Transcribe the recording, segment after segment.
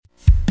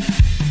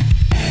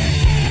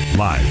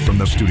Live from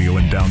the studio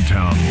in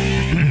downtown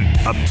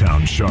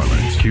Uptown Charlotte.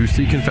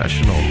 QC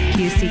Confessional.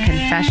 QC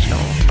Confessional.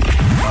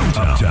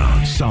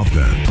 Uptown, South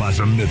Bend,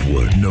 Plaza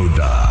Midwood,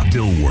 Noda,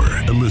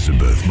 Dilworth,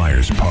 Elizabeth,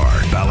 Myers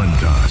Park,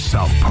 Ballantyne,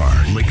 South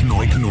Park, Lake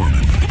Norman.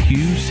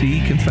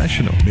 QC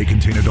Confessional. May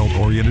contain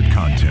adult-oriented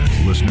content.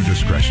 Listener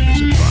discretion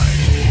is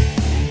advised.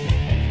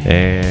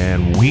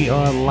 And we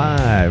are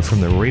live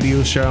from the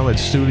Radio Charlotte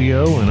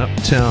studio in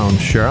Uptown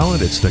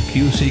Charlotte. It's the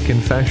QC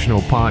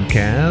Confessional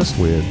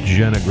podcast with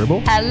Jenna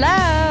Gribble.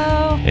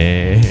 Hello.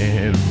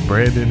 And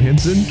Brandon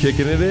Henson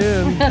kicking it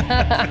in.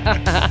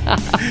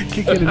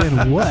 Kicking it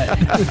in what?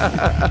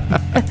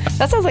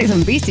 That sounds like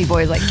some Beastie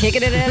Boys, like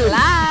kicking it in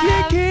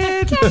live.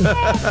 Kick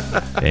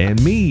it.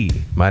 And me.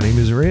 My name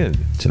is Ren.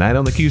 Tonight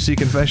on the QC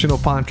Confessional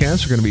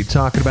podcast, we're going to be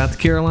talking about the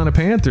Carolina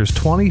Panthers.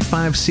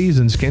 25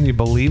 seasons. Can you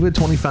believe it?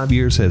 25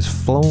 years has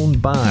flown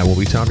by. We'll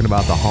be talking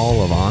about the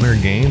Hall of Honor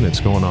game that's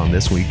going on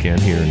this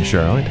weekend here in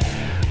Charlotte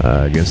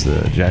against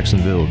the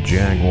Jacksonville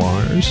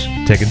Jaguars.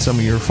 Taking some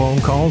of your phone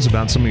calls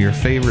about some of your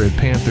favorite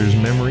Panthers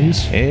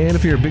memories. And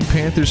if you're a big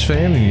Panthers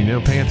fan and you know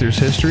Panthers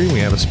history, we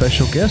have a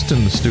special guest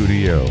in the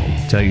studio.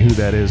 Tell you who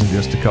that is in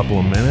just a couple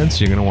of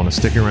minutes. You're going to want to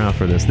stick around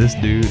for this. This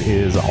dude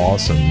is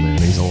awesome, man.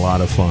 He's a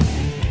lot of fun.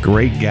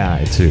 Great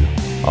guy, too.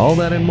 All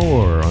that and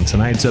more on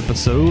tonight's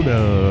episode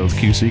of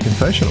QC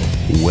Confessional.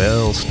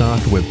 Well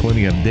stocked with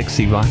plenty of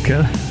Dixie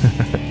vodka.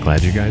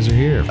 Glad you guys are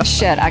here.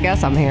 Shit, I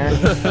guess I'm here.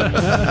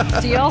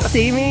 Do y'all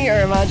see me, or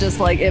am I just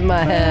like in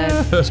my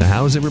head? So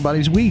how was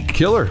everybody's week?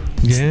 Killer.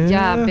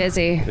 Yeah,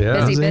 busy.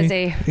 Yeah.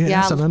 Busy. Yeah,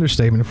 that's an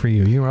understatement for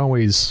you. You're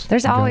always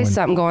There's always going.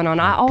 something going on.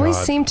 I always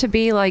God. seem to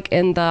be like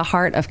in the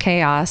heart of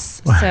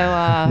chaos.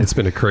 So, It's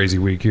been a crazy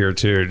week here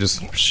too.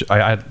 I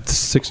had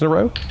 6 in a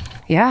row,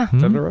 yeah.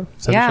 7 in a row,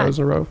 7 Yeah. shows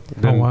in a row.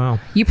 Oh, wow.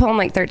 You pulling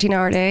like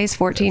 13-hour days,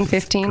 14,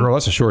 15? Girl,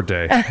 that's a short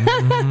day.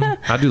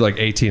 I do like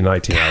 18,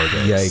 19-hour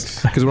days.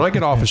 Yikes. Because when I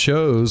get off of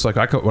shows, like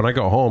when I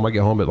go home, I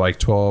get home at like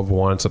 12,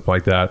 1, something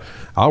like that.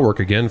 I'll work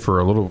again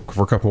for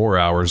a couple more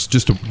hours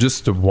just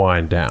to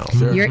wind down.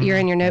 You're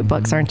in your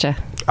notebooks, aren't you?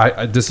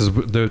 This is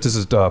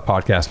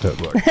podcast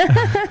notebook.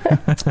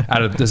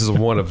 This is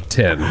one of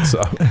 10.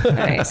 So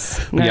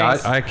Nice. yeah,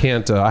 I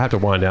can't. I have to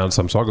wind down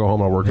some, so I'll go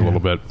home. I'll work a little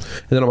bit,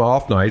 and then on my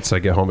off nights, I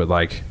get home at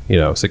like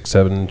 6,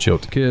 7, chill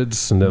with the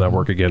kids, and then I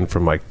work again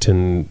from like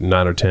 9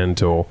 or 10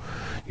 till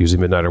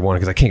usually midnight or 1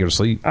 because I can't go to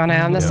sleep. I know,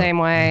 I'm the same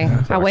way.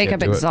 I wake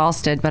can't up do it.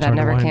 exhausted, but I Trying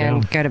to never wind can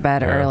down. go to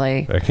bed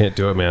early. I can't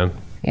do it, man.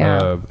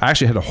 Yeah. I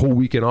actually had a whole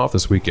weekend off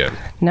this weekend.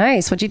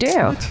 Nice. What'd you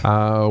do?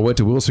 Went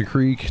to Wilson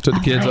Creek, took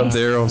the kids up nice.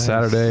 there on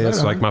Saturday.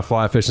 It's like my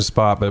fly fishing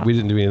spot, but we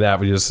didn't do any of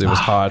that. It was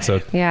hot, so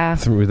Yeah.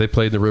 they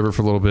played in the river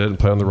for a little bit and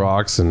played on the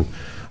rocks and.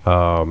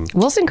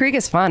 Wilson Creek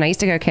is fun. I used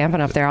to go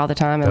camping up there all the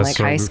time in That's like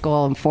so high good.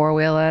 school and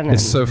four-wheeling. And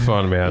It's so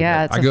fun, man.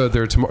 Yeah, I go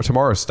there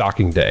tomorrow's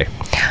stocking day.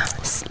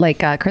 like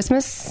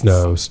Christmas.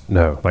 No,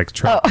 like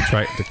trout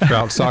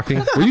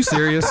stocking. Were you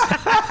serious?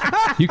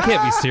 You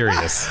can't be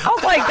serious. I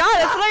was like, God,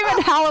 it's not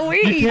even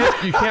Halloween.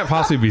 You can't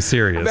possibly be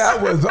serious.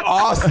 That was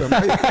awesome.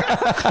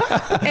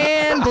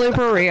 And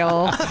blooper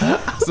reel.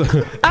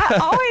 I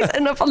always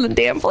end up on the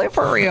damn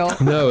blooper reel.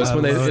 No, it's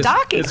when they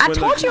Stocking. I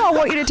told you I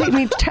want you to take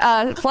me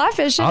fly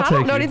fishing. I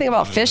don't know anything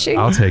about fishing.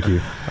 I'll take you.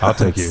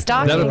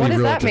 Stocking, That'll be what does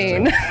real that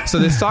interesting. mean? So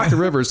they stock the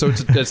river. So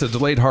it's a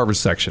delayed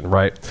harvest section,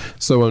 right?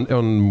 So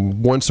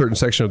on one certain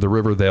section of the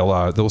river,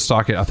 they'll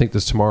stock it. I think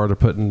this tomorrow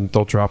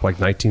they'll drop like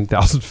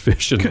 19,000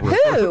 fish in the river.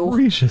 Who?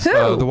 Gracious.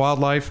 Who? The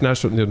wildlife,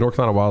 North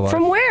Carolina Wildlife.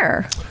 From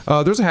where?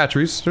 There's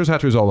hatcheries. There's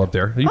hatcheries all up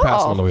there. You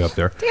pass them on the way up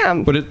there.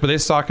 Damn. But they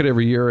stock it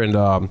every year, and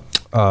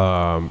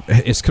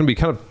it's going to be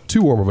kind of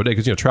too warm of a day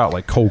because trout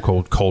like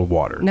cold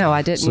water. No,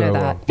 I didn't know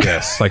that.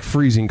 Yes, like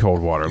freezing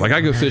cold water. Like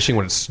I go fishing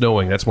when it's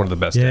snowing. That's one of the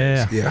best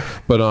Yeah. days. Yeah.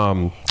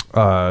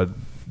 But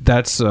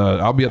that's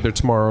I'll be up there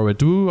tomorrow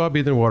I'll be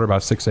in the water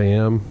about 6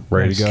 a.m.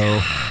 ready to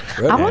go.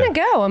 I want to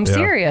go. I'm Yeah.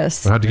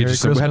 serious. I have to get Merry you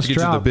some. We have to Christmas, get you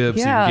the trout. bib so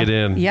you can get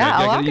in.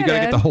 Yeah, you gotta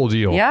get the whole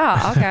deal. Yeah,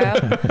 I'll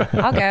go.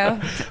 I'll go.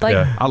 Like,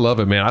 Yeah, I love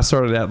it, man. I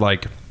started at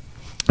like.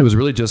 It was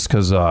really just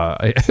because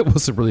it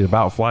wasn't really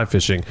about fly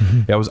fishing.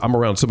 I'm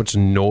around so much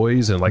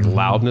noise and like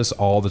loudness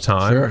all the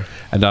time, Sure.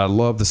 and I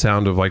love the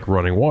sound of like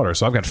running water.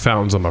 So I've got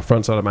fountains on my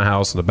front side of my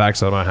house and the back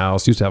side of my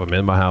house. Used to have them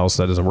in my house.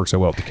 That doesn't work so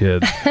well with the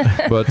kids,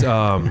 but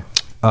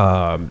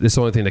it's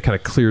the only thing that kind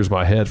of clears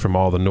my head from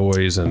all the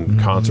noise and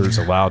concerts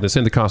and loudness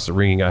and the constant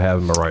ringing I have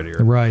in my right ear.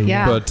 Right.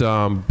 Yeah. But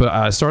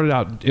I started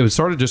out. It was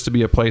started just to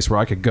be a place where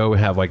I could go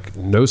and have like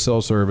no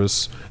cell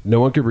service. No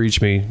one could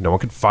reach me. No one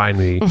could find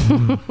me.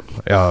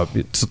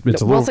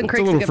 It's a Wilson little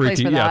Creek's a good place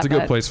freaky. for Yeah, that, it's a good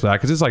but- place for that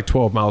because it's like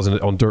 12 miles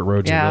on dirt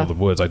roads in the Yeah. middle of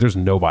the woods. Like there's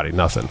nobody,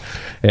 nothing.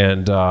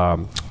 And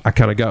I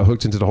kind of got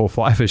hooked into the whole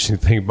fly fishing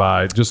thing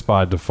by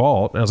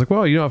default. And I was like,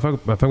 well, if I'm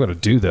going to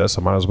do this,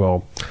 I might as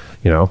well.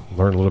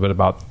 learn a little bit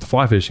about the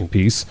fly fishing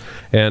piece.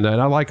 And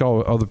I like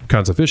all other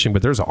kinds of fishing,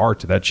 but there's an art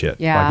to that shit.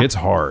 Yeah. Like, it's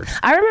hard.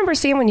 I remember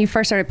seeing when you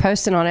first started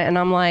posting on it, and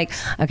I'm like,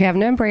 okay, I've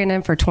known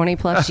Brandon for 20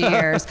 plus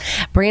years.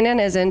 Brandon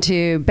is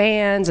into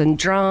bands and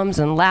drums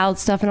and loud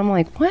stuff, and I'm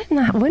like,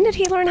 when did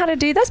he learn how to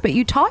do this? But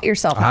you taught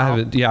yourself how. I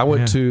haven't. Yeah, I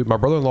went to my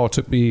brother-in-law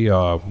took me.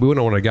 We went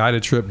on a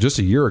guided trip just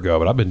a year ago,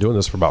 but I've been doing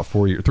this for about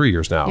 3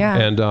 years now. Yeah.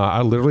 And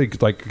I literally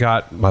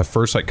got my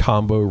first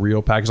combo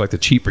reel package, like the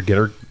cheap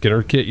beginner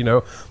kit,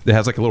 that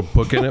has like a little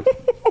book in it.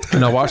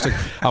 And I watched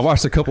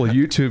a couple of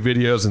YouTube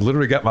videos and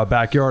literally got my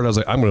backyard. I was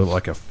like, I'm gonna look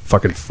like a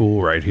fucking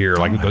fool right here.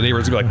 Like the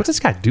neighbors would be like, what's this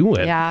guy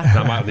doing? Yeah. And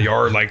I'm out in the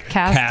yard learning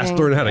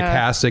how to yeah.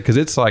 cast it, because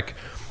it's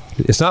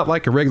not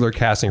like a regular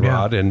casting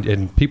rod,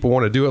 and people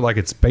want to do it like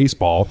it's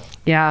baseball,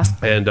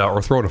 and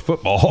or throwing a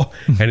football,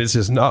 and it's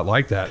just not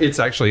like that. It's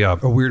actually a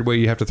weird way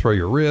you have to throw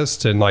your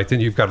wrist, and then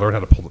you've got to learn how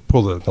to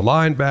pull the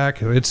line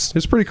back.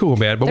 It's pretty cool,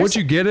 man. But once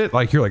you get it,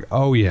 you're like,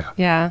 oh yeah,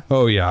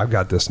 I've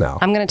got this now.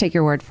 I'm gonna take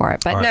your word for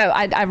it, but All no,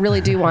 right. I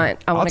really do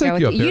want. I want to go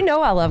with you. You up there.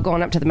 I love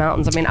going up to the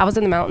mountains. I mean, I was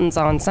in the mountains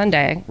on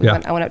Sunday.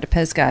 I went up to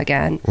Pisgah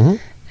again. Mm-hmm.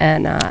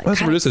 And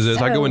that's where this is.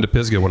 I go into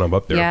Pisgah when I'm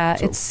up there. Yeah,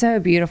 so. It's so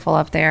beautiful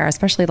up there,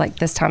 especially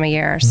this time of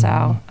year.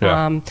 So, but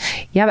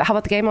how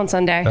about the game on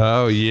Sunday?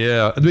 Oh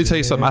yeah, let me tell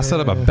you something. I set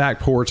up a back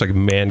porch like a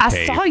man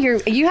cave. I saw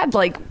you had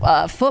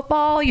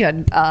football, you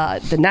had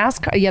the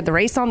NASCAR, you had the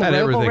race on, the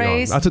Roval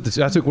race. I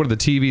took one of the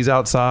TVs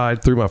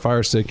outside, threw my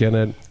fire stick in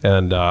it,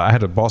 and I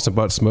had a Boston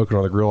butt smoking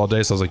on the grill all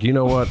day. So I was like, you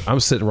know what?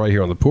 I'm sitting right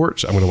here on the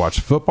porch. I'm going to watch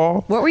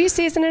football. What were you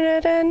seasoning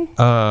it in?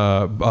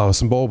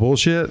 Some bowl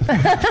bullshit.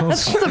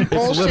 Some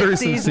bullshit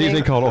seasoning.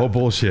 Seasoning called old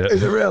bullshit.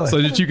 Is it really? So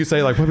that you could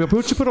say what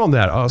you put on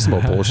that? Oh, some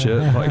old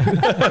bullshit.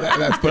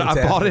 But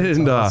I bought it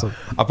in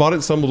I bought it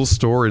in some little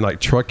store in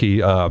Truckee,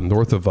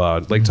 north of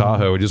Lake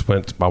Tahoe.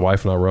 My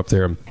wife and I were up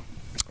there.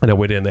 And I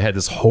went in. They had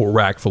this whole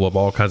rack full of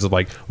all kinds of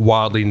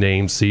wildly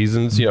named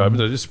seasons.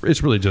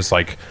 It's really just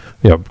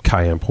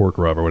cayenne pork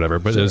rub or whatever.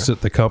 But it's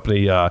the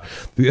company.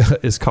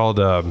 It's called.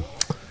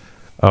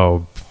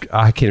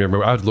 I can't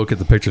remember. I would look at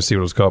the picture to see what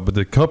it was called. But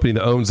the company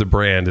that owns the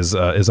brand is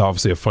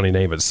obviously a funny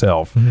name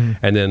itself. Mm-hmm.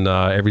 And then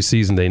every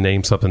season they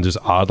name something just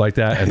odd like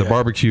that. And the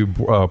barbecue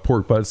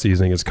pork butt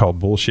seasoning is called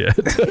bullshit.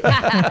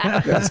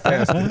 That's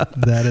fantastic.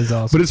 That is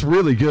awesome. But it's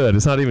really good.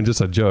 It's not even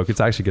just a joke. It's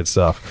actually good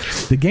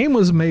stuff. The game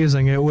was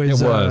amazing. It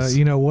was.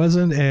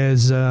 Wasn't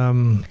as.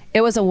 It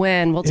was a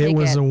win. We'll take it. It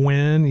was a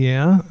win.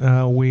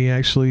 Yeah. We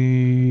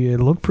actually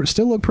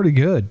still looked pretty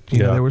good. You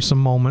know, there were some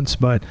moments,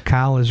 but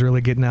Kyle is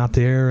really getting out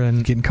there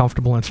and getting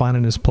comfortable and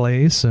finding his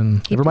place,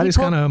 and everybody's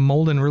kind of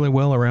molding really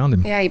well around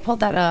him. Yeah, he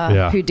pulled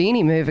that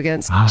Houdini move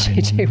against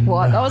J.J.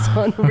 Watt. That was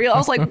unreal. I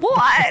was like,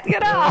 what?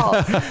 Get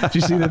out. Did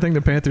you see the thing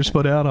the Panthers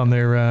put out on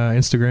their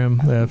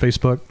Instagram,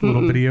 Facebook,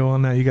 little video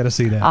on that? You got to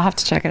see that. I'll have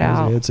to check it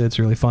out. It's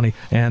really funny.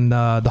 And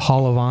the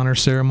Hall of Honor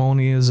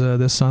ceremony is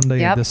this Sunday,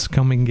 this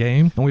coming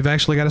game. And we've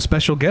actually got a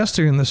special guest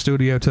here in the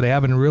studio today.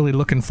 I've been really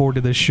looking forward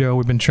to this show.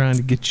 We've been trying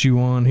to get you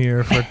on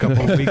here for a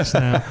couple of weeks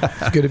now.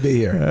 It's good to be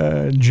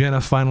here.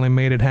 Jenna finally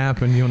made it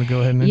happen. You want to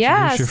go ahead and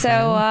introduce your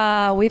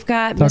friend? We've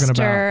got Talking Mr.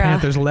 about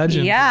Panthers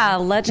legend.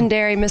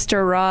 Legendary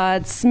Mr.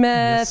 Rod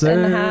Smith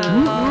in the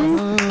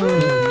house.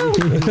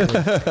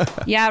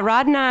 Yeah,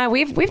 Rod and I,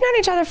 we've known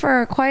each other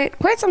for quite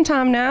some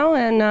time now,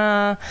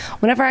 and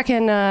whenever I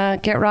can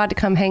get Rod to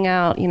come hang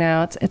out,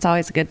 it's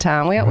always a good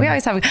time. We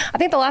always have. I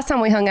think the last time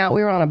we hung out,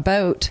 we were on a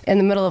boat in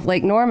the middle of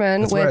Lake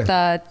Norman with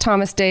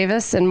Thomas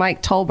Davis and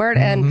Mike Tolbert,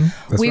 and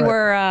we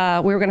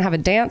were going to have a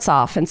dance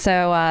off, and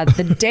so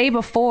the day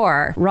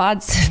before,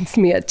 Rod sends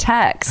me a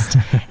text,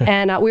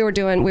 and we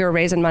were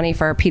raising money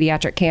for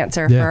pediatric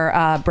cancer for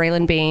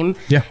Braylon Beam,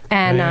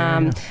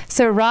 and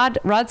so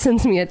Rod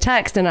sends me a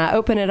text, and I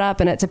open it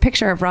up, and it's a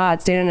picture of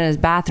Rod standing in his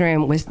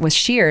bathroom with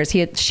shears. He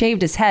had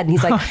shaved his head, and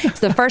he's like, "It's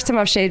the first time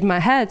I've shaved my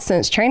head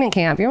since training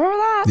camp." You remember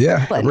that?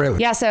 Yeah,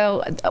 really. Yeah.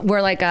 So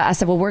we're like, I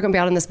said, well, we're going to be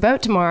out on this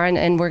boat tomorrow,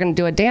 and we're going to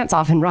do a dance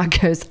off. And Rod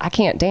goes, "I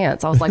can't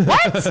dance." I was like,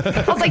 "What?"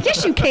 I was like,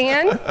 "Yes, you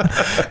can."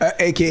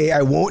 AKA,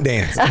 I won't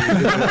dance.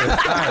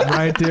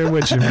 Right there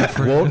with you, my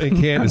friend. Won't and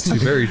can't is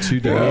too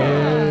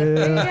different.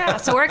 Yeah.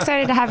 So we're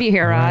excited to have you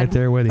here, Rod. Right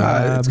there with you.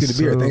 It's good to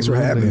be here. Thanks for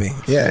having me.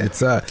 Yeah,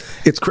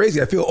 it's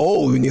crazy. I feel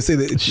old when you say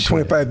that it's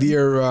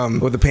 25-year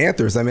with the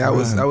Panthers. I mean, I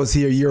was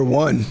here year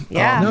one.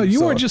 Yeah. No,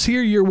 you weren't just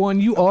here year one.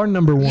 You are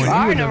number one. You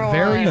were the number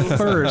very one.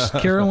 first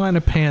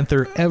Carolina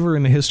Panther ever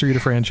in the history of the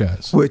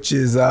franchise. Which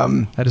is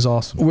that is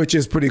awesome. Which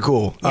is pretty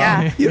cool.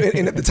 Yeah.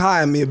 And at the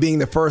time, being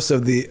the first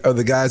of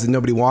the guys that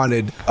nobody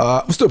wanted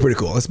was still pretty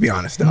cool. Let's be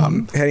honest.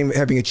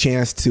 Having a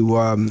chance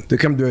to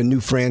come to a new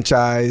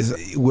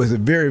franchise was a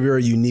very,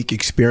 very unique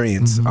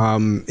experience.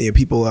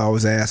 People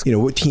always ask,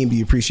 what team do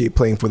you appreciate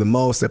playing for the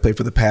most? I played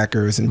for the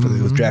Packers and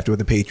was drafted with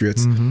the Patriots.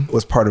 Patriots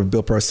was part of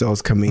Bill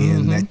Parcells coming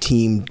in, that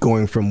team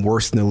going from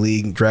worst in the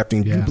league,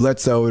 drafting Drew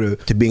Bledsoe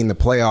to being in the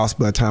playoffs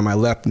by the time I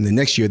left. And the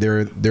next year they're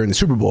in the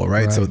Super Bowl,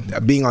 right? So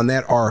being on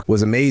that arc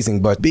was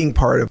amazing. But being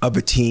part of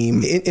a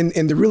team,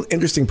 and the real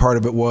interesting part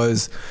of it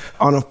was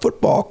on a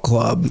football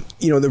club,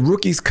 the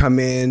rookies come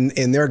in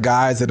and they're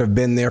guys that have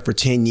been there for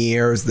 10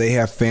 years. They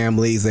have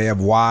families, they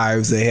have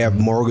wives, they have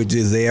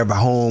mortgages, they have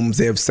homes,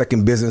 they have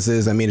second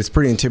businesses. I mean, it's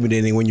pretty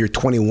intimidating when you're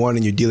 21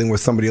 and you're dealing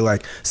with somebody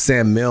like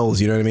Sam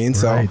Mills, you know what I mean?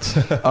 Right.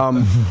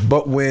 So,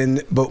 but when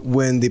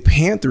the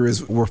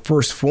Panthers were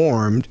first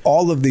formed,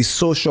 all of the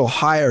social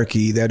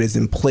hierarchy that is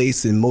in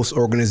place in most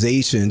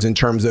organizations in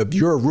terms of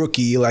you're a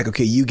rookie, like,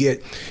 okay, you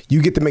get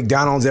the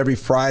McDonald's every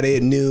Friday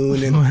at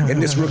noon,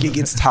 and this rookie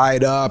gets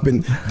tied up,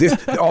 and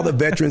all the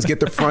veterans get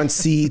the front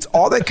seats,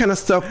 all that kind of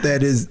stuff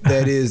that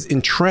is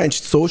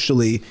entrenched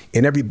socially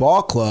in every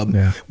ball club.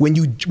 Yeah. When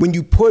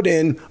you put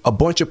in a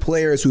bunch of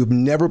players who have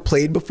never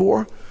played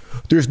before,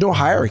 there's no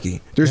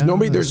hierarchy. There's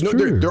nobody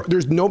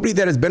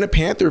that has been a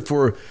Panther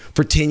for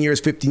 10 years,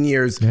 15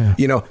 years,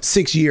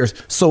 6 years.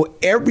 So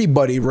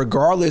everybody,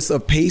 regardless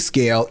of pay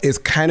scale, is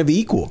kind of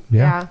equal.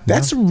 Yeah.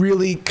 That's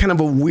really kind of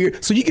a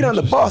weird. So you get on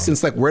the bus and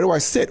it's like, where do I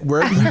sit?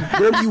 Wherever you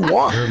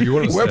want.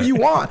 Wherever you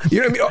want.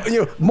 You know what I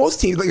mean? Most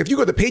teams, like if you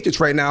go to the Patriots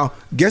right now,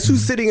 guess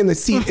who's sitting in the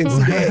seat in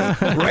seat A,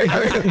 right?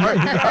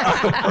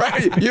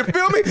 Right? You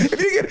feel me?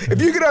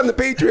 If you get on the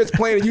Patriots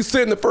plane and you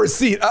sit in the first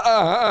seat,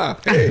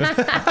 hey,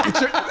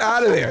 get your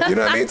out of there. You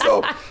know what I mean?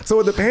 So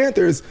with the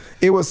Panthers,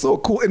 it was so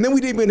cool. And then we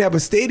didn't even have a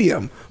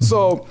stadium.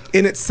 So,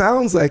 and it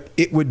sounds like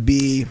it would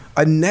be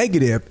a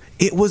negative.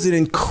 It was an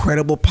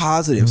incredible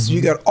positive. So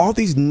you got all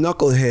these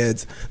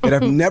knuckleheads that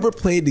have never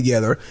played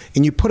together,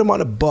 and you put them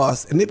on a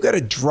bus, and they've got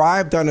to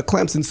drive down to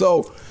Clemson.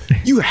 So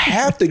you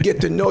have to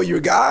get to know your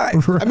guy.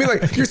 Right. I mean,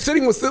 like, you're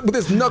sitting with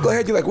this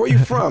knucklehead. You're like, where are you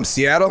from?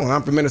 Seattle?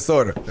 I'm from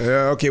Minnesota.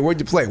 Okay, where'd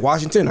you play?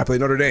 Washington? I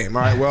played Notre Dame.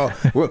 All right, well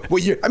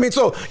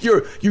so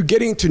you're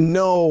getting to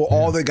know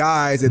all the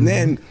guys, and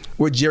then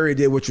what Jerry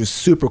did, which was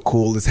super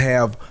cool, is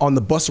have on the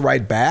bus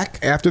ride back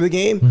after the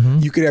game,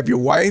 you could have your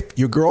wife,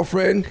 your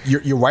girlfriend,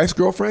 your wife's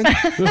girlfriend,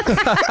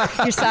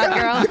 your side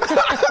girl,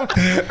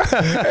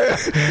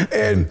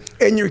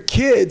 and your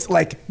kids,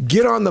 like,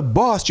 get on the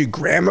bus. Your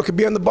grandma could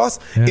be on the bus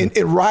and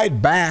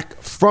ride back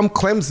from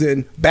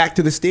Clemson back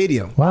to the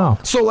stadium. Wow!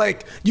 So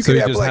like you so could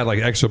you have just had like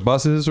extra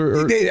buses,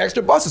 or they had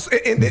extra buses,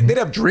 and they'd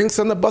have drinks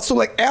on the bus. So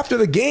like after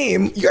the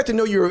game, you got to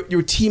know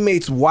your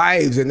teammates'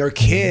 wives and their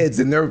kids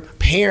and their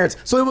parents.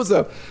 So it was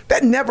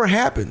that never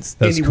happens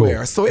anywhere.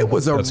 Cool. So it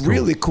was a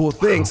really cool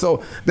thing. Wow.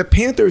 So the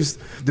Panthers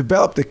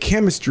developed a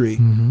chemistry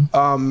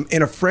and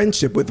a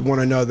friendship with one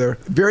another,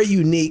 very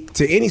unique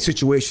to any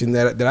situation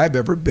that I've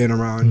ever been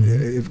around,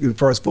 as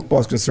far as football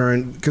is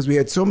concerned, because we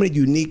had so many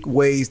unique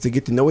ways to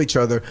get to know each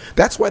other.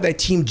 That's why that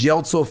team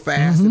gelled so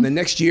fast. And the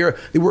next year,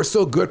 they were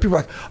so good. People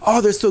were like,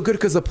 oh, they're so good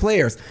because of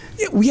players.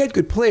 Yeah, we had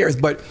good players,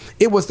 but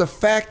it was the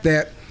fact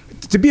that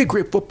to be a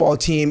great football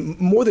team,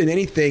 more than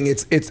anything,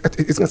 it's going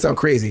to sound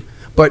crazy,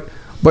 but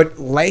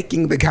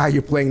liking the guy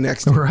you're playing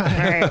next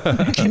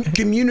to,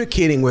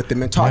 communicating with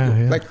them and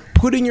talking, like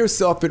putting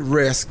yourself at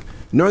risk,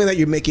 knowing that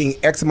you're making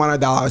X amount of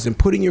dollars and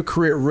putting your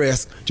career at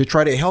risk to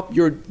try to help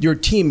your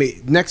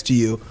teammate next to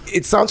you.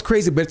 It sounds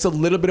crazy, but it's a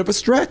little bit of a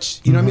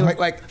stretch. You know what I mean?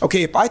 Like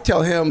okay, if I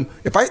tell him,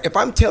 if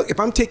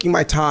I'm taking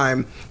my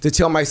time to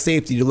tell my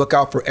safety to look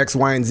out for X,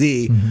 Y, and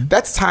Z,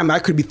 that's time I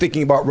could be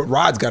thinking about what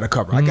Rod's got to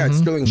cover. I got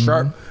Sterling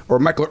Sharp or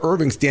Michael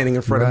Irving standing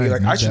in front of me.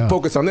 Like, I should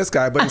focus on this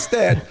guy, but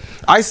instead,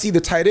 I see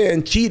the tight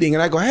end cheating,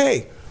 and I go,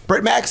 hey,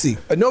 Brett Maxey,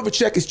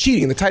 Novacek is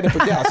cheating, the tight end for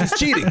Dallas. He's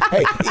cheating.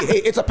 Hey,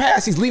 it's a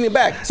pass. He's leaning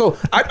back. So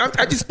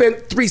I just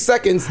spent 3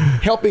 seconds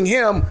helping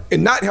him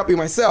and not helping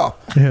myself.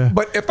 Yeah.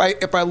 But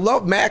if I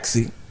love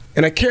Maxey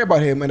and I care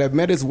about him, and I've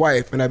met his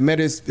wife, and I've met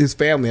his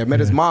family, I've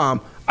met his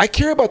mom, I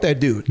care about that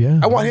dude. Yeah.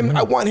 I want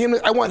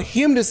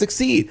him to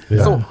succeed.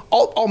 Yeah. So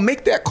I'll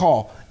make that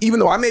call. Even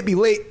though I may be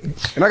late,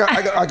 and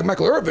I got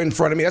Michael Irvin in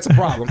front of me, that's a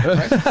problem.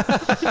 Right?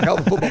 Hell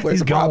of a football player,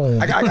 it's a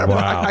problem. I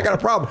got a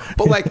problem.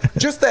 But like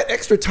just that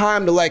extra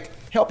time to like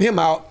help him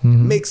out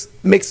makes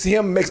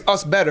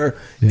us better.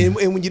 Yeah. And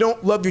when you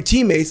don't love your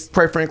teammates,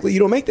 quite frankly, you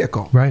don't make that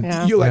call. Right.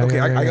 Yeah. You're like,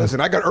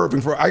 listen, I got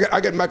Irving I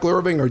got Michael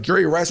Irving or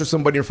Jerry Rice or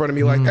somebody in front of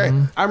me. Like, hey,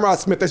 I'm Rod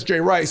Smith. That's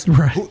Jerry Rice.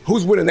 Right.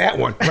 Who's winning that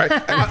one? Right.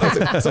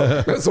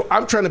 So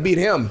I'm trying to beat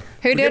him.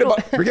 Forget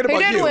about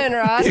you. Win,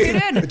 Rod? Who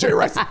did? Jerry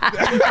Rice.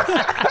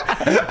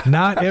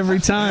 Not every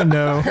time,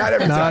 though. Not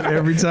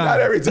every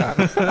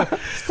time.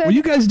 Well,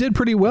 you guys did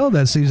pretty well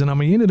that season. I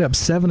mean, you ended up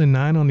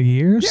 7-9 on the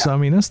year. Yeah. So I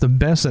mean, that's the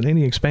best that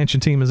any expansion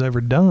team has ever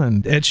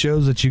done. It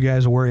shows that you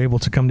guys were able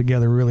to come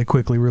together really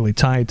quickly, really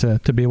tight to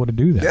be able to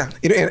do that.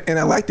 Yeah, and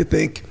I like to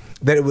think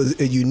that it was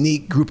a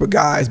unique group of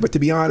guys, but to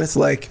be honest,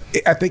 like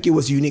I think it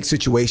was a unique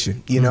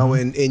situation, you know,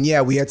 and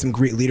yeah, we had some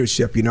great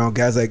leadership, you know,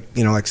 guys like,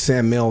 you know, like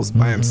Sam Mills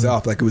by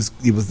himself, like it was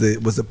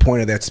the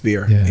point of that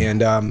spear.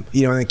 And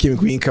you know, and then Kevin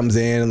Green comes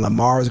in, and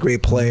Lamar was a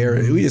great player.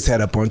 We just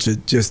had a bunch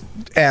of just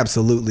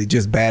absolutely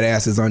just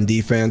badasses on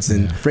defense,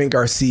 and Frank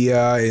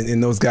Garcia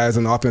and those guys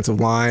on the offensive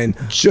line,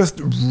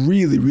 just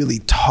really, really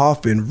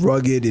tough and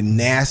rugged and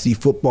nasty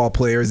football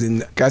players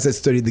and guys that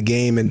studied the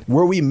game. And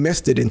where we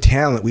missed it in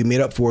talent, we made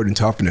up for it in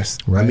toughness.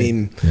 I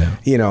mean,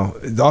 you know,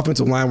 the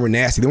offensive line were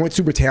nasty. They weren't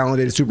super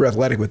talented, super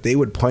athletic, but they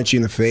would punch you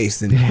in the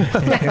face, and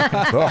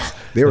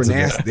they were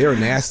nasty. They were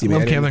nasty,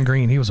 man. Kevin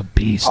Green, he was a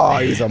beast. Oh,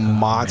 he was a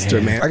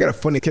monster, man. I got a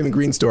funny Kevin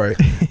Green story.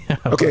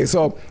 Okay,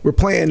 so we're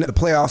playing the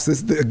playoffs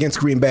against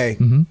Green Bay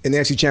in the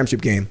NFC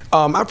Championship game.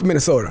 I'm from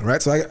Minnesota,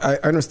 right? So I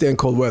understand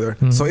cold weather.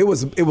 So it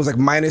was like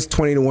minus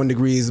 20 to 1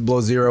 degrees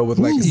below zero with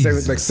like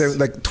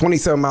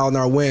 27 mile an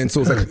hour wind.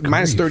 So it was like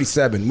minus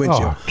 37 wind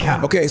chill.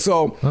 Okay,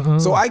 so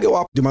I go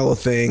up, do my little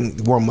thing,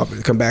 warm up,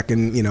 and come back,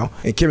 and you know,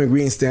 and Kevin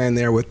Green standing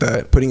there with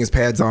putting his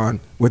pads on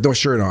with no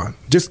shirt on,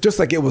 just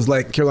like it was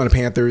like Carolina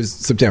Panthers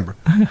September.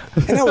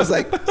 And I was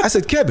like, I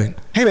said, Kevin,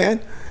 hey man.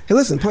 Hey,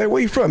 listen, player,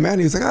 where you from, man?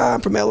 He was like, I'm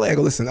from LA. I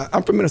go, listen,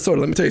 I'm from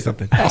Minnesota. Let me tell you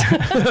something.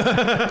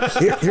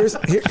 Here's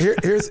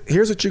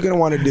what you're going to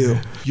want to do.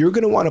 You're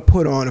going to want to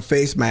put on a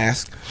face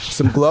mask,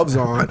 some gloves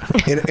on,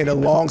 and a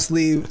long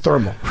sleeve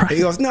thermal. And he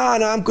goes, no,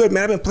 I'm good,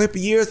 man. I've been playing for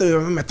years.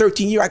 I'm in my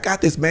 13th year. I got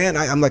this, man.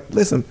 I'm like,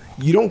 listen,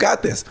 you don't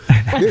got this.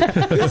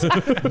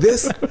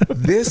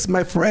 This,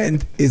 my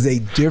friend, is a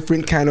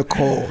different kind of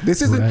cold.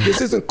 This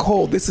isn't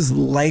cold. This is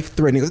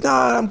life-threatening. He goes, no,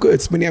 I'm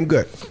good, Smitty. I'm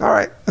good. All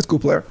right, that's cool,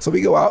 player. So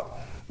we go out.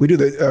 We do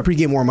the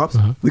pregame warm-ups.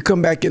 We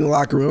come back in the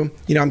locker room.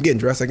 You know, I'm getting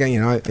dressed again. You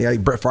know, I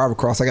got Brett Favre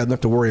across. I got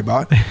enough to worry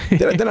about.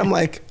 then I'm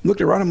like,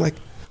 looking around. I'm like,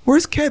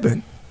 where's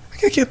Kevin?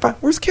 I can't find.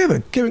 Where's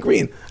Kevin? Kevin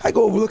Green. I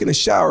go over, look in the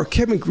shower.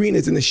 Kevin Green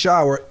is in the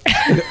shower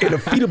in a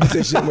fetal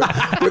position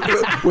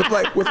with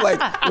like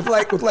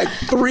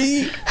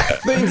 3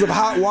 things of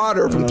hot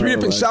water from 3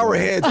 different shower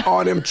heads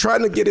on him,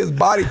 trying to get his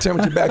body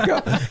temperature back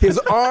up. His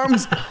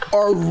arms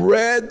are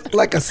red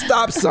like a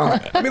stop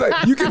sign. I mean,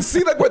 like you can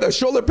see like where the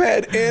shoulder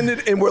pad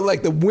ended and where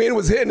like the wind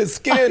was hitting his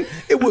skin.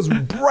 It was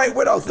bright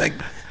red. I was like,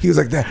 he was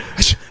like that.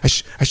 I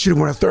should have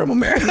worn a thermal,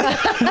 man.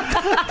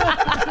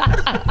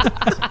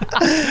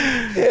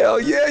 Hell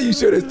yeah, you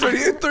should have.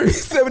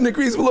 37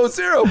 degrees below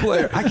zero,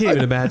 player. I can't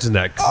even imagine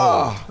that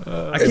cold.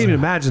 I can't even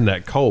imagine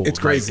that cold. It's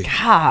crazy.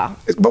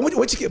 But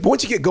once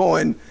you get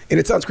going, and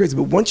it sounds crazy,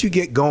 but once you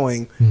get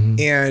going,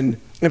 and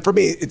for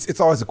me, it's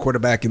always a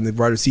quarterback and the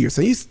wide receiver.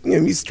 So he's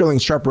Sterling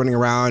Sharp running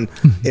around,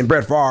 and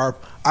Brett Favre.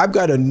 I've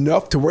got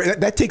enough to worry.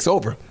 That takes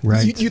over.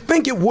 Right. You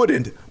think it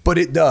wouldn't, but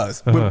it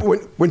does.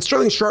 When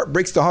Sterling Sharp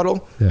breaks the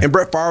huddle and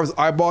Brett Favre's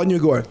eyeballing you,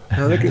 going,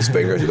 look at his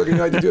fingers. You're looking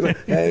like you're doing.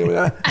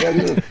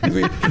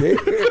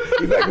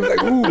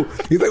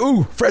 He's like,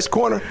 ooh, fresh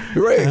corner.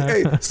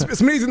 Hey,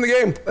 Smitty's in the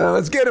game.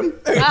 Let's get him.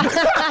 Hey.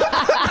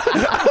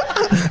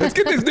 Let's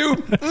get this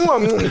dude.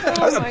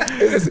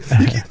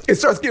 It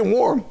starts getting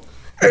warm.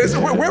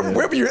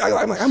 Wherever you're,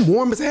 I'm like, I'm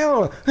warm as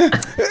hell.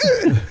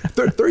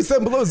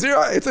 37 below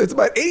zero. It's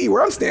about 80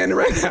 where I'm standing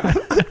right now.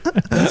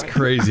 That's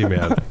crazy,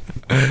 man.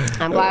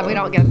 I'm glad we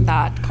don't get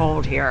that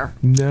cold here.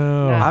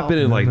 No. I've been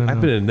in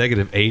I've been in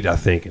 -8, I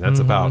think, and that's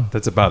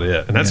about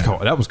it. And that's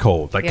cold. That was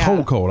cold, like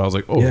cold. I was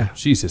like, oh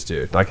Jesus,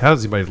 dude! Like, how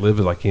does anybody live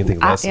with like anything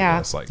less than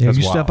this? Like, that's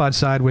you wild. step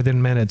outside within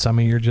minutes. I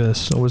mean, you're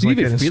just. It was like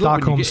in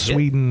Stockholm,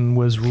 Sweden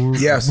was.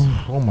 Yes.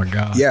 Oh my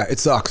God. Yeah, it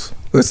sucks.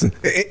 Listen,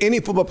 any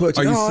football player.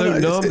 Are you so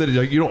numb that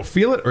you don't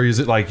feel it, or is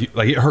it like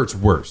it hurts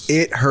worse?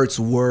 It hurts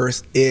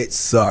worse. It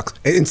sucks.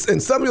 And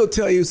somebody will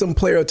tell you, some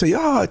player will tell you,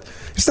 oh,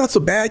 it's not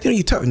so bad. You know,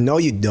 you tough. No,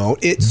 you don't.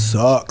 It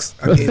sucks.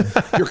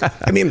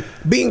 I mean,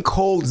 being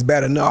cold is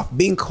bad enough.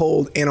 Being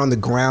cold and on the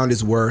ground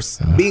is worse.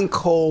 Being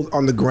cold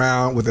on the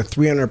ground with a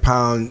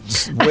 300-pound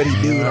sweaty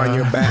dude on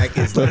your back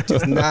is like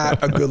just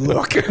not a good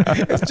look.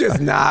 It's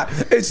just not.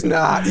 It's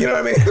not. You know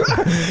what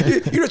I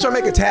mean? You're trying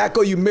to make a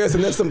tackle, you miss,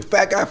 and then some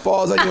fat guy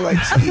falls on you like,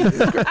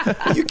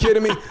 are you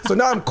kidding me? So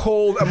now I'm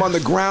cold. I'm on the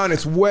ground.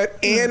 It's wet,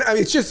 and I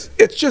mean, it's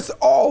just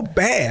all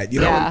bad.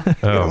 You know.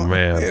 Yeah.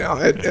 Man. You know,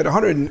 at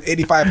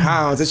 185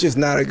 pounds, it's just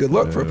not a good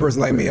look for a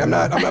person like me. I'm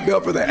not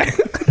built for that.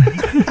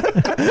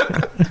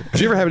 Did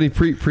you ever have any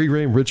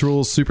pre-game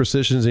rituals,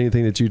 superstitions,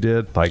 anything that you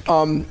did? Like,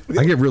 I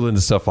get real into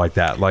stuff like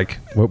that. Like,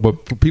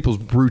 what people's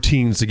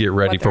routines to get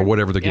ready for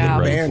whatever they're getting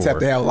ready Bands for. have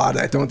to have a lot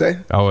of that, don't they?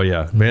 Oh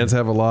yeah, bands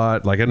have a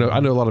lot. Like I know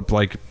a lot of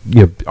like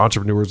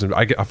entrepreneurs, and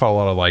I follow a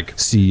lot of like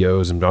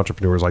CEOs and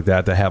entrepreneurs like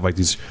that have like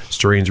these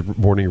strange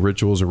morning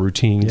rituals or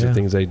routines and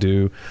things they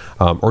do,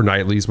 or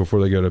nightlies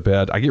before they go to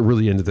bed. I get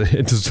really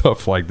into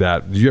stuff like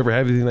that. Do you ever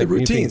have anything like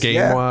routines,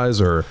 game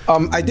wise or?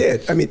 I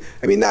did. I mean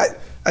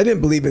I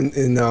didn't believe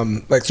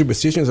in like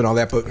superstitions and all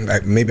that,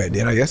 but maybe I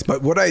did, I guess.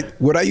 But what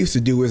I used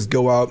to do is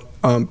go out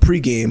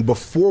pregame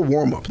before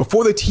warm-ups.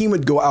 Before the team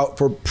would go out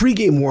for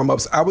pregame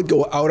warm-ups, I would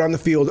go out on the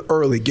field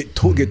early, get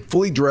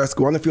fully dressed,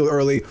 go on the field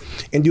early,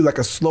 and do like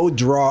a slow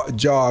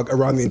jog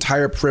around the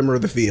entire perimeter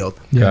of the field.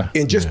 Yeah.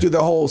 And just do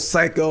the whole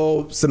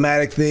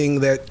psychosomatic thing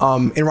that,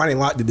 and Ronnie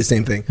Lott did the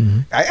same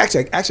thing. I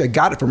actually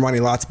got it from Ronnie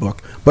Lott's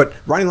book. But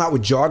Ronnie Lott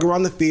would jog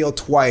around the field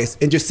twice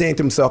and just saying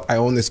to himself, I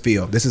own this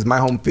field. This is my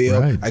home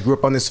field. Right. I grew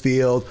up on this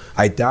field.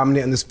 I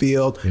dominate on this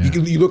field. Yeah.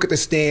 You look at the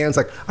stands,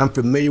 like I'm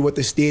familiar with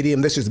the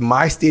stadium. This is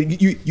my stadium.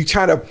 You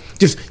kind of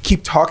just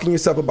keep talking to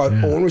yourself about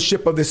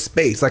ownership of this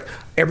space. Like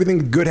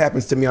everything good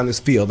happens to me on this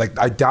field. Like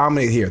I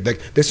dominate here.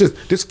 Like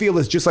this field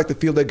is just like the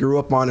field I grew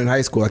up on in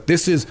high school. Like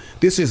this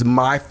is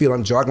my field.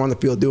 I'm jogging around the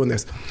field doing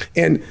this.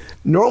 And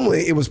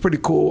normally it was pretty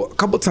cool. A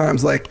couple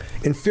times, like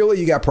in Philly,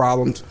 you got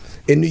problems.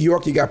 In New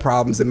York, you got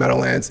problems in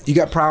Meadowlands. You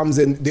got problems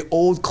in the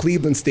old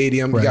Cleveland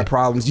Stadium. You got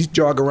problems. You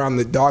jog around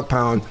the dog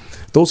pound.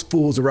 Those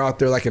fools are out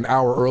there like an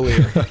hour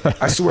earlier.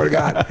 I swear to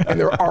God, and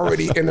they're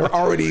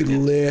already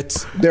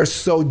lit. They're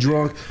so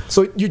drunk.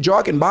 So you're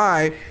jogging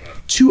by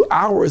 2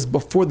 hours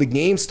before the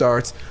game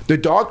starts. The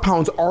dog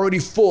pound's already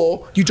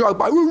full. You jog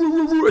by,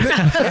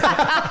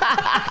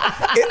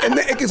 and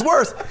then it gets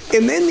worse.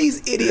 And then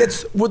these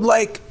idiots would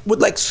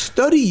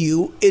study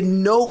you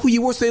and know who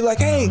you were. So they're like,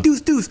 hey,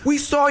 Deuce, we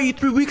saw you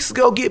 3 weeks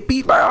ago get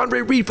beat by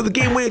Andre Reed for the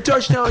game-winning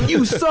touchdown.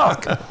 You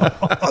suck.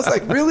 I was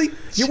like, really?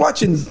 You're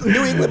watching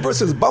New England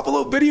versus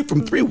Buffalo video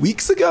from 3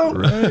 weeks ago?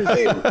 Right. I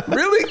mean,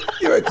 really?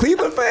 You're a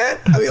Cleveland fan?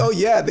 I mean, oh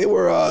yeah, they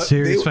were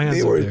serious fans.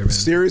 They were there,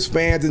 serious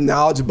fans and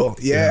knowledgeable.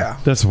 Yeah.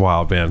 That's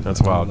wild, man.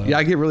 That's wild. Yeah,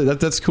 I get really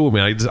that's cool,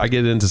 man. I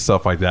get into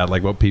stuff like that,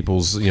 like what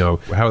people's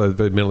how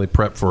they mentally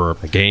prep for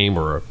a game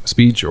or a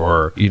speech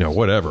or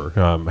whatever.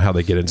 How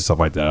they get into stuff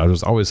like that. I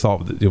just always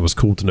thought that it was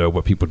cool to know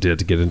what people did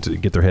to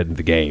get their head into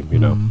the game.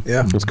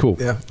 Yeah, it's cool.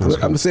 Yeah,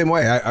 I'm the same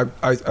way.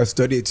 I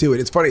study it too.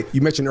 And it's funny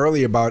you mentioned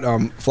earlier about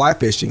fly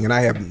fishing, and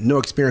I have no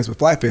experience with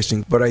fly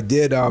fishing, but I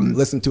did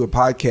listen to a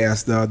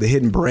podcast, The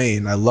Hidden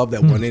Brain. I love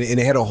that one, and it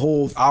had a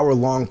whole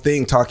hour-long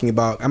thing talking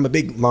about. I'm a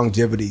big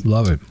longevity.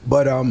 Love it.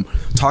 But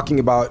talking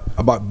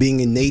about being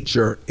in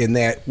nature, in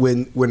that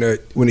when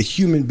a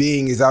human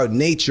being is out in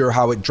nature,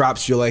 how it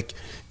drops your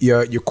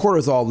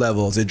cortisol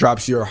levels, it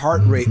drops your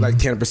heart rate like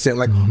 10%,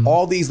 like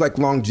all these like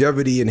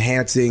longevity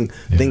enhancing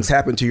things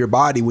happen to your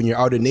body when you're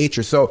out in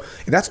nature. So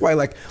that's why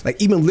like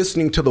even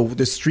listening to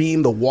the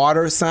stream, the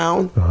water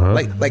sound,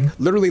 like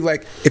literally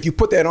like if you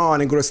put that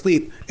on and go to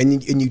sleep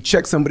and you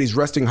check somebody's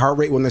resting heart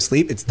rate when they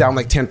sleep, it's down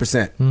like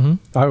 10%.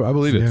 I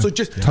believe it. So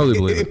just totally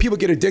believe it. And people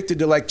get addicted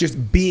to like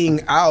just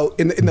being out.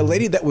 And the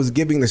lady that was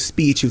giving the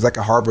speech, she was like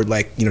a Harvard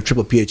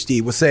triple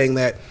PhD, was saying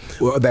that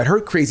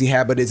her crazy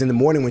habit is in the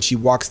morning when she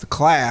walks to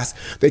class,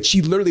 that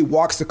she literally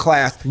walks to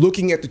class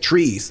looking at the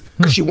trees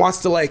because she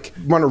wants to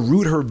want to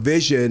root her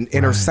vision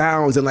and her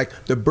sounds and like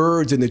the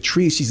birds and the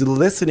trees. She's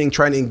listening,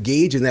 trying to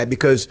engage in that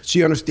because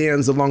she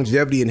understands the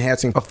longevity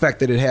enhancing effect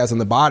that it has on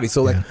the body.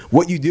 So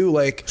what you do,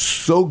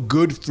 so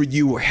good for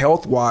you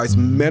health wise,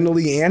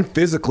 mentally and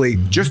physically,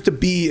 just to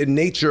be in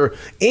nature,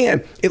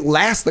 and it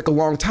lasts like a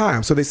long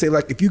time. So they say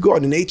if you go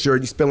out in nature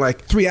and you spend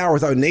 3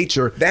 hours out in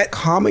nature, that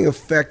calming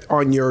effect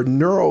on your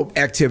neural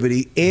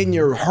activity and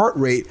your heart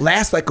rate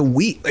lasts like a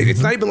week.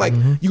 It's not even like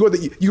you go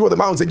to the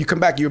mountains and you come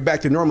back, you're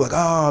back to normal.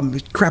 I'm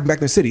crap back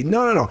in the city.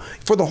 No.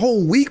 For the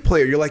whole week,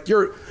 player,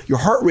 you're your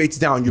heart rate's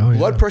down, your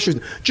blood pressure's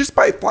just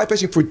by fly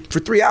fishing for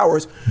 3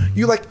 hours.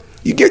 You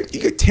get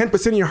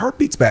 10% of your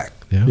heartbeats back.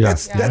 Yeah.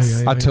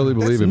 I totally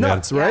believe it, man.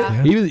 Nuts,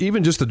 right? Yeah.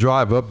 Even just the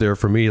drive up there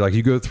for me,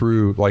 you go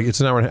through it's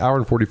an hour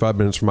and 45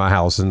 minutes from my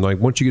house, and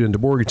once you get into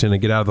Morganton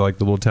and get out of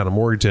the little town of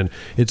Morganton,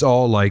 it's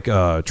all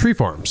tree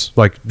farms,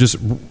 just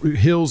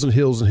hills and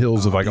hills and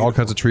hills of all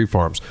kinds of tree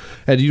farms,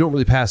 and you don't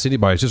really pass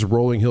anybody. It's just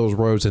rolling hills,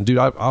 roads, and dude,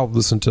 I'll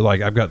listen to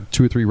I've got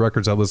 2 or 3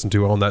 records I listen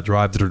to on that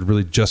drive that are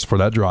really just for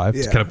that drive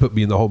to kind of put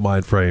me in the whole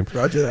mind frame.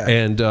 Roger that.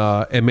 And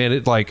man,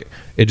 it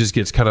just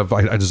gets kind of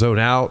I zone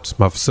out.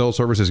 My cell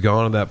service is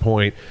gone at that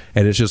point.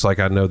 And it's just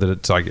I know that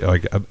it's like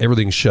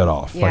everything's shut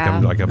off. Yeah,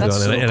 I'm done.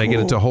 So and I get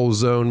into a whole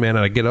zone, man,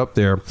 and I get up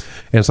there. And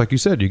it's like you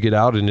said, you get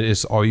out and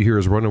it's all you hear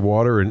is running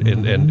water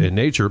and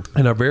nature.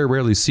 And I very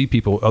rarely see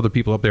other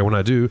people up there. When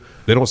I do,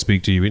 they don't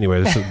speak to you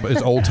anyway.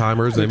 It's old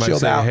timers. They might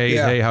say,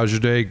 hey, how's your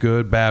day?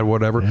 Good, bad,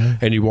 whatever. Yeah.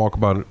 And you walk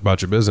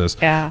about your business.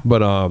 Yeah.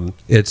 But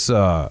it's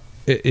so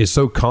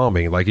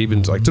calming.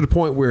 Even to the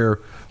point where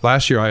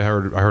last year I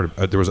heard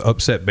there was an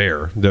upset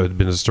bear that had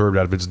been disturbed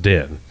out of its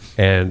den.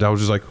 And I was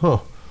just like,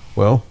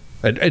 well.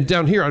 And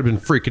down here, I'd been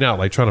freaking out,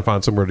 trying to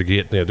find somewhere to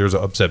get. There's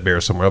an upset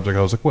bear somewhere up there.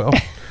 I was like, well,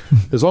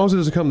 as long as it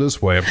doesn't come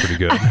this way, I'm pretty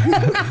good. That's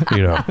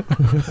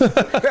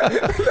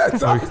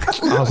how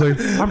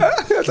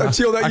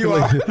chill that you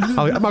are.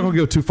 I'm not going to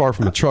go too far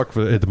from the truck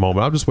at the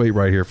moment. I'll just wait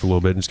right here for a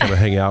little bit and just kind of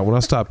hang out. When I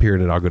stop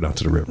hearing it, I'll go down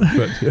to the river.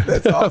 But,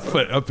 that's awesome.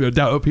 But up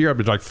here, I've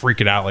been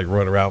freaking out,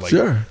 running around,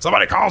 sure.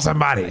 Somebody call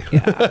somebody.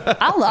 Yeah.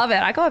 I love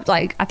it. I go up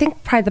I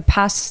think probably the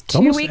past 2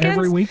 Almost weekends.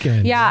 every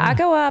weekend. Yeah, I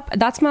go up.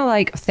 That's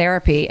my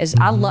therapy. Is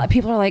I love.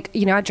 people are like,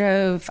 I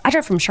drove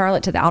from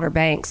Charlotte to the Outer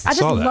Banks. I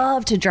just saw that.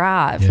 love to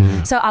drive.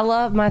 Yeah. So I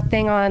love my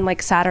thing on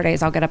like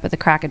Saturdays. I'll get up at the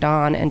crack of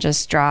dawn and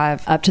just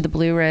drive up to the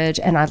Blue Ridge,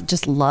 and I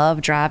just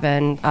love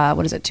driving.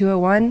 What is it,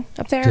 201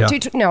 up there? Yeah.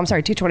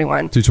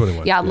 221.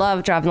 221. Yeah, I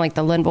love driving like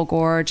the Linville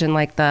Gorge and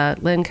like the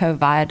Lynn Cove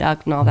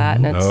Viaduct and all that.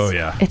 And it's, Oh,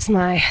 yeah. it's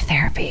my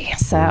therapy.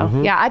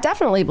 So yeah, I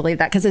definitely believe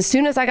that, because as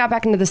soon as I got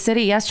back into the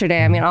city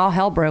yesterday, I mean, all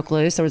hell broke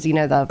loose. There was,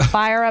 the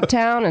fire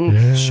uptown,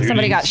 and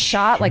somebody got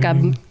shot like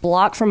a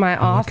block from my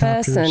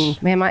office, and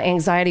man, my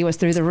anxiety was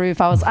through the roof.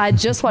 I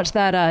just watched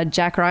that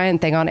Jack Ryan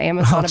thing on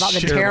Amazon about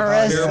the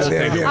terrorists.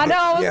 I know.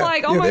 I was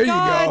like, oh my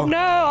God, no.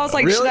 I was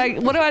like, Really?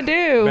 what do I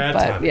do? Bad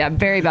But timing. yeah,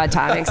 very bad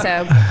timing.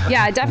 So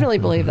yeah, I definitely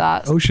believe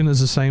that. Ocean is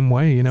the same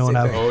way, and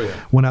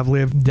when I've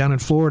lived down in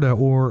Florida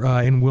or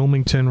in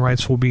Wilmington,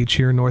 Wrightsville Beach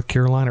here in North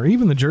Carolina, or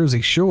even the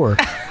Jersey Shore,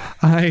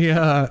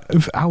 I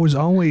was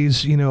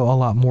always, a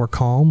lot more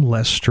calm,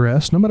 less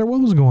stressed, no matter what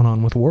was going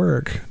on with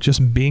work.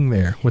 Just being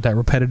there with that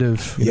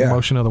repetitive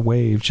motion of the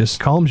wave just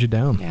calms you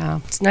down. Yeah,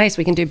 it's nice.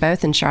 We can do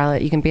both in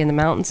Charlotte. You can be in the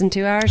mountains in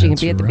 2 hours. You can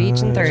be at the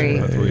beach in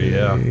 3.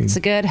 Yeah. It's a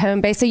good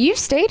home base. So you've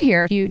stayed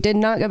here. You did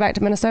not go back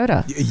to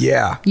Minnesota.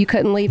 Yeah. You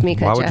couldn't leave me,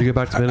 could Why would you get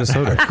back to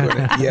Minnesota?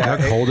 Yeah.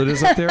 How cold it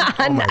is up there?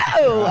 I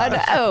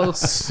know.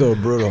 So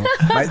brutal.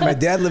 My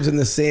dad lives in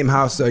the same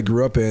house I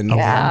grew up in.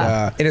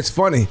 Yeah. And it's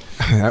funny.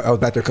 I was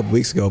back there a couple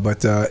weeks ago,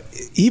 but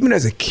even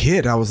as a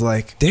kid, I was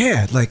like,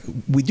 Dad, like,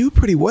 we do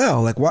pretty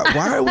well. Like,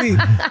 why are we,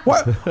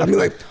 what? I mean,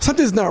 like,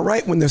 something's not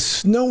right when the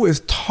snow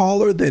is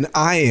taller than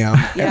I am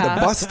at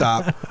the bus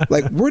stop.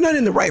 Like, we're not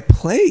in the right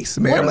place,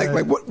 man. I'm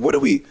like, what do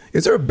we,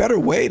 is there a better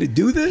way to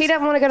do this? He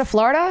doesn't want to go to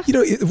Florida?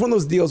 It's one of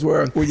those deals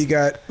where you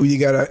got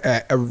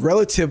a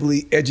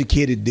relatively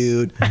educated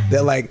dude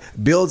that like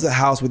builds a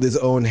house with his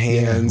own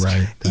hands. Yeah,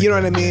 right. You know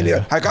what I mean?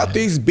 Yeah. I got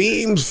these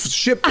beams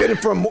shipped in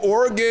from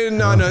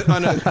Oregon on a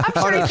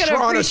train.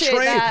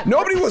 That.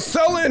 Nobody was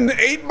selling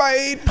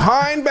 8x8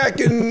 pine back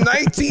in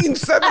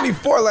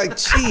 1974. Like,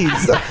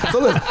 geez.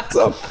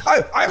 So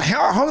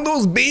I hung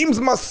those beams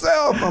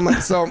myself. I'm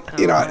like,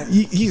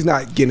 he's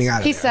not getting out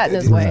of He's there. set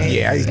in his ways.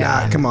 Yeah, he's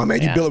not. Come on,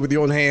 man. You Yeah. build it with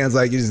your own hands.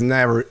 Like, you just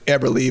never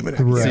ever leaving it.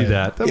 See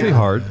that? That'd be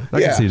hard.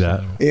 I can see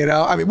that.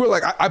 I mean, we're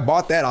like, I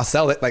bought that. I'll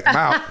sell it. Like, I'm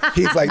out.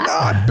 He's like, no,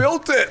 I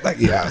built it. Like,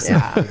 he's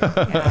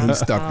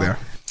stuck there.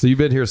 So you've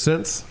been here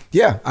since?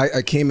 Yeah,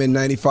 I came in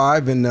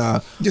 '95 and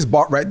just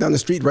bought right down the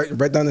street,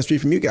 right down the street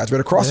from you guys, right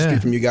across the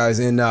street from you guys.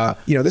 And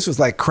this was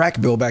like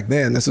Crackville back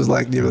then. This was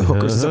like the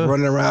hookers and stuff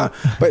running around.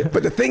 But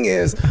the thing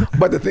is,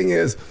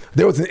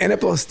 there was an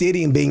NFL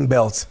stadium being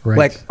built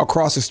like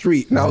across the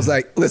street, and I was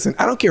like, listen,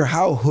 I don't care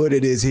how hood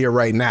it is here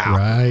right now.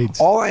 Right.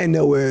 All I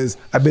know is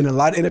I've been in a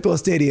lot of NFL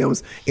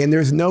stadiums, and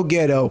there's no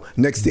ghetto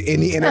next to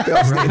any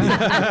NFL stadium. You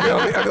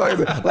know what I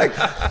mean? Like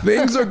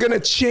things are gonna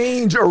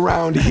change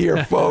around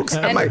here, folks.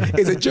 I'm like,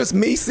 is it just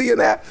me seeing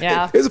that?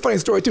 Yeah. Here's a funny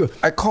story too.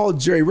 I called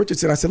Jerry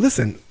Richardson. I said,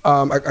 listen,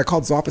 I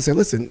called his office and said,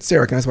 listen,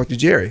 Sarah, can I talk to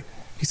Jerry?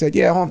 He said,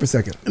 yeah, hold on for a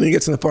second. And then he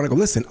gets on the phone. I go,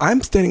 listen,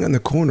 I'm standing on the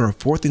corner of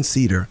 4th and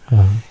Cedar,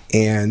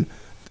 and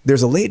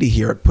there's a lady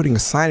here putting a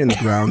sign in the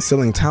ground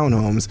selling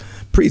townhomes.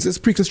 It's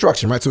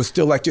pre-construction, right? So it's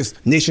still like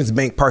just Nations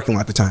Bank parking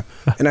lot at the time.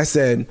 And I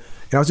said, and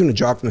I was doing a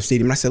job from the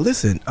stadium, and I said,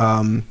 listen,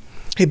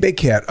 hey, Big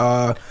Cat,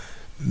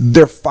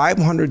 they're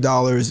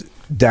 $500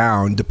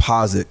 down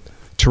deposit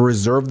to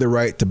reserve the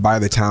right to buy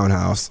the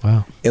townhouse.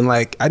 Wow. And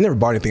like, I never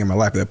bought anything in my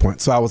life at that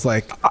point. So I was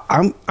like,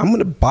 I'm going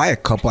to buy a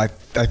couple. I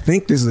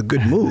think this is a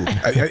good move.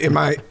 Am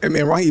I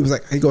right? He was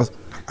like, he goes,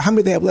 how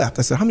many do they have left?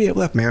 I said, how many do you have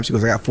left, ma'am? She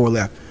goes, I got 4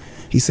 left.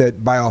 He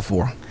said, buy all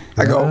 4.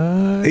 I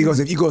go, he goes,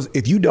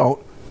 if you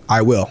don't,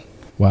 I will.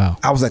 Wow.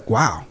 I was like,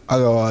 wow. I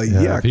go,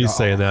 yeah. If he's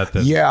saying that,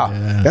 then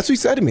yeah. That's what he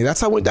said to me.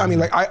 That's how it went down. I mean,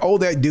 like, I owe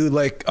that dude,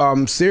 like,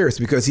 serious,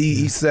 because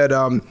he said,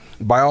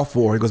 buy all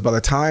 4. He goes, by the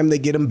time they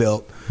get them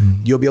built,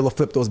 you'll be able to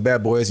flip those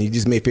bad boys, and you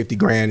just made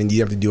 $50,000 and you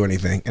don't have to do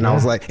anything. And I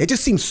was like, it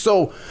just seems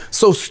so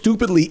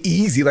stupidly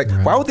easy. Like,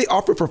 why would they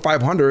offer it for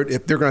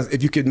 $500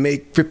 if you could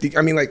make 50?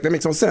 I mean, like, that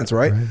makes no sense,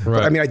 right?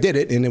 But I mean, I did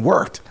it and it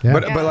worked. Yeah.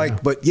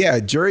 But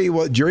Jerry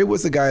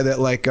was the guy that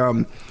like,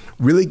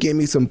 really gave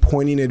me some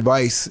poignant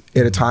advice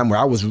at a time where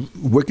I was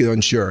wicked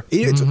unsure.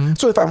 It's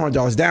only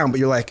 $500 down, but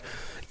you're like,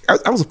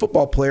 I was a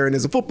football player, and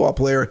as a football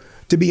player,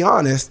 to be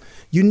honest,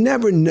 you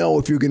never know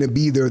if you're going to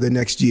be there the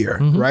next year,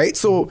 right?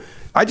 So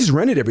I just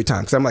rented every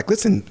time because I'm like,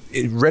 listen,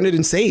 rented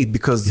and saved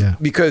because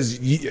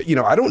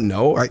I don't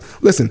know.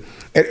 Listen,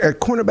 at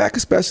cornerback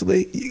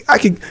especially,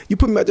 you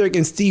put me out there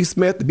against Steve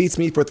Smith that beats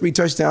me for 3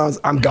 touchdowns,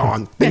 I'm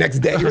gone the next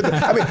day. I mean, you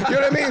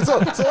know what I mean?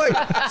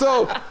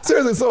 So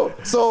seriously,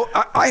 so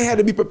I had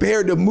to be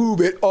prepared to move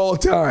at all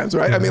times,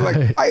 right? I mean,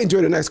 like, I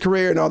enjoyed the next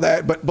career and all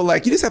that, but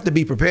like, you just have to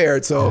be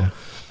prepared. So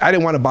I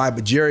didn't want to buy,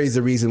 but Jerry's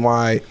the reason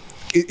why.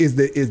 Is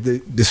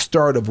the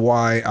start of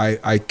why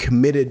I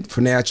committed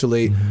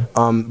financially,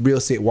 real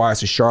estate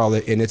wise to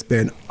Charlotte, and it's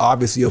been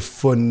obviously a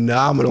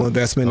phenomenal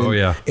investment.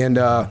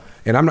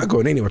 and I'm not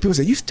going anywhere. People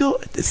say, you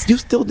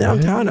still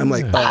downtown? I'm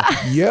like,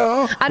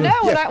 yeah. I know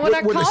when I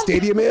where called, the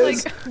stadium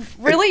is. Like,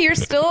 really, you're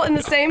still in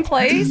the same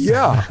place?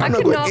 Yeah, I I'm not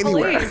could going not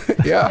anywhere.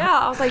 believe. Yeah.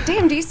 I was like,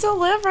 damn, do you still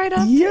live right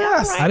up?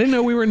 Yes. Right? I didn't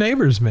know we were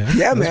neighbors, man.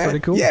 Yeah, That's man. pretty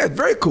cool. Yeah, it's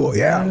very cool.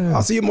 Yeah.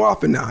 I'll see you more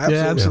often now. Absolutely.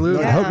 Yeah,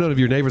 absolutely. I hope none of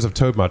your neighbors have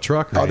towed my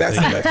truck. Or Oh, that's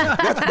anything.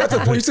 that's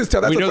a you just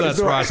tell. That's We a know funny that's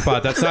story. Rod's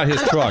spot. That's not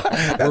his truck.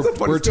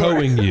 We're story.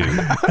 towing you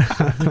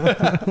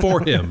for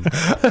him.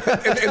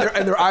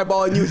 and they're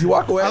eyeballing you as you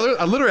walk away.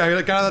 I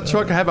literally got out of the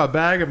truck. I had my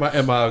bag and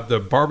the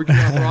barbecue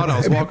I brought. I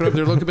was walking up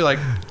there looking at me like.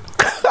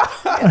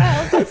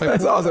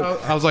 That's awesome.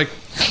 I was like,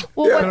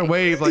 Well, kind of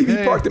wave like, you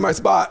hey. parked in my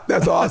spot.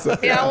 That's awesome.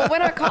 Yeah, well,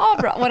 when I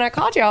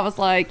called you, I was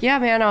like, yeah,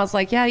 man. I was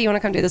like, yeah, you want to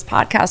come do this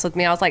podcast with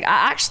me? I was like,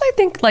 I actually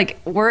think like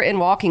we're in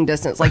walking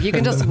distance. Like you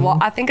can just walk.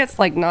 I think it's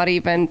like not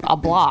even a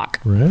block.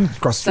 Right.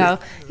 Across the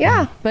street. So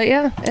yeah, but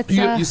yeah, it's.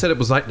 You said it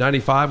was like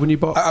 95 when you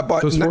bought. I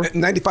bought those four?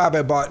 95.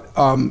 I bought.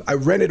 I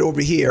rented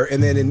over here,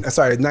 and then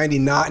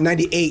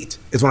 98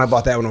 is when I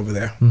bought that one over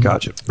there.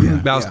 Gotcha.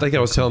 I was thinking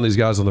I was telling these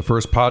guys on the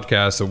first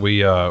podcast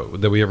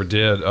that we ever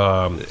did.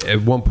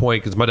 At one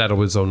point, because my dad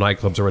always owned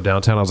nightclubs over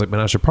downtown, I was like, man,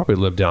 I should probably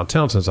live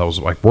downtown since I was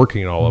like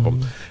working in all of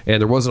them. And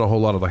there wasn't a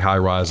whole lot of like high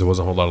rise. There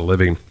wasn't a whole lot of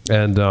living.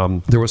 And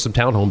there was some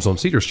townhomes on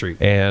Cedar Street,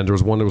 and there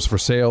was one that was for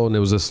sale. And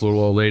there was this little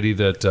old lady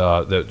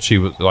that she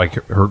was like,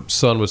 her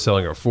son was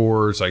selling her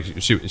Fords. Like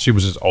she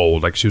was just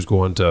old. Like she was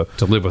going to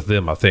live with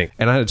them, I think.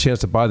 And I had a chance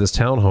to buy this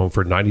townhome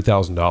for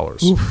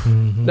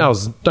 $90,000. Now I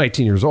was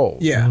 19 years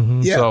old. Yeah.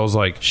 Yeah. So I was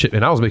like, shit,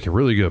 and I was making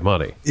really good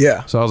money.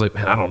 Yeah. So I was like,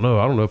 man, I don't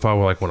know if I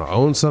would like want to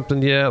own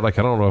something yet. Like,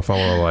 I don't know if I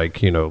want to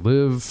like,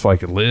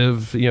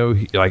 live,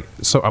 like,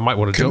 so I might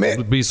want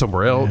to be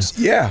somewhere else.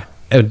 Yeah.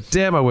 And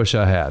damn, I wish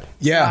I had.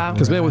 Yeah.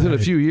 Because man, within a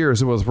few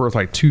years, it was worth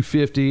like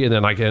 $250, and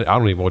then I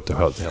don't even know what the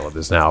hell it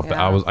is now. But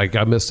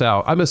I missed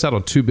out. I missed out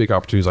on two big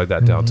opportunities like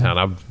that downtown.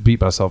 I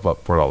beat myself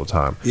up for it all the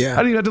time. Yeah.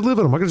 I didn't even have to live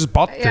in them. I could just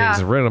bought things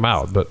and rent them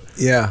out. But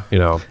Yeah.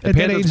 At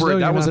that age, though,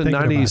 that was you're in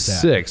not thinking about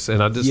that. '96,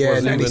 and I just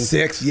wasn't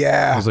 96. even.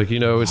 Yeah. I was like,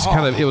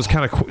 it was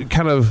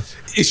kind of.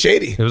 It's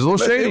shady. It was a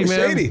little shady,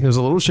 man. It was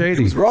a little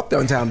shady. It was rough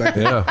downtown back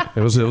then. Yeah,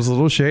 it was a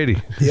little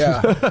shady.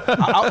 Yeah.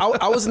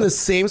 I was in the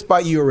same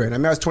spot you were in. I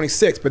mean, I was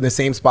 26, but in the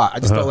same spot. I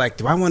just felt like,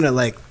 do I want to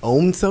like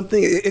own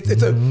something?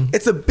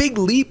 It's a big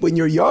leap when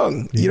you're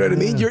young. You know what I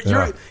mean?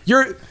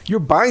 You're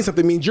buying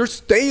something means you're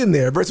staying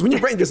there. Versus when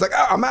you're renting, just like,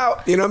 oh, I'm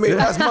out. You know what I mean?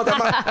 Last month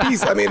I'm out.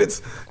 Peace. I mean,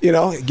 it's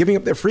giving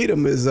up their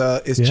freedom is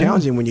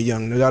challenging when you're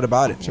young. No doubt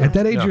about it. At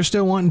that age, you're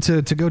still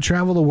wanting to go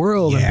travel the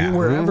world and be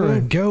wherever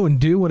and go and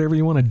do whatever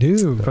you want to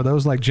do. For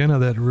those like Jenna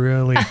that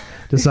really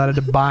decided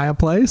to buy a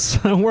place,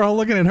 we're all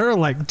looking at her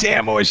like,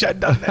 damn, I wish I'd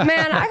done that.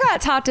 Man, I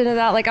got talked into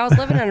that. Like I was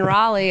living in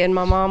Raleigh, and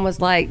my mom was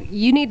like,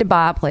 "You need to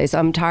buy a place.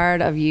 I'm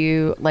tired of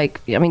you."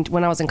 Like, I mean,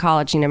 when I was in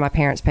college, my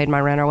parents paid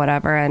my rent or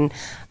whatever, and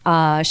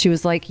she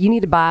was like, "You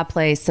need to buy a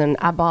place." And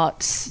I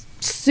bought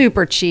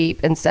super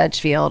cheap in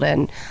Sedgefield,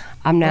 and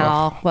I'm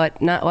now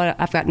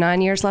I've got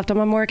 9 years left on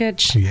my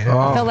mortgage. Yeah.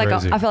 I feel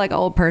crazy. like an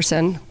old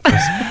person.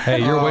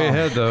 Hey, you're way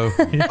ahead though.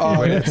 Oh,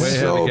 way that's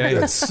ahead of the game.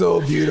 that's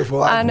so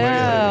beautiful. I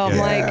know. I'm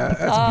like,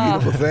 that's a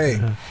beautiful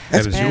thing.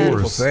 That's a That is beautiful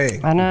yours.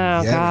 thing. I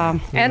know, Yeah,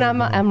 God. And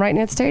I'm right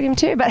near the stadium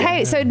too. But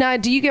hey, so now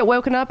do you get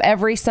woken up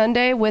every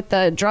Sunday with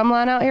the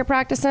drumline out here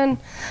practicing?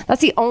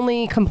 That's the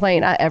only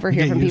complaint I ever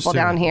hear Get from used people to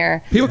down it.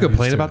 here. People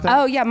complain about that.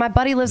 Oh yeah, my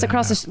buddy lives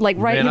across the he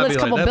Man, I'd lives be a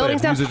couple like, that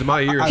buildings down. music to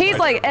my ears He's right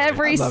like there.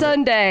 every I love it.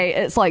 Sunday,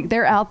 it's like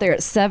they're out there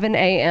at 7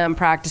 a.m.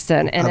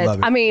 practicing, and I love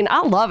it. I mean,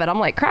 I love it. I'm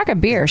like, crack a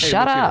beer,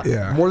 shut up.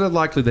 Yeah. More than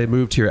likely, they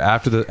moved here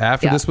after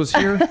this was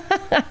here.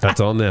 That's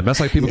on them. That's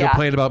like people Yeah.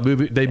 complain about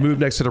moving. They moved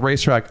next to the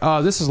racetrack.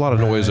 Oh, this is a lot of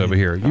noise over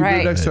here. You Right.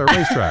 moved next to a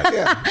racetrack.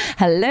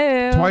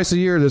 Hello. Twice a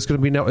year, it's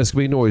going to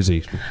be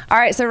noisy. All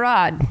right, so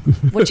Rod,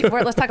 let's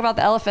talk about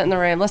the elephant in the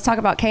room. Let's talk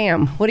about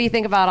Cam. What do you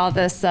think about all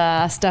this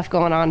stuff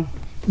going on?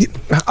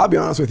 I'll be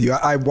honest with you.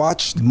 I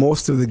watched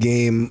most of the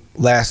game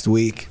last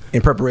week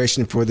in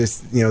preparation for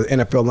this,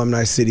 NFL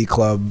Alumni City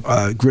Club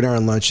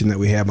Gridiron Luncheon that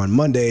we have on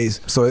Mondays.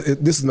 So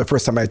this is my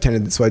first time I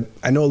attended. So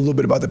I know a little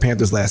bit about the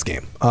Panthers last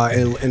game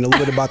and a little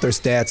bit about their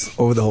stats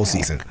over the whole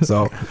season.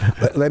 So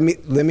let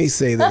me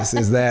say this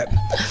is that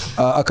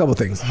a couple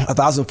things.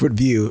 1,000-foot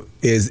view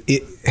is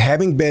it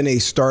having been a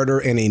starter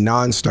and a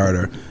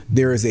non-starter.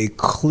 There is a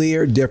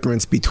clear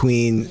difference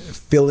between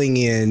filling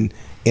in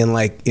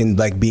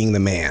being the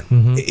man.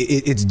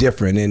 It's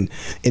different,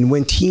 and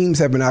when teams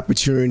have an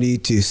opportunity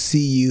to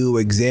see you,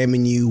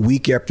 examine you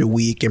week after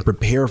week, and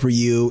prepare for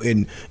you,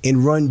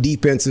 and run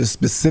defenses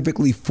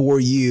specifically for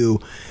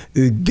you,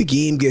 the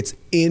game gets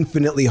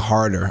infinitely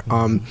harder.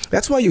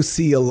 That's why you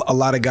see a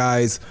lot of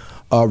guys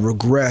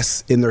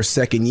regress in their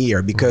second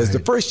year, because the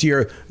first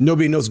year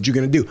nobody knows what you're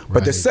going to do,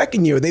 but the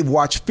second year they've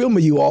watched film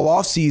of you all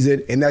off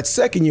season, and that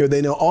second year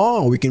they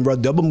know, we can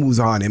run double moves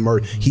on him, or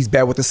he's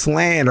bad with the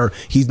slant, or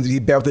he's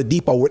bad with the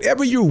deep ball.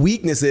 Whatever your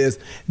weakness is,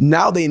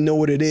 now they know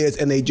what it is,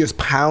 and they just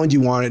pound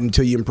you on it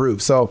until you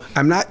improve. So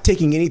I'm not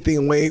taking anything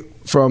away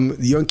from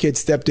the young kid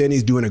stepped in.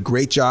 He's doing a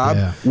great job.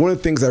 Yeah. One of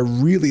the things I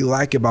really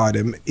like about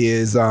him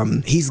is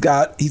he's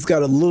got a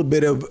little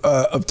bit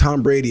of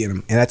Tom Brady in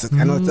him, and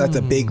I know that's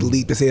a big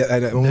leap to say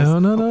that.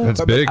 No.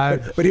 That's big.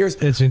 But here's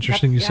It's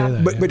interesting you say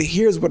that. But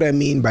here's what I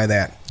mean by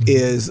that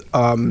is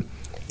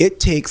it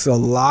takes a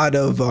lot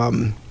of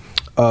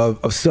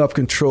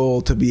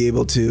self-control to be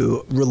able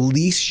to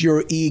release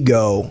your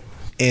ego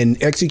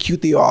and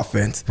execute the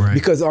offense,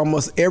 because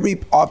almost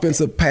every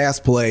offensive pass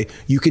play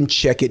you can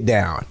check it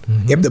down.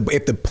 If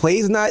the play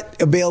is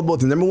not available,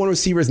 if the number one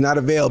receiver is not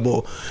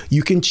available,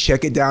 you can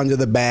check it down to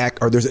the back,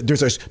 or there's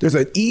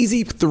an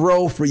easy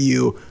throw for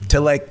you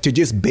to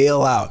just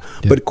bail out.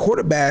 But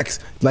quarterbacks,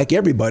 like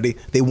everybody,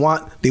 they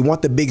want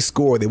the big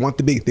score, they want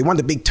the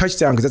big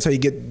touchdown, because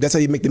that's how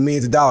you make the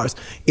millions of dollars.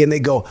 And they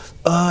go,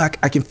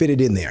 I can fit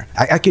it in there.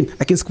 I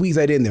can squeeze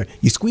that in there.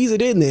 You squeeze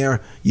it in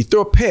there, you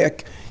throw a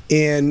pick.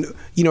 And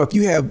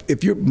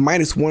if you're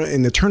 -1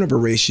 in the turnover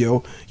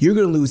ratio, you're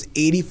going to lose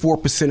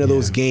 84% of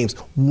those games.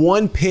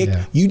 One pick,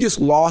 you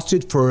just lost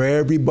it for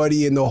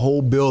everybody in the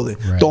whole building.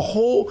 Right. The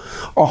whole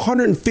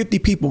 150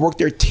 people worked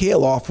their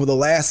tail off for the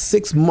last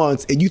 6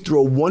 months, and you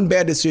throw one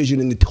bad decision,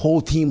 and the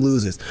whole team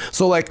loses.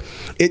 So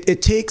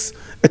it takes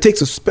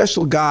a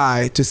special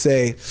guy to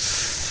say,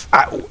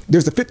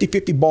 there's a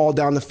 50-50 ball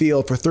down the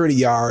field for 30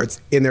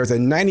 yards, and there's a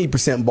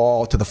 90%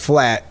 ball to the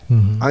flat.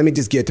 Let me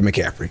just get to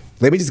McCaffrey.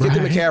 Let me just get to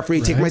McCaffrey.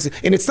 Take my,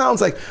 and it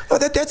sounds like,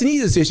 that's an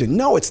easy decision.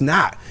 No, it's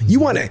not. You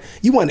want to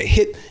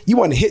hit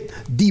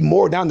D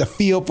Moore down the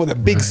field for the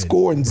big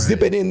score and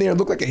zip it in there and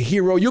look like a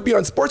hero. You'll be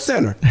on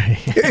SportsCenter.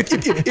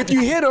 if you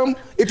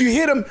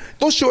hit him,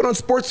 they'll show it on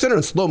SportsCenter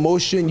in slow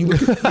motion.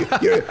 The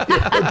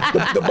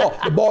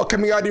ball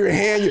coming out of your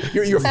hand,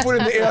 your foot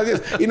in the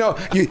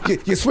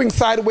air. You swing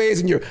sideways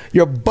and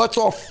your butt's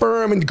all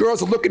firm, and the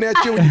girls are looking at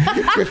you. And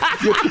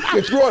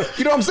you're throwing.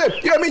 You know what I'm saying?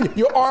 You know what I mean?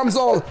 Your arms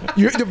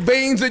the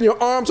veins in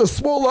your arms are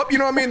swole up. You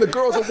know what I mean? The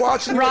girls are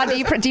watching. Rod, do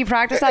you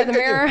practice that in the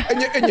mirror?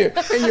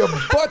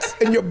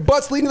 And your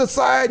butt's leaning to the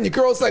side, and your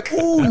girl's like,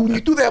 ooh, when you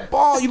do that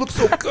ball, you look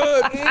so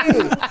good.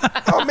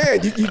 Oh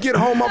man, you get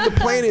home off the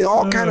plane, and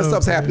all kind of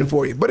stuff's happening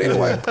for you. But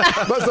anyway,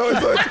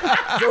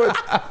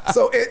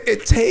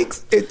 it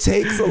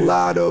takes a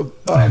lot of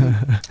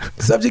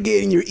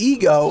subjugating your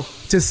ego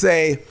to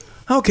say,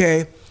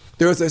 okay,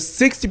 there's a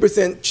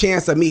 60%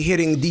 chance of me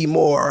hitting D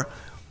Moore,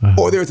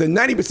 or there's a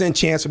 90%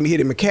 chance of me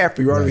hitting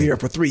McCaffrey right over here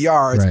for 3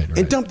 yards,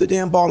 and dump the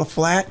damn ball in the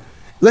flat.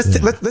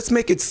 Let's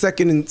make it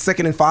second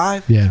and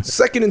 5. Yeah.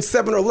 2nd and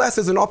 7 or less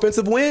is an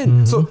offensive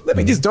win. So let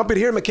me just dump it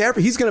here,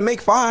 McCaffrey. He's going to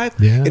make 5.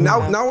 Yeah. And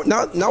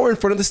now we're in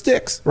front of the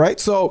sticks, right?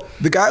 So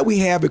the guy we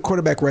have at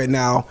quarterback right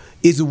now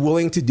is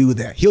willing to do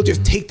that. He'll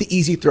just take the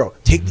easy throw.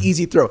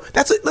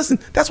 That's it. Listen,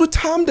 that's what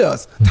Tom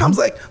does. Tom's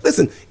like,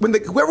 listen, when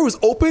whoever was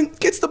open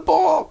gets the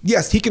ball.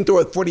 Yes, he can throw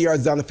it 40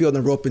 yards down the field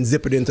and rope and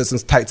zip it into some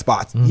tight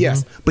spots.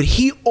 Yes, but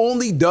he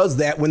only does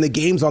that when the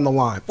game's on the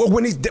line. Well,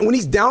 when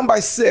he's down by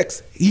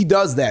 6, he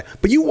does that.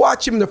 But you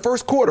watch him in the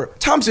first quarter,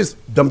 Tom's just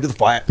dump to the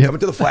flat, dump it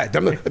to the flat. I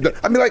mean,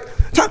 like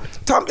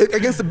Tom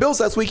against the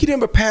Bills last week, he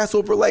didn't have a pass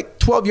over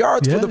 12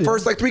 yards for the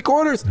first 3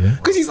 quarters,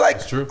 because he's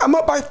like, I'm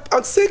up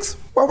on 6.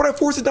 Why would I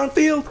force it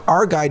downfield?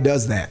 Our guy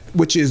does that,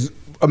 which is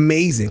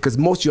amazing, because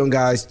most young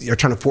guys are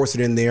trying to force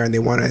it in there and they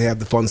want to have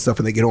the fun stuff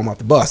when they get home off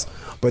the bus.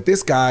 But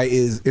this guy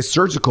is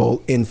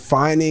surgical in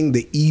finding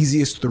the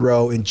easiest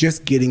throw and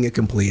just getting it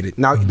completed.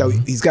 Now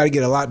he's got to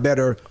get a lot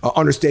better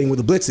understanding what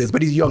the blitz is,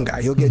 but he's a young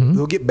guy. He'll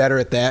get better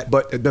at that.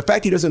 But the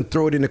fact he doesn't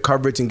throw it into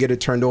coverage and get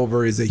it turned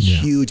over is a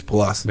huge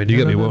plus. I mean, you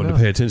got to be willing to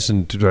pay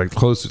attention to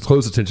close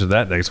attention to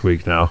that next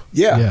week now.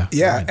 Yeah,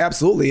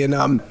 absolutely.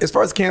 And as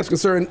far as camp's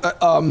concerned,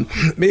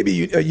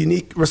 maybe a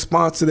unique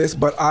response to this,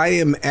 but I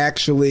am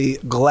actually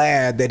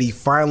glad that he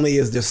finally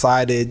has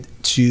decided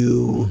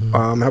to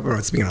I hope I'm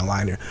not speaking on a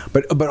line here,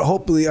 but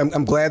hopefully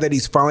I'm glad that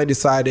he's finally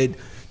decided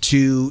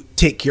to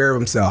take care of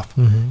himself.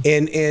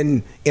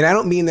 And I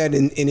don't mean that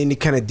in any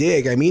kind of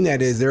dig. I mean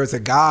that is, there's a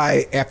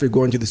guy after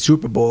going to the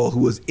Super Bowl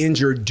who was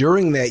injured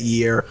during that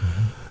year,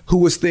 who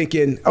was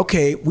thinking,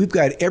 okay, we've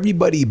got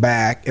everybody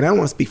back, and I don't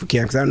want to speak for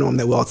Cam because I don't know him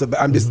that well. So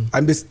I'm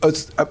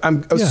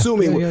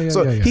assuming.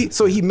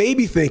 So he may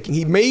be thinking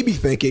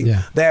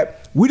that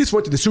we just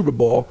went to the Super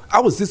Bowl.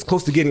 I was this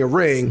close to getting a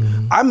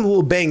ring. I'm a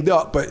little banged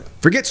up, but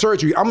forget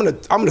surgery. I'm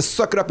gonna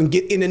suck it up and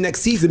get in the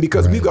next season,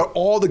 because we've got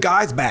all the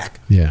guys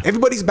back. Yeah,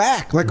 everybody's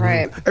back.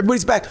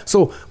 Everybody's back.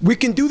 So we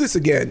can do this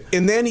again.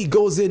 And then he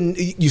goes in.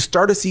 You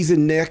start a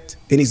season nicked,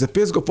 and he's a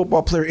physical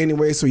football player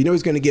anyway, so you know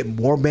he's going to get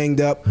more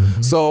banged up.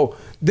 So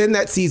then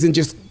that season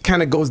just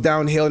kind of goes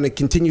downhill, and it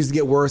continues to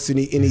get worse. And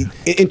he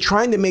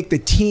trying to make the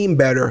team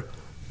better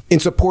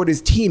and support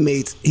his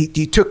teammates,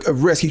 he took a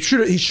risk. He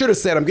should have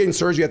said, I'm getting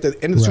surgery at the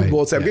end of the Super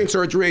Bowl. Said, I'm getting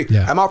surgery.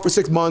 I'm out for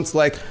 6 months.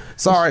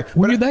 Sorry.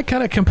 When you're that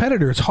kind of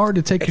competitor, it's hard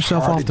to take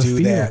yourself off the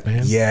field,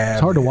 man. Yeah,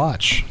 it's hard to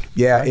watch.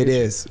 Yeah, it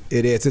is.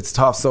 It's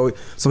tough. So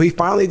he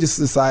finally just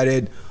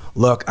decided,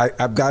 look,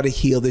 I've got to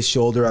heal this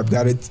shoulder. I've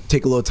got to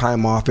take a little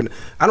time off. And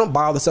I don't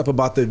buy all the stuff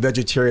about the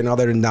vegetarian and all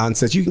that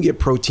nonsense. You can get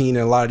protein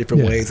in a lot of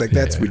different ways. Like,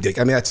 that's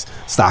ridiculous. I mean,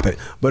 stop it.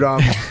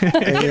 But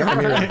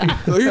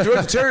he's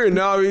vegetarian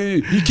now.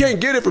 You can't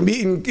get it from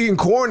eating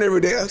corn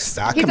every day.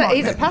 Stop. He's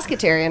a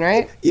pescatarian,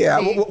 right? Yeah,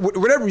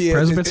 whatever he is.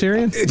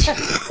 Presbyterian?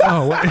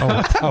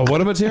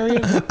 What a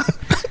material?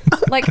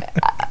 Like,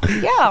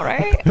 yeah,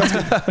 right?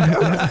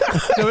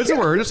 No, it's a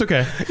word. It's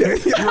okay.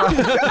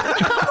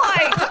 I'm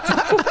like,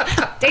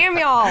 damn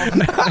y'all.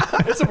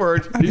 It's a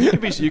word. You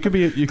could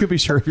be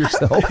sure of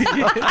yourself. I'm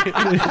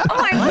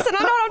like, listen,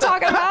 I know what I'm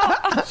talking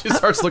about. She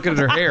starts looking at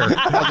her hair.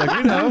 I'm like,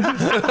 you know.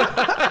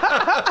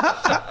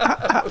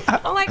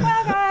 I'm like,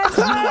 well, guys,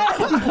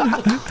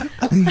 what?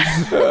 And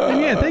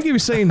yeah, thank you for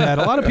saying that.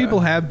 A lot of people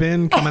have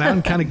been coming out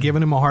and kind of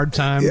giving him a hard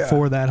time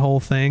for that whole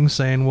thing,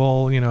 saying,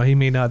 well, he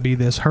may not be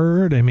this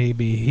hurt, and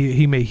maybe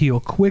he may heal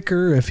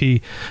quicker if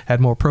he had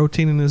more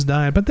protein in his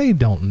diet, but they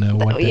don't know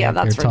what they're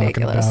talking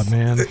ridiculous. about,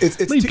 man.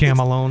 Leave Cam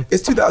alone.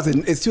 It's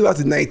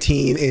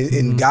 2019,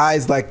 and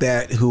guys like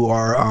that who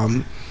are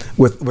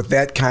with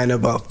that kind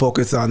of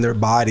focus on their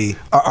body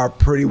are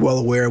pretty well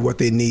aware of what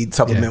they need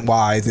supplement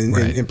wise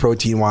and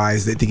protein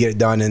wise to get it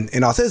done.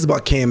 And I'll say this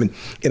about Cam, and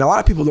a lot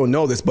of people don't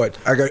know this, but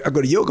I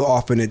go to yoga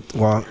often.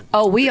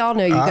 We all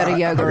know you go to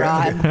yoga,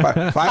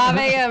 Rod. 5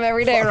 a.m.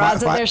 every day.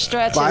 Rod's in there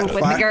stretching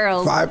with the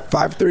girls.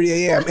 5:30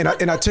 a.m.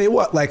 And I tell you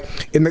what, like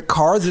in the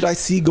cars that I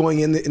see going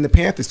in the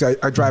Panthers,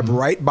 I drive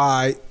right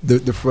by the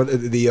front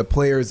of the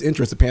players'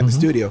 entrance, the Panther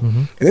studio,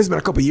 and this has been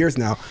a couple of years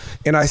now,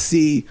 and I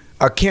see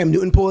Cam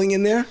Newton pulling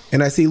in there,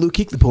 and I see Luke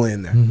Kuechly pulling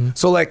in there.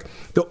 So, like,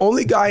 the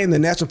only guy in the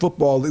National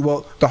Football League,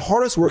 the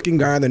hardest working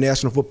guy in the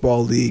National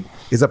Football League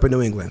is up in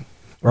New England,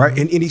 right?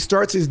 And he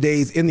starts his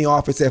days in the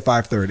office at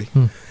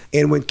 5:30.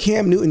 And when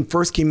Cam Newton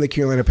first came to the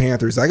Carolina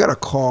Panthers, I got a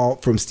call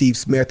from Steve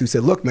Smith who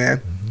said, look,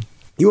 man,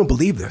 you won't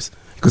believe this.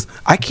 Because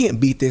I can't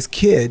beat this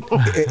kid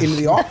in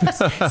the office.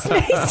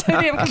 He's so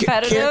damn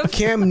competitive.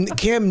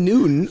 Cam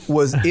Newton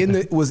was in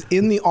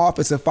the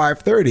office at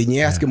 5:30, and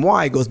you ask him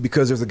why. He goes,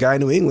 because there's a guy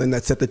in New England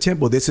that set the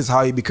tempo. This is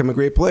how you become a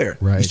great player.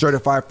 Right. You start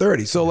at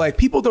 5:30. So like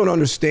people don't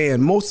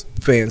understand. Most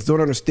fans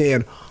don't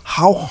understand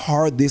how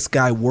hard this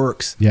guy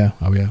works. Yeah.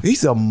 Oh yeah.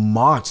 He's a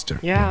monster.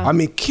 Yeah. I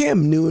mean,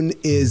 Cam Newton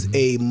is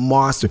a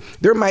monster.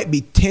 There might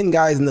be 10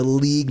 guys in the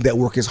league that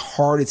work as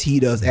hard as he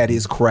does at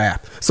his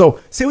craft.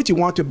 So say what you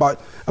want to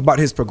about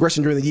his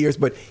progression during the years,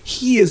 but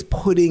he is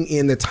putting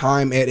in the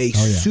time at a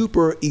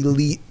super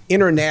elite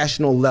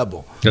international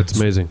level. That's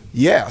amazing.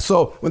 Yeah.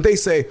 So when they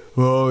say,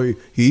 "Oh,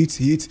 he needs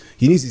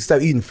to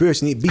stop eating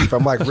fish and eat beef,"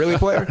 I'm like, "Really,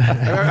 player?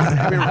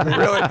 I mean,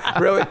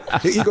 really?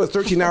 He goes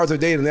 13 hours a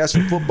day in the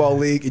National Football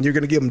League, and you're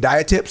going to give him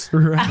diet tips?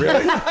 Right. Really?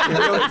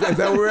 Is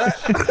that where we're at?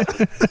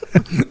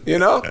 You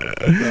know?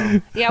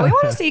 So. Yeah, we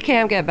want to see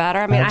Cam get better.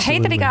 I mean, I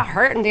hate that he got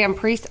hurt in damn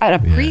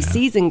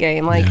preseason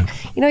game. Like,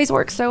 he's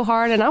worked so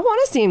hard, and I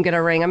want to see him get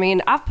a ring. I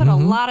mean, I've put a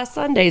lot of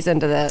Sundays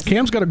into this.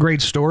 Cam's got a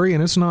great story,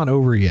 and it's not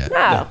over yet.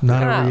 Not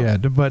over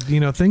yet. But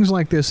things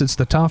like this, it's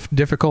the tough,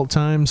 difficult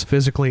times,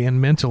 physically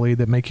and mentally,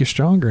 that make you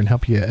stronger and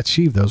help you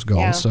achieve those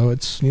goals. Yeah. So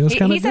it's kind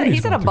of good.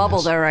 He's in a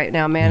bubble though right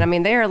now, man. Yeah. I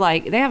mean, they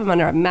have him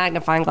under a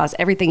magnifying glass.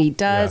 Everything he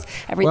does,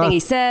 everything he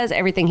says,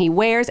 everything he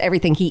wears,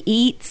 everything he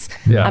eats.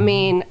 Yeah. I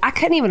mean, I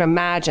couldn't even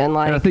imagine.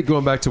 Like, and I think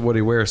going back to what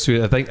he wears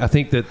too, I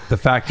think that the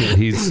fact that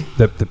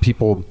that the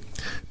people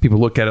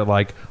look at it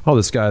like, oh,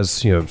 this guy's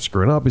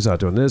screwing up. He's not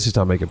doing this. He's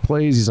not making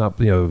plays. He's not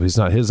he's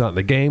not in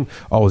the game.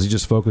 Oh, is he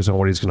just focused on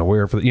what he's going to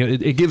wear for the,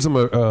 it gives him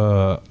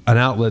an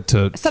outlet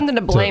to something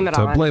to blame it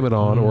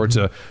on, or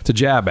to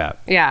jab at.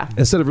 Yeah.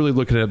 Instead of really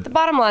looking at the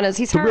bottom line is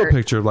he's the hurt. real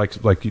picture,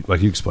 like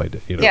you explained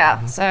it.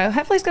 Yeah. So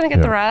hopefully he's going to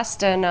get the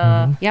rest, and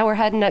we're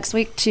heading next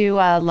week to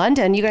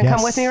London. You going to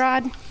come with me,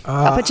 Rod?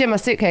 I'll put you in my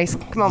suitcase.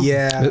 Come on.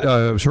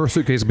 Yeah. Her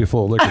suitcase will be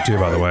full of liquor too,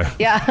 by the way.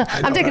 Yeah.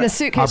 I'm taking a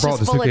suitcase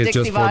just full of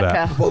Dixie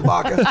vodka. Full of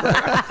vodka.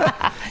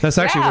 That's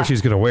actually what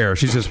she's going to wear.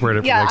 She's just wearing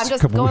it for the next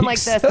couple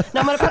weeks. I'm just going like this. No,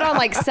 I'm going to put on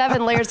like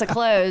 7 layers of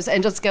clothes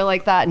and just go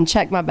like that and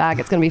check my bag.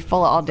 It's going to be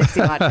full of all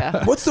Dixie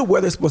vodka. What's the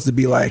weather supposed to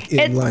be like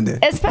in London?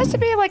 It's supposed to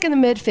be like in the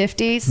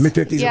mid-50s.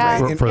 Mid-50s,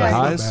 yeah. For the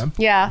highs?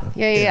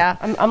 Yeah.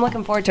 I'm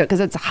looking forward to it because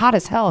it's hot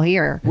as hell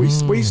here. Where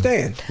you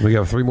staying? We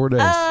got 3 more days.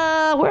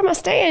 Where am I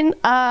staying?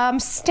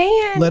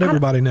 Let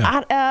everybody know.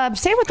 I'm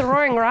staying with the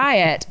Roaring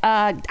Riot.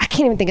 I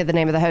can't even think of the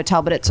name of the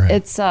hotel, but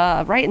it's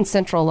right in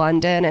central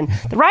London, and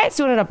the Riot's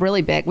doing it up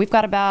really big. We've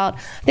got I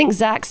think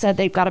Zach said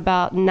they've got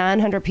about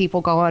 900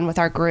 people going with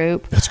our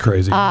group. That's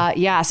crazy.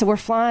 So we're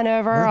flying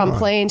over on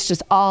planes,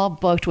 just all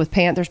booked with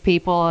Panthers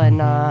people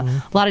and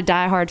a lot of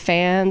diehard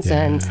fans.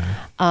 And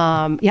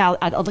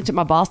I looked at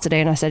my boss today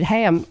and I said,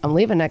 "Hey, I'm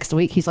leaving next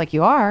week." He's like,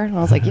 "You are?" And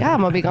I was like, "Yeah,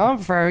 I'm gonna be gone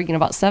for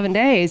about 7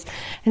 days."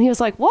 And he was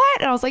like, "What?"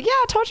 And I was like, "Yeah,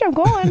 I told you I'm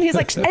going." He's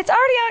like, "It's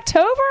already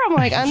October." I'm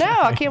like, "I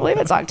know, I can't believe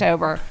it's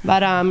October." But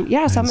so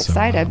I'm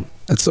excited.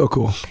 That's so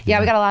cool. Yeah,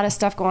 we got a lot of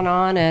stuff going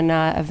on and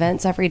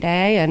events every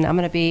day, and I'm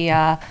going to be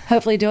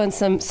hopefully doing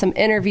some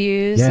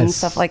interviews and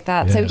stuff like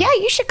that. Yeah. So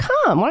you should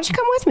come. Why don't you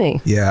come with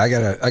me? Yeah, I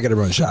gotta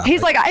run shop.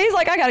 He's like,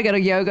 I gotta go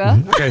to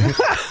yoga. Okay.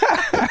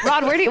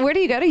 Rod, where do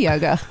you go to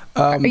yoga?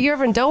 Are you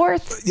ever in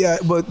Dilworth? Yeah,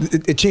 but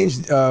it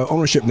changed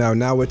ownership now.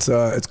 Now it's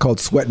called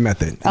Sweat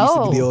Method. It used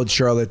to be the old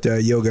Charlotte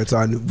Yoga. It's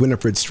on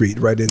Winifred Street,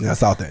 right in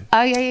South End.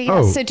 Oh,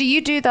 yeah. So do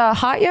you do the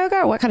hot yoga,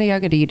 or what kind of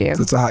yoga do you do?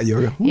 So it's a hot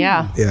yoga.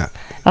 Yeah.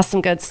 That's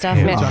some good stuff,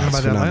 man. Talking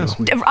about that last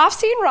week. I've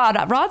seen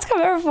Rod. Rod's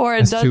come over for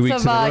and done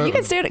some. You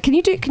can stand. Can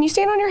you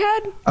stand on your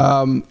head?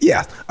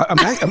 Yeah. I'm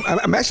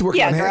actually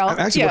working on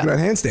working on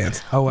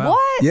handstands. Oh wow.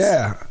 What?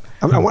 Yeah.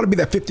 I want to be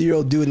that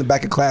 50-year-old dude in the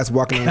back of class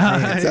walking on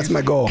hands. That's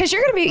my goal. Because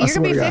you're gonna be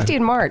 50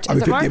 in March. I'll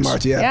be Is it 50 in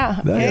March.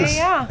 Yeah.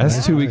 Yeah.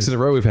 That's 2 weeks in a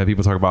row we've had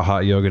people talk about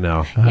hot yoga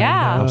now.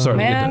 Yeah. I'm starting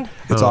man. to get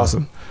that. It's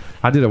awesome.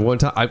 I did it one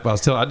time. I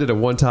did it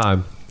one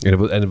time, and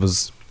it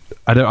was.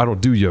 I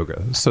don't do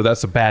yoga, so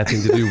that's a bad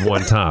thing to do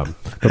one time.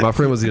 But my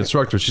friend was the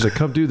instructor. She's like,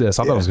 "Come do this."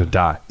 I thought I was gonna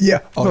die. Yeah. I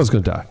thought I was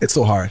gonna die. It's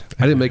so hard.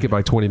 I didn't make it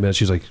by 20 minutes.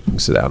 She's like,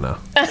 "Sit down now."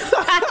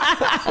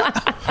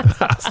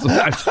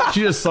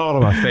 She just saw it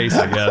on my face,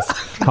 I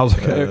guess. I was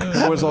like,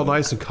 it was all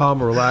nice and calm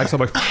and relaxed. I'm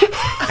like,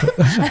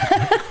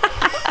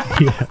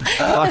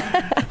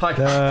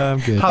 I'm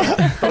good. I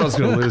thought I was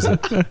going to lose it.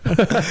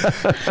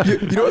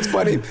 You know what's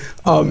funny?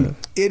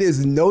 It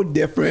is no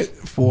different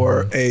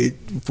for a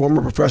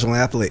former professional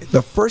athlete.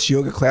 The first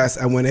yoga class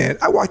I went in,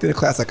 I walked into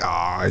class like,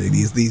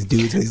 these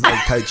dudes in these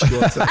like tight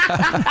shorts.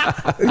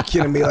 Are you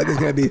kidding me? Like it's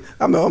gonna be,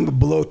 I'm gonna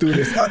blow through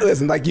this.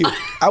 Listen, like you,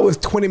 I was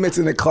 20 minutes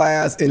in the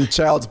class in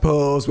child's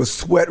pose with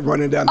sweat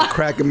running down the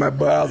crack in my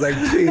butt. I was like,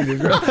 Jesus,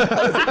 bro.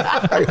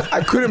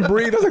 I couldn't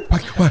breathe. I was like,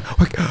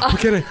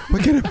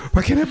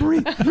 why can't I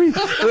breathe?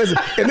 Listen,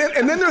 and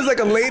then there's like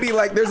a lady,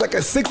 like there's like a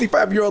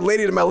 65-year-old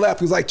lady to my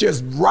left who's like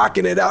just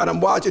rocking it out, and I'm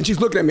watching. She's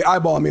looking at me,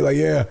 eyeballing me like,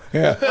 yeah.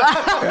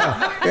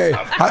 Hey,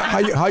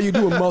 how you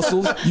doing,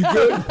 muscles? You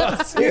good?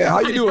 Yeah, how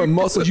you doing,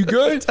 muscles? You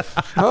good?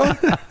 Huh?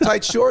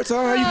 Tight shorts,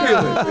 huh? How you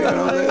feeling? You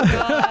know what I'm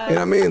saying? And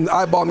I mean,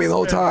 eyeball me the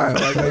whole time.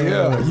 Like,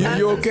 yeah,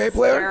 you okay,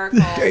 player?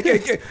 Hey,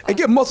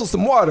 get muscle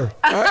some water.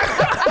 All right?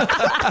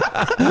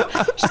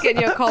 She's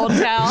getting you a cold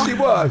towel. She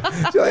was.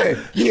 She's like, hey,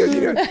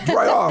 you know,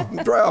 dry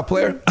off,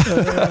 player.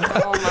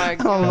 Oh my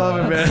God. I love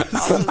it, man.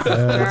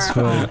 That's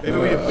funny.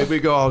 Maybe we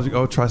go. I'll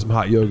go try some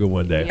hot yoga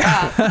one day.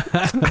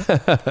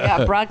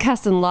 Yeah,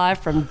 broadcasting live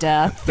from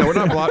death. No, we're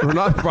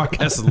not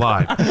broadcasting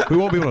live. We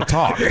won't be able to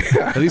talk.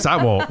 At least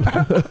I won't.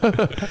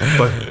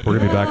 But we're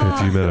gonna be back in a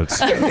few minutes.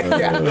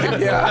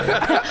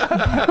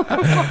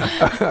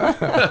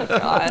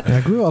 God.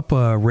 I grew up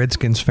a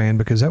Redskins fan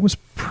because that was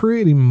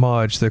pretty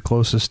much the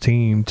closest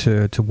team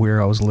to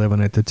where I was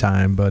living at the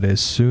time. But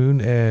as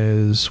soon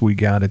as we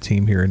got a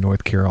team here in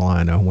North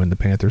Carolina, when the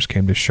Panthers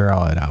came to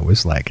Charlotte, I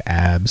was like,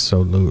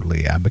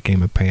 absolutely. I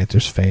became a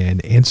Panthers fan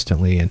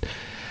instantly. And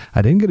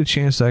I didn't get a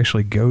chance to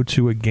actually go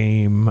to a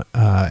game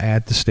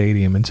at the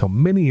stadium until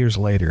many years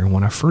later. And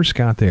when I first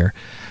got there,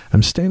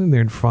 I'm standing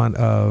there in front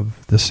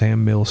of the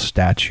Sam Mills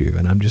statue,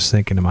 and I'm just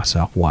thinking to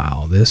myself,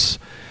 wow, this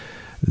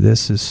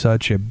is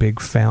such a big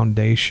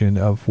foundation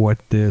of what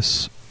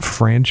this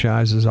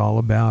franchise is all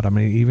about. I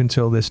mean, even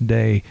till this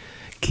day,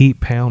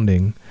 Keep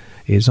Pounding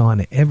is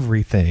on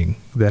everything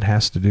that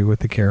has to do with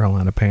the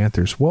Carolina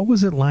Panthers. What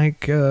was it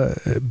like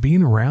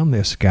being around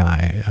this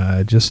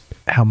guy? Just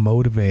how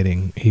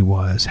motivating he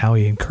was, how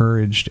he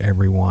encouraged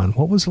everyone.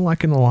 What was it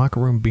like in the locker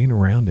room being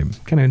around him?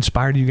 Kind of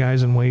inspired you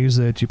guys in ways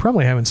that you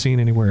probably haven't seen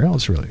anywhere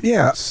else, really.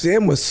 Yeah,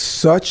 Sam was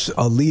such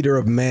a leader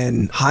of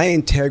men, high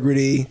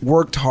integrity,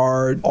 worked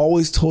hard,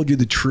 always told you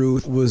the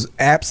truth, was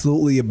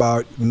absolutely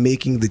about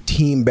making the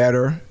team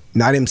better,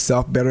 not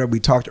himself better. We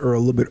talked a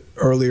little bit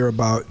earlier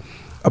about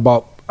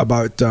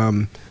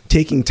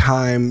taking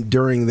time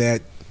during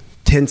that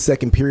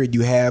 10-second period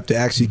you have to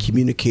actually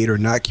communicate or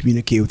not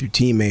communicate with your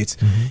teammates.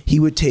 Mm-hmm. He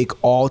would take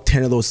all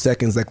 10 of those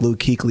seconds like Luke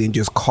Kuechly and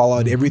just call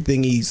out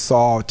everything he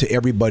saw to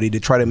everybody to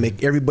try to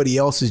make everybody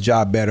else's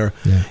job better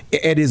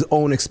at his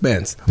own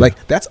expense.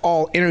 Like, that's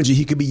all energy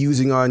he could be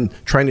using on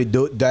trying to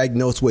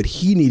diagnose what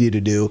he needed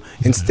to do.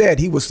 Instead,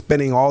 he was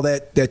spending all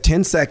that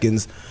 10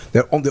 seconds,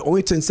 the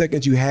only 10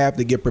 seconds you have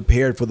to get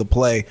prepared for the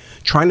play,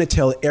 trying to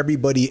tell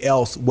everybody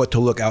else what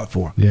to look out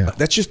for. Yeah.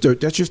 That's just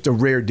a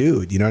rare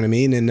dude, you know what I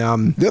mean? And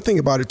the other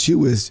thing about it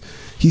too is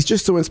he's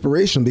just so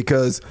inspirational,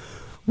 because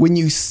when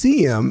you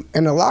see him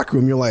in the locker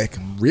room, you're like,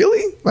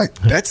 really? Like,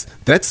 that's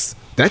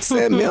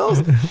Sam Mills?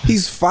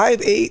 He's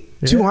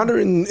 5'8",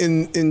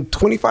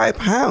 225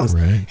 pounds.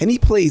 Right. And he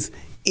plays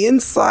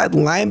inside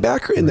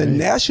linebacker in the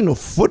National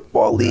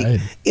Football League.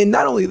 Right. And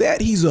not only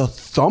that, he's a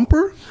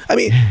thumper. I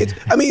mean,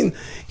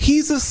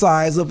 he's the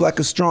size of like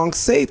a strong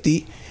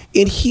safety,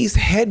 and he's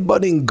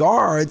headbutting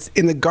guards,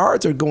 and the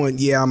guards are going,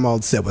 "Yeah, I'm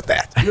all set with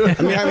that."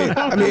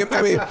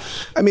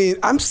 I mean,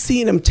 I'm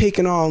seeing him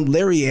taking on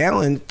Larry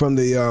Allen from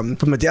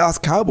the Dallas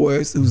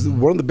Cowboys, who's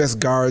one of the best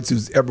guards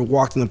who's ever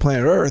walked on the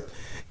planet Earth,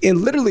 and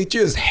literally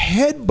just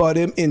headbutt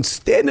him and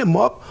stand him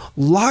up,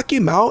 lock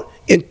him out,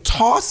 and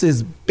toss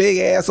his big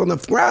ass on the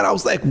ground. I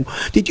was like,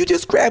 did you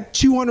just grab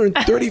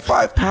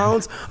 235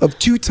 pounds of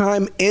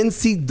two-time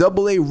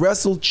NCAA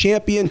wrestle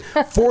champion,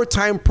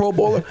 4-time Pro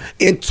Bowler,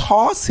 and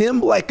toss him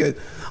like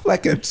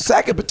like a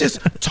sack of, but just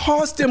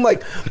tossed him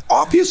like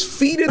off his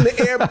feet in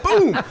the air.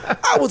 Boom!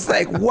 I was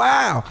like,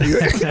 wow.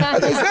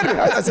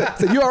 I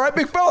said, you all right,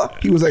 big fella?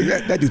 He was like,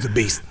 that dude's a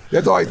beast.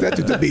 That's always that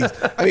dude's a beast.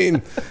 I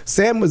mean,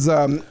 Sam was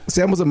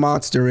a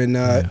monster, and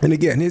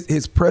again,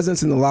 his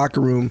presence in the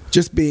locker room,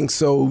 just being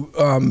so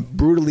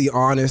brutally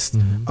honest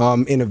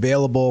and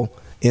available,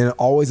 and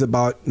always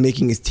about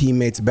making his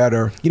teammates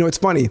better. You know, it's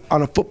funny,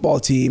 on a football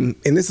team,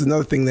 and this is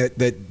another thing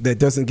that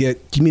doesn't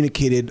get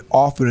communicated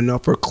often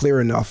enough or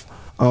clear enough,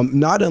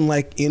 not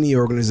unlike any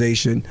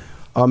organization,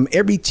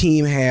 every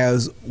team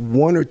has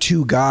one or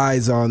two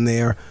guys on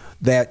there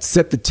that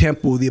set the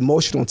tempo, the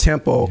emotional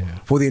tempo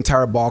for the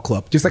entire ball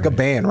club. Just like a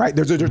band, right?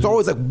 There's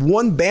always like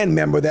one band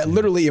member that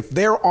literally, if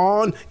they're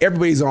on,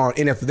 everybody's on.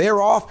 And if they're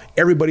off,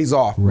 everybody's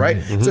off, right?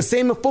 It's the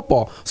same in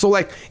football. So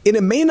like, and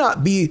it may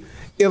not be,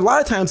 a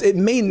lot of times it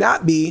may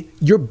not be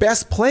your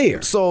best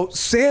player. So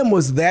Sam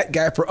was that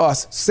guy for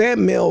us.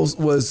 Sam Mills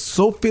was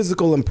so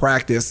physical in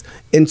practice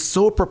and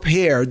so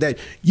prepared that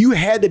you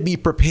had to be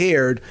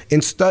prepared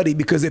and study,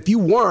 because if you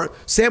weren't,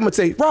 Sam would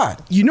say,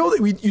 Rod, you know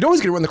he's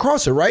going to run the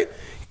crosser, right?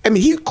 I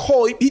mean, he'd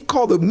call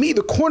me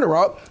the corner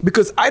out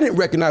because I didn't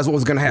recognize what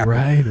was going to happen.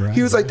 Right.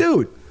 He was like,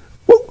 dude,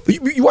 well,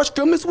 you watch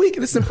film this week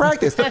and it's in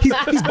practice.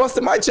 He's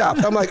busting my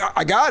chops. I'm like,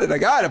 I got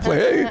it. Play,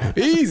 hey,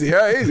 easy. You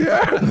handle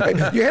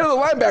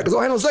the linebackers, I'll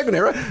handle the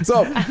secondary. Right?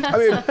 So, I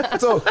mean,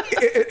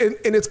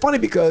 and it's funny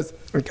because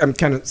I'm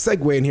kind of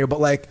segueing here, but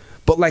like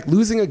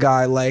losing a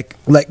guy like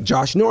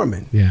Josh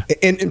Norman,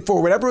 and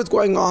for whatever is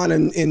going on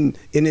in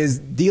his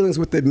dealings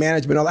with the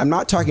management, I'm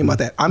not talking about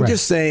that. I'm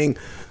just saying,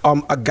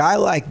 a guy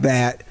like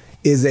that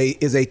is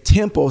a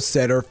tempo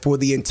setter for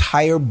the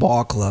entire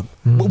ball club.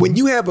 But when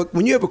you have a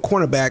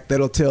cornerback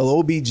that'll tell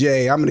OBJ,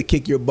 I'm going to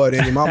kick your butt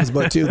and your mama's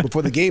butt too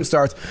before the game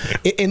starts,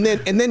 and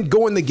then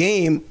go in the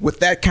game with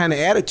that kind of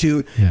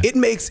attitude, it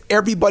makes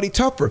everybody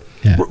tougher.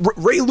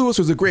 Ray Lewis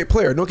was a great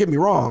player. Don't get me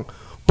wrong.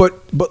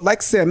 But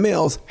like Sam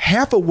Mills,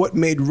 half of what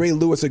made Ray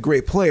Lewis a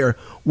great player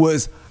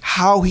was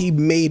how he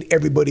made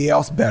everybody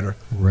else better.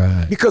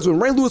 Right. Because when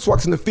Ray Lewis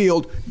walks in the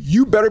field,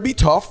 you better be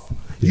tough,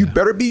 you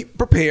better be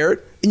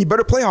prepared, and you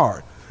better play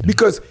hard.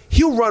 Because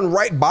he'll run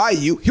right by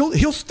you,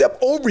 he'll step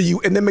over you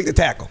and then make the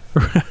tackle.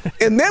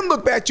 And then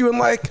look back at you and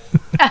like,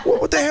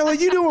 what the hell are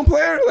you doing,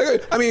 player?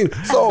 Like, I mean,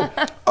 so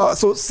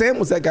Sam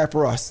was that guy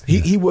for us.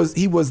 He was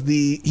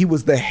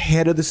the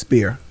head of the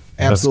spear.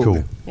 Absolutely.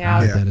 That's cool.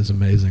 Yeah. That is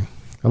amazing.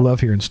 I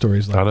love hearing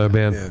stories like that. I know,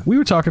 man. Yeah. We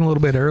were talking a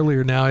little bit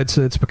earlier. Now it's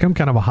become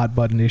kind of a hot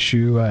button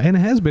issue, and it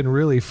has been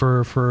really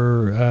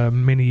for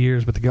many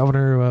years. But the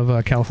governor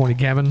of California,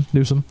 Gavin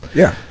Newsom,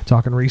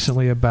 talking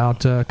recently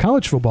about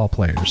college football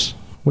players.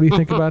 What do you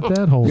think about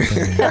that whole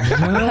thing?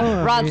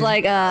 Rod's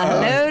like,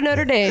 hello,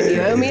 Notre Dame.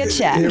 You owe me a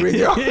check. Here we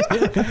go.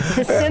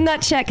 Send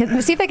that check.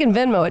 See if I can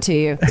Venmo it to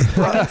you.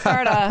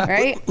 Start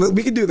right?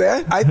 We can do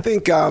that. I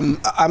think I'm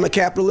a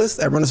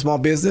capitalist. I run a small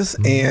business,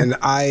 and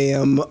I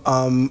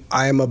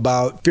am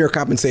about fair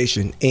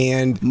compensation.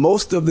 And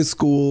most of the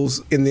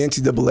schools in the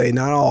NCAA,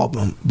 not all of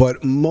them,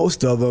 but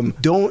most of them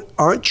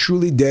aren't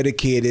truly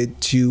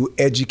dedicated to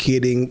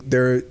educating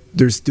their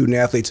student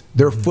athletes,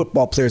 their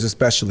football players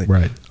especially.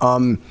 Right.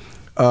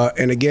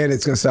 And again,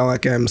 it's going to sound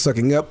like I'm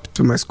sucking up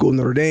to my school,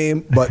 Notre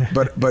Dame, but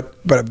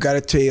I've got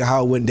to tell you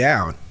how it went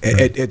down.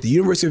 At the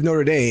University of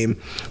Notre Dame,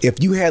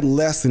 if you had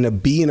less than a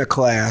B in a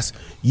class,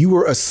 you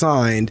were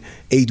assigned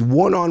a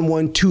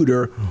one-on-one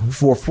tutor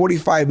for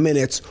 45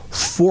 minutes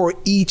for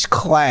each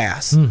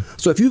class.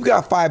 So if you've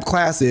got 5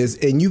 classes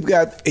and you've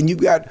got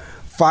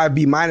 5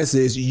 B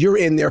minuses, you're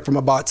in there from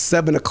about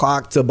 7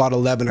 o'clock to about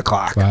 11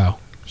 o'clock. Wow.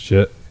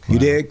 Shit. You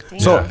dig?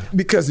 So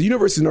because the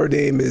University of Notre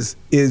Dame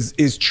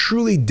is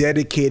truly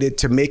dedicated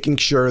to making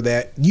sure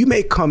that you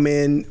may come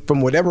in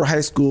from whatever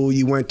high school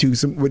you went to,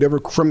 whatever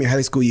crummy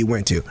high school you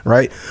went to,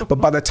 right? But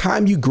by the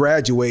time you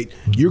graduate,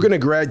 you're going to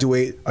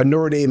graduate a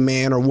Notre Dame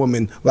man or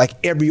woman like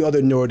every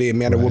other Notre Dame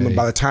man or woman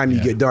by the time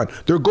you get done.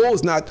 Their goal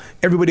is not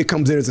everybody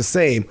comes in is the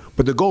same,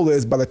 but the goal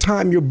is by the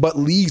time your butt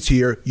leaves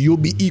here, you'll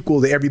be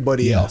equal to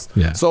everybody else.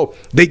 Yeah. So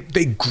they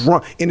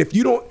grunt. And if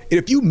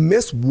you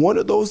miss one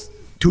of those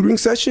tutoring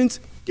sessions,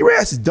 your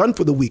ass is done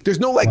for the week. There's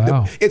no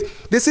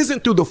this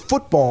isn't through the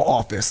football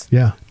office.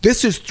 Yeah.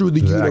 This is through the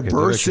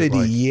university.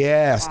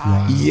 Yes.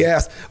 Wow.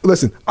 Yes.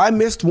 Listen, I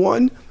missed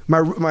one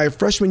my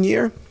freshman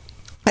year.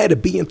 I had a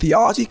B in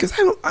theology because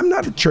I'm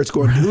not a church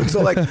going dude.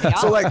 So and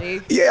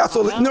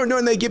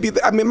they give you.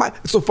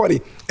 It's so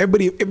funny.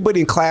 Everybody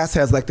in class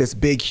has like this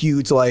big,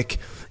 huge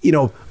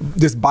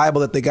this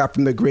Bible that they got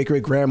from their great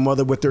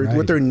grandmother with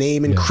their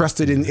name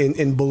encrusted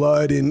in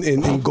blood and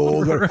in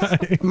gold.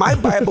 Right. My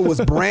Bible was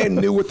brand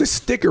new with the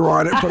sticker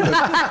on it from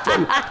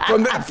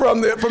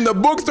the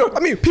bookstore. I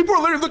mean, people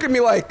are literally looking at me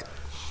like,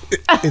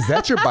 "Is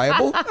that your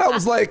Bible?" I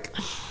was like,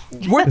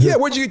 where'd you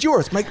get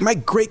yours? My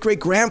great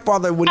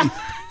grandfather, when he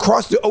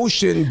crossed the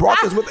ocean, brought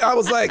this with. I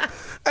was like,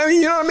 I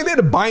mean, you know what I mean? They had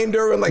a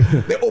binder and like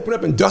they open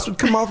up and dust would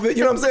come off of it.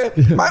 You know what I'm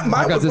saying? Mine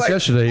I got was this like,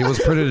 yesterday. It was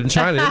printed in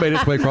China. It made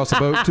its way across the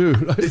boat too.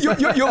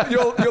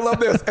 You'll love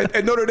this.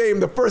 At Notre Dame,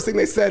 the first thing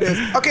they said is,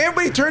 okay,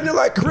 everybody turn to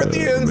like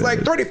Corinthians, like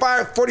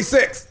 35,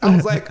 46. I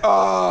was like,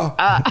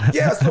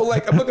 yeah. So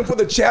like, I'm looking for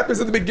the chapters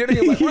at the beginning.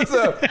 I'm like, where's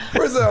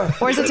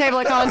the table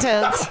of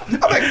contents?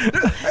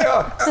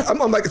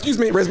 I'm like, excuse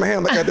me, raise my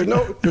hand. I'm like,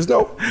 there's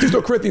no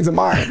Corinthians in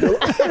mine.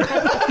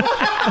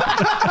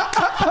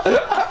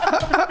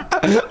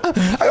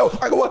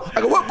 I go,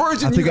 what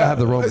version? I think I have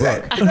the wrong book.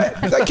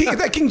 Is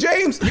that King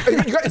James?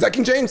 Is that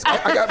King James?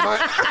 I got mine.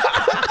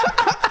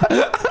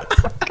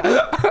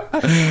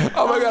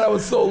 Oh my God, I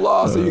was so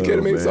lost. Are you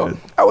kidding me? Man. So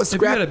I was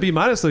scratching. If you had a B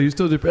minus though, you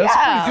still did.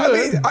 That's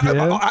pretty good.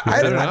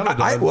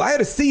 I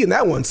had a C in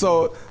that one.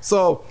 So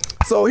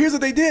here's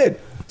what they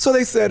did. So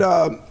they said,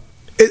 I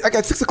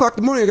got 6 o'clock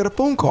in the morning. I got a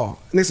phone call,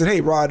 and they said,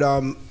 "Hey, Rod,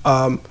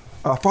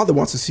 father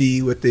wants to see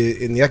you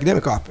in the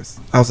academic office."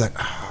 I was like,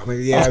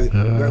 "Yeah,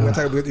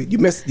 you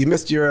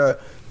missed your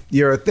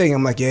thing."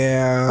 I'm like,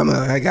 "Yeah,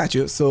 I got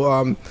you."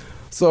 So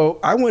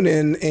I went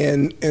in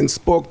and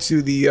spoke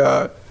to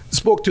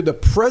the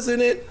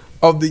president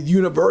of the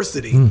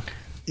university.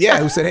 Yeah,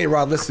 who said, "Hey,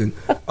 Rod, listen,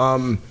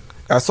 I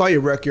saw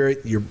your record.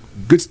 You're a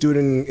good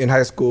student in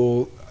high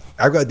school.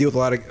 I've got to deal with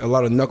a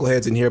lot of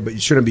knuckleheads in here, but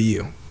it shouldn't be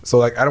you. So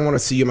like, I don't want to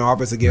see you in my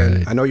office again.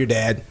 Right. I know your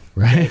dad.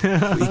 Right.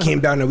 He came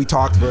down there. We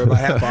talked for about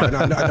half hour.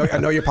 I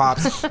know your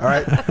pops. All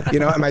right. You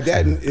know, and my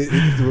dad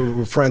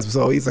were friends.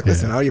 So he's like,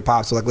 listen, I know your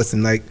pops. So like,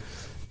 listen, like,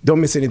 don't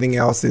miss anything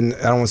else, and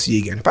I don't want to see you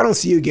again. If I don't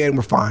see you again,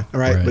 we're fine.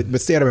 All right.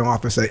 But stay out of my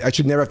office. I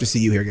should never have to see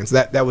you here again.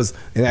 So that was,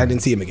 and I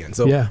didn't see him again.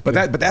 So but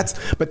that's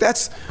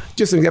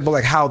just an example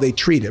of like how they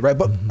treat it, right?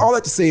 But all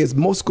that to say is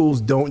most schools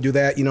don't do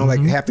that. You know,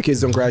 like half the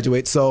kids don't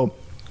graduate. So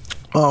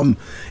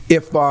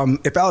if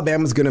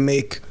Alabama's going to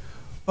make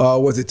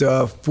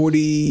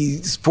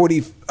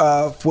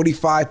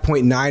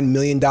 $45.9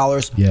 million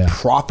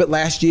profit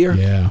last year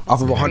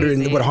off of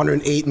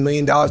 $108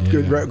 million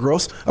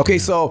gross. Okay,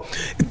 so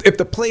if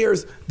the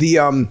players,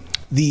 to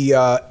be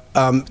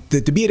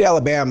at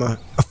Alabama,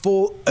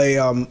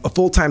 a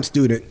full-time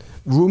student,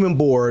 room and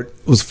board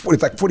it's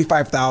like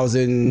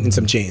 $45,000 and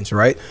some change,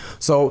 right?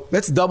 So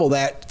let's double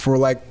that for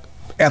like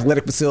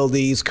athletic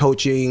facilities,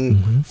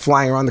 coaching,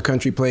 flying around the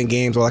country, playing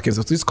games, all that kind of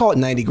stuff. So just call it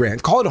 90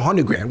 grand. Call it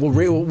 100 grand. We'll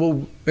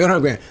 100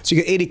 grand. So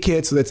you get 80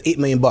 kids, so that's $8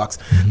 million.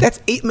 That's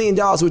 $8 million,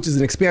 which is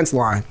an expense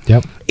line.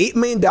 Yep. $8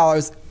 million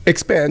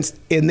expense,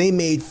 and they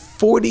made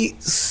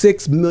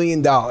 $46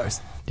 million.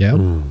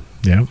 Yeah.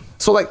 Yeah.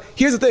 So like,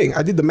 here's the thing.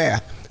 I did the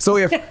math. So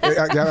if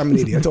I'm an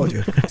idiot, I told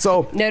you.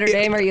 So Notre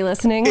Dame, are you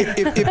listening?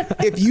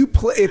 If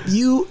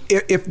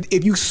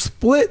you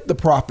split the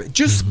profit,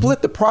 just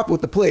split the profit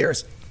with the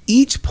players,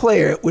 each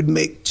player would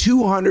make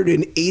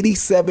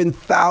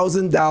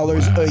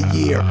 $287,000 a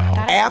year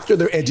after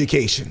their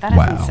education. That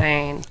is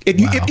insane. If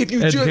you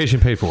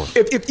education paid for.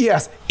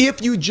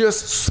 If you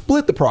just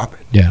split the profit.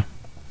 Yeah.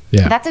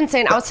 Yeah. That's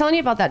insane. I was telling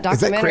you about that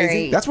documentary. Is that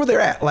crazy? That's where they're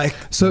at. Like,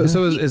 so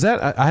is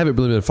that? I haven't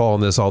really been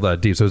following this all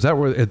that deep. So is that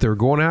where if they're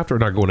going after, or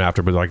not going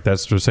after, but like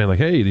that's just saying like,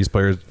 hey, these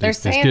players, these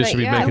kids should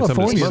be making some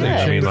of this money.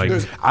 I mean, like,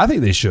 I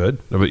think they should,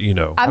 but you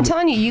know, I'm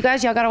telling you, y'all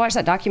got to watch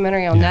that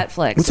documentary on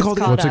Netflix. What's it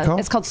called?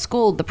 It's called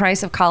Schooled: The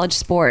Price of College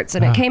Sports,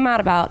 and it came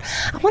out about,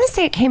 I want to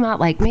say it came out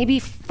like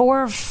maybe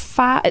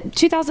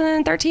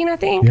 2013, I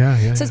think.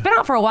 Yeah. So it's been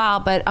out for a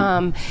while, but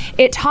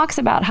it talks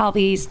about how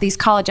these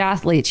college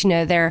athletes, you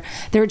know, they're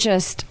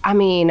just, I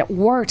mean,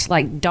 worked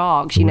like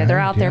dogs. You know, they're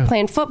out there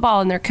playing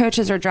football, and their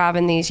coaches are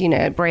driving these, you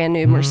know, brand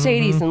new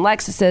Mercedes and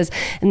Lexuses,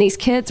 and these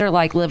kids are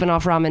like living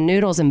off ramen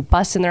noodles and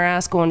busting their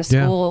ass going to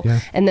school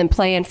and then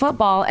playing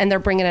football, and they're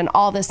bringing in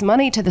all this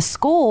money to the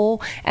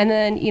school, and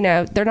then, you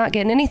know, they're not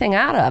getting anything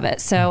out of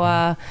it.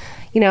 So,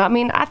 you know, I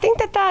mean, I think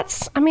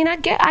that's, I mean, I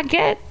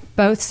get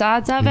both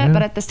sides of it,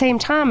 but at the same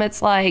time,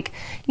 it's like,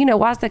 you know,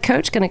 why is the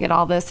coach going to get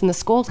all this and the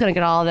school's going to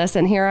get all of this,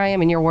 and here I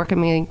am and you're working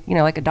me, you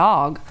know, like a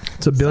dog.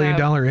 It's a $1 billion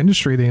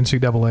industry, the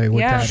NCAA, with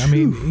that. I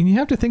mean, and you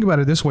have to think about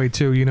it this way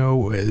too, you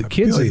know,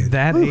 kids at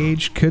that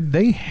age, could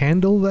they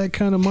handle that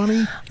kind of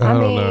money? I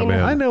don't know,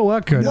 man. I know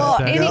I couldn't.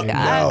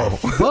 Well,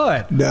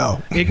 But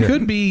no, it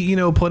could be, you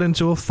know, put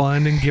into a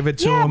fund and give it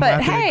to them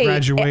after they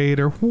graduate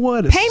or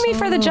what. Pay me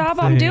for the job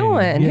I'm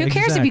doing. Who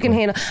cares if you can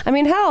handle? I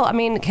mean, hell,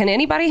 can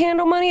anybody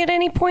handle money at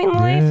any point in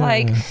life?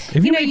 Like,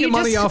 if you make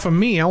money off of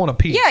me, I want a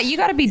piece. Yeah, you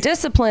got to be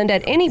disciplined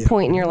at any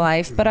point in your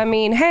life. But I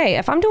mean, hey,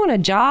 if I'm doing a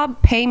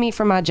job, pay me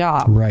for my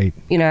job. Right.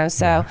 You know,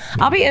 so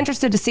I'll be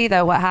interested to see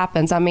though what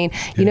happens. I mean,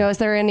 you know, is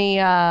there any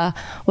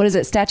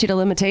statute of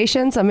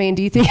limitations? I mean,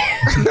 do you think?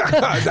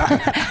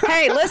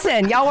 Hey,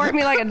 listen, y'all worked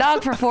me like a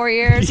dog for 4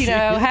 years. You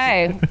know,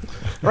 hey,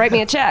 write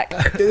me a check.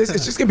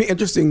 It's just gonna be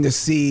interesting to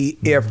see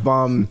if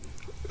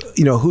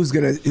you know, who's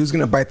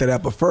gonna bite that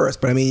apple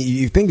first. But I mean,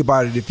 you think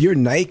about it. If you're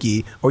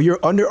Nike or you're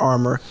Under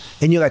Armour,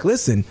 and you're like,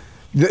 listen,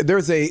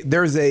 there's a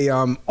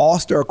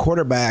all-star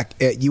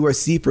quarterback at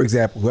USC, for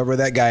example, whoever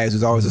that guy is,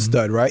 who's always a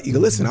stud, right? You go,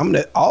 listen,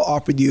 I'll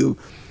offer you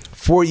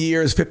 4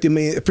 years,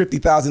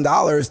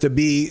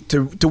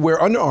 $50,000 to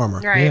wear Under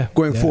Armour Right.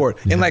 going forward.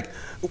 And like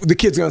the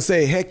kid's gonna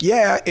say, heck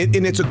yeah,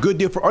 and it's a good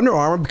deal for Under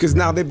Armour because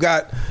now they've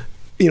got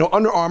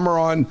Under Armour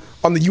on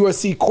the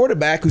USC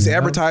quarterback who's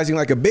advertising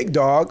like a big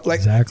dog.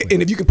 Like,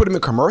 and if you can put him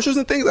in commercials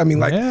and things, I mean,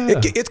 like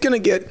it's gonna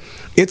get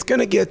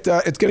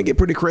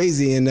pretty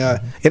crazy. And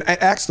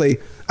actually,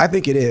 I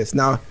think it is.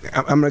 Now,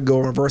 I'm gonna go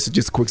reverse it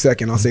just a quick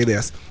second. I'll say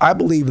this: I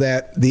believe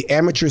that the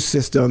amateur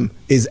system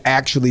is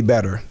actually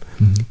better.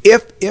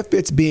 If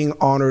it's being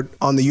honored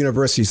on the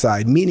university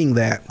side, meaning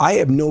that I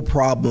have no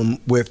problem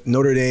with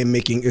Notre Dame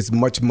making as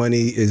much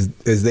money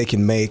as they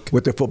can make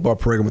with their football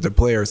program, with their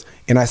players.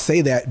 And I say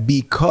that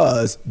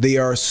because they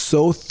are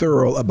so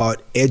thorough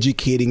about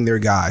educating their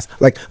guys.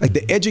 Like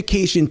the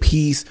education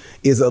piece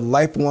is a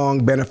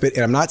lifelong benefit,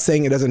 and I'm not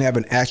saying it doesn't have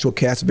an actual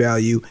cash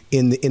value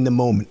in the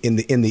moment, in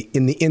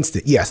the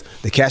instant. Yes,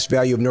 the cash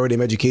value of Notre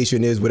Dame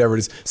education is whatever it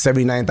is,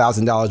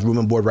 $79,000 room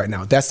and board right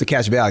now. That's the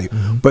cash value.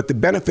 But the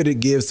benefit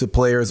it gives to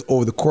players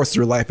over the course of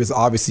their life is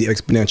obviously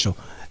exponential.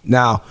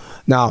 Now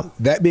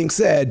that being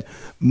said,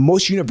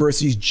 most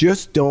universities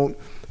just don't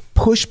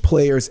push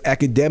players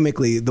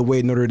academically the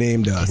way Notre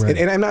Dame does.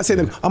 And I'm not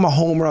saying that I'm a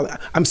homer.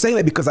 I'm saying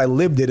that because I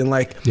lived it. And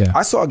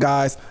I saw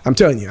guys, I'm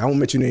telling you, I won't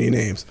mention any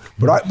names,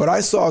 but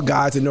I saw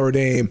guys in Notre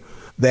Dame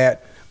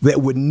that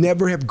would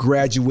never have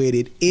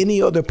graduated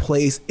any other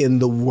place in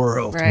the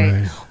world.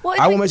 Right. Well,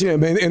 I won't mention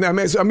them, and I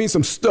mean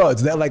some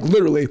studs that like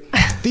literally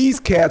these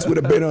cats would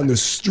have been on the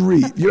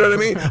street. You know what I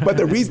mean? But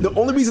the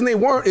only reason they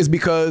weren't is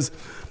because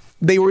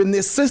they were in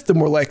this system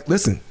where like,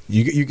 listen,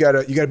 you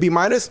gotta B-,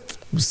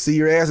 see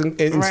your ass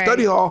in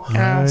study hall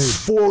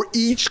for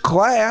each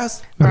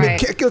class. I mean,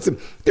 listen,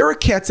 there are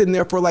cats in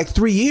there for like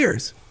 3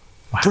 years.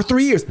 For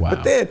 3 years.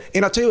 But then,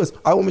 and I'll tell you this,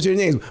 I won't mention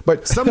their names,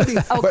 but some of these...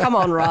 come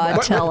on,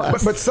 Rod, tell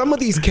us. But some of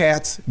these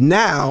cats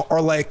now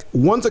are like,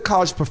 one's a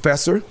college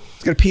professor,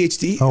 he's got a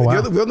PhD.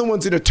 The other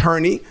one's an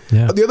attorney.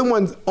 The other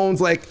one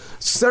owns like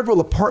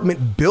several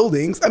apartment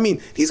buildings. I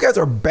mean, these guys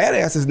are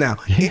badasses now.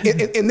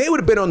 And they would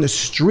have been on the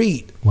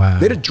street.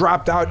 They'd have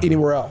dropped out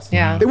anywhere else.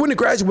 They wouldn't have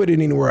graduated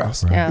anywhere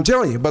else. I'm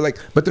telling you.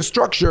 But the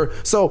structure,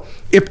 so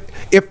if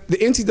the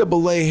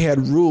NCAA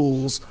had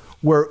rules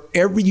where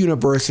every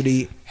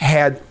university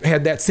had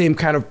that same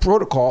kind of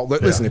protocol.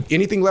 Listen, if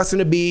anything less than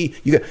a B,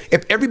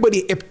 if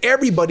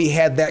everybody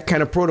had that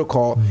kind of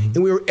protocol,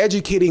 and we were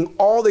educating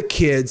all the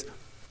kids,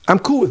 I'm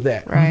cool with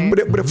that. Right.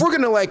 But if we're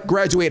gonna like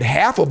graduate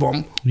half of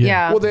them,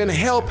 well then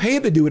hell, pay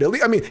to do it.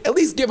 At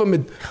least give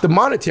them the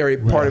monetary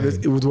part of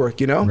it would work,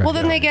 Well,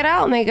 then they get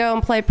out and they go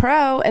and play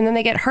pro, and then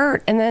they get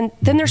hurt, and then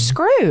they're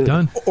screwed.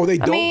 Done. Or they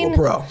don't go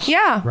pro.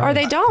 Yeah, or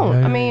they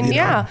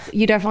don't.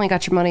 You definitely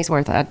got your money's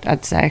worth.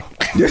 I'd say.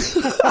 You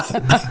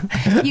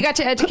got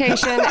your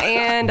education,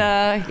 and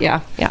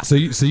So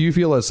you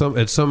feel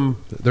that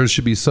there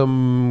should be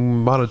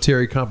some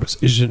monetary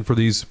compensation for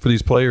these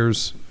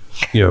players,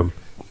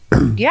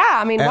 Yeah,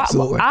 I mean,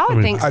 absolutely. I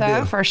would think so.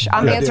 I for sure.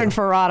 I'm answering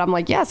for Rod. I'm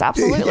like, yes,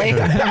 absolutely.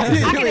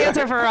 I can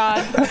answer for Rod.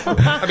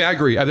 I mean, I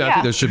agree. I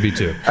think there should be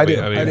too. I mean,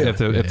 if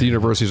the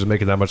universities are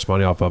making that much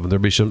money off of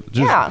them,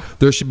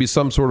 there should be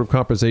some sort of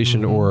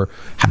compensation or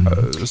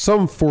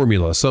some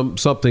formula,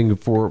 something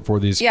for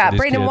these. Yeah, these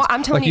Brandon, kids.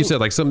 I'm telling you said,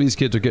 like some of these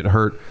kids are getting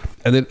hurt,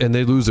 and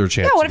they lose their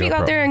chance. Yeah, what if you go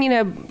out there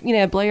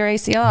and blow your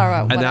ACL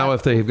or what? And now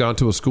if they have gone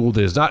to a school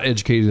that is not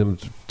educating them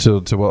to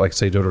what, like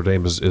say Notre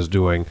Dame is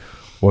doing.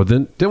 Well,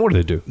 then what do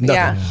they do?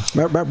 Nothing.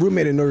 Yeah. My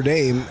roommate in Notre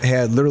Dame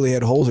literally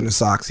had holes in his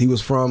socks. He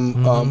was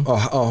from a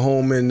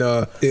home in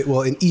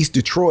East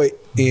Detroit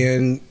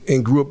and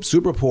grew up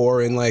super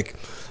poor, and like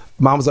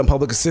mom was on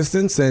public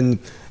assistance and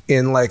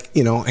like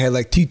had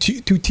like two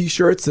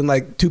T-shirts and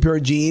like 2 pair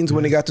of jeans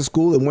when he got to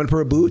school and 1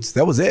 pair of boots.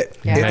 That was it.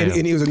 Yeah.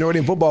 And he was a Notre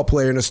Dame football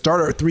player and a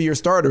 3-year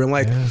starter, and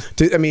like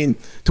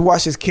to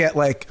watch this cat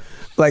like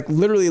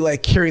literally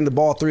like carrying the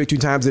ball 32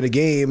 times in a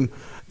game,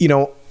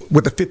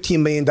 with a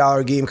 $15 million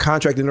game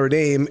contract in Notre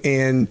Dame,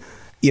 and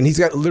he's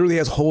literally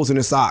has holes in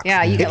his socks.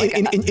 Yeah, you get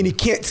and you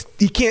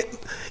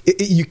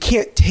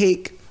can't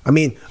take. I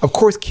mean, of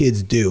course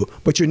kids do,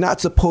 but you're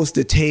not supposed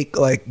to take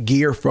like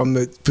gear from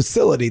the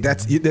facility.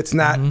 That's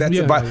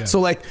so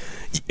like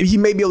he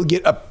may be able to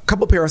get a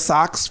couple pair of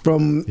socks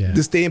from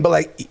the stadium,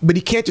 but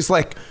he can't just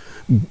like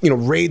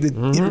raid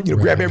the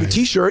grab every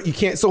T-shirt. You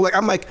can't. So like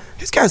I'm like,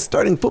 this guy's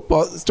starting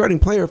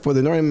player for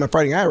the Notre Dame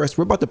Fighting Irish.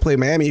 We're about to play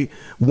Miami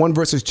 1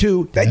 versus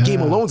 2. That game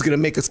alone is going to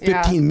make us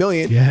 $15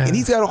 million, and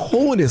he's got a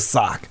hole in his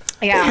sock.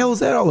 Yeah. What the hell is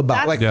that all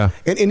about?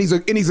 And he's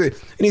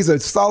a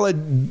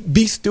solid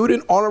B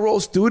student, honor roll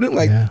student.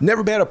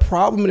 Never had a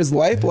problem in his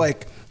life.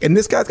 And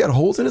this guy's got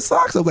holes in his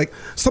socks. I was like,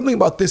 something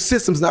about this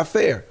system's not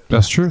fair.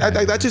 That's true.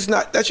 That's just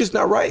not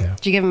right.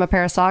 Did you give him a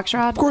pair of socks,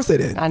 Rod? Of course I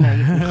did. I know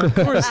you did. Of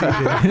course he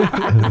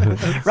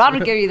did. Rod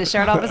would give you the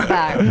shirt off his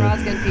back.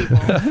 Rod's good people.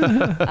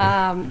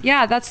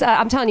 That's.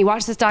 I'm telling you,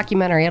 watch this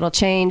documentary. It'll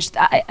change.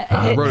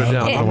 I wrote it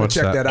down. I'm gonna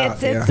check that out.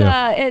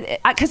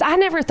 Because I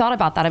never thought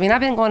about that. I mean,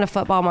 I've been going to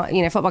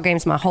football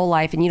games my whole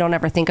life, and you don't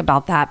ever think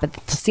about that. But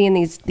seeing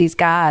these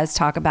guys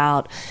talk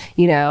about,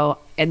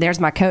 and there's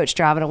my coach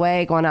driving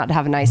away, going out to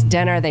have a nice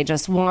dinner. They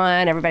just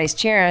won. Everybody's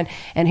cheering.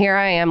 And here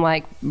I am,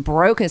 like,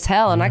 broke as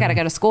hell, and I got to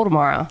go to school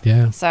tomorrow.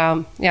 Yeah.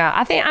 So, yeah,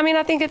 I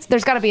think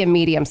there's got to be a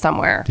medium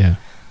somewhere. Yeah.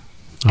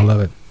 I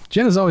love it.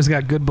 Jenna's always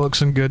got good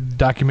books and good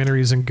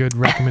documentaries and good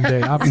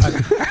recommendations.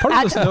 Part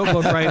of this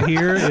notebook right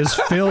here is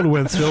filled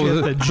with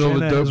shit that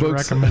Jenna has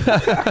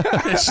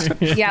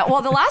recommended. Yeah,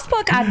 well, the last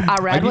book I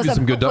read was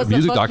some good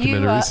music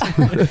documentaries.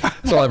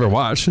 That's all I ever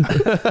watch.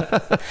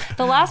 The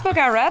last book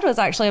I read was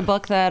actually a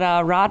book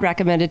that Rod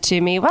recommended to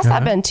me. What's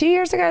that been? 2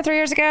 years ago, 3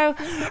 years ago?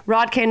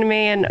 Rod came to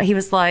me and he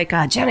was like,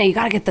 Jenna, you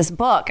got to get this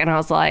book. And I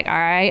was like, all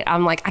right.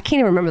 I'm like, I can't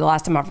even remember the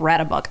last time I've read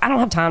a book. I don't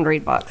have time to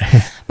read books.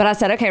 But I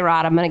said, okay,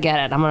 Rod, I'm going to get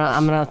it. I'm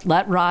going to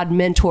let Rod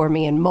mentor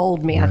me and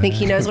mold me. I think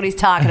he knows what he's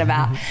talking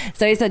about.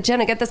 So he said,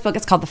 Jenna, get this book.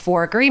 It's called The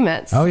Four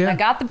Agreements. Oh, yeah. I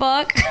got the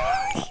book.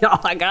 Y'all,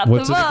 I got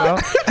What's the it book.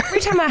 about? Every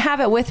time I have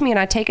it with me and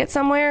I take it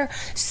somewhere,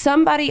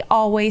 somebody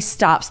always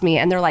stops me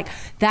and they're like,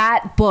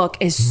 that book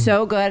is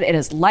so good. It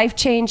is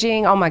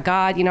life-changing. Oh my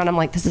God. And I'm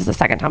like, this is the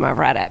second time I've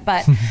read it.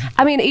 But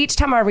I mean, each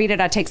time I read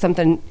it, I take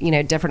something,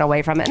 different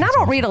away from it. And I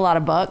don't read a lot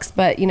of books,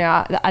 but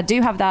I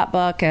do have that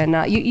book,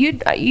 and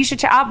you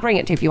should I'll bring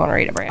it to you if you want to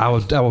read it, Brandon.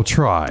 I will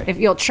try. If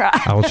you'll try.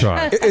 I will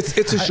try.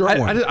 It's a short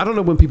one. I don't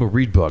know when people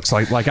read books.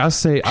 Like I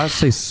stay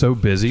so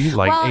busy,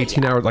 like Well,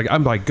 18 hours. Like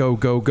I'm like go.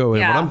 And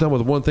when I'm done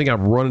with one thing,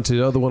 I'm running to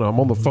the other one. I'm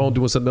on the phone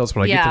doing something else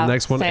when I get to the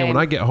next one. Same. And when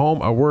I get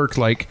home, I work.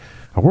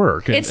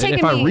 And It's if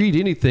taken I me- read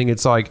anything,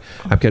 it's like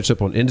I'm catching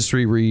up on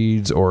industry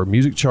reads or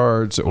music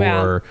charts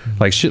or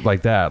like shit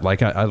like that. Like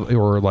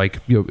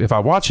if I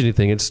watch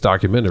anything, it's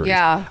documentaries.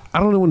 Yeah. I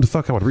don't know when the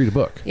fuck I would read a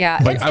book. Yeah,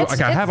 Like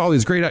I have all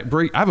these great.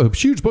 I have a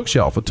huge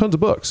bookshelf with tons of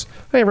books.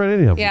 I ain't read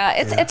any of them. Yeah,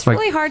 it's Like,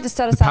 really hard to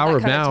set The aside Power that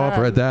of kind Now. of I've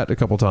read that a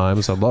couple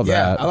times. I love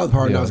Yeah, that. I love The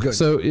Power of Now. It's good.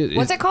 So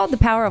What's it called? The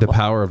Power of The what?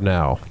 Power of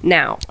Now.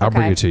 Now. I'll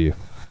bring Okay. it to you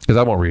because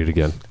I won't read it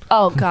again.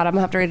 Oh God, I'm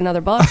gonna have to read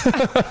another book.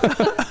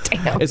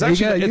 Damn. It's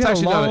actually it's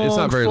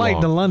not very flight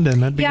long. to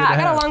London. That'd be Yeah, good to I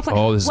got have. a long flight.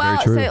 Oh, this is very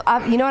true.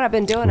 So you know what I've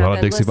been doing? A lot I've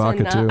of been Dixie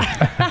vodka too.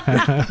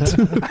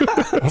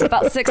 It's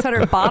about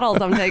 600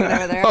 bottles I'm taking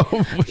over there.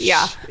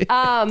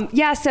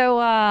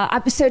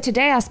 So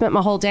today I spent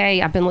my whole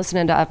day. I've been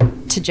listening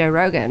to Joe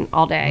Rogan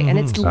all day, and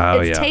it's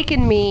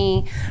taken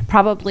me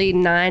probably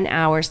 9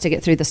 hours to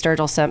get through the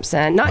Sturgill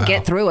Simpson. Not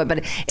get through it,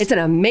 but it's an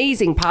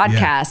amazing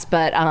podcast.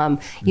 But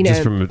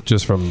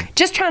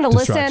just trying to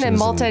listen and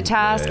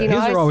multitask. His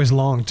are always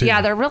long too.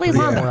 Yeah, they're really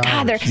long. But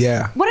God,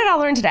 what did I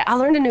learn today? I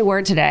learned a new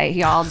word today,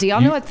 y'all. Do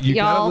y'all know what You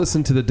gotta y'all?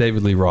 listen to the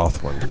David Lee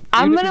Roth one.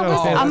 I'm Even if gonna you're not a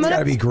listen. fan- I'm That's gonna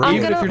gotta be great.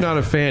 Even if you're not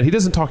a fan, he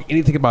doesn't talk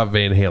anything about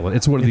Van Halen.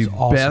 It's one of the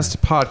awesome.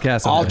 best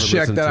podcasts I've I'll ever check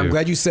listened that. to. I'm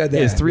glad you said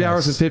that. It's 3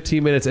 hours and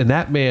 15 minutes, and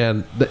that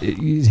man,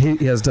 he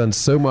has done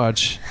so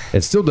much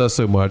and still does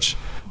so much.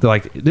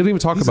 Like, they don't even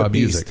talk He's a about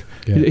beast.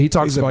 music. He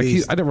talks He's a about.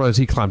 beast. I didn't realize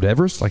he climbed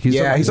Everest. Like he's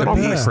he's all a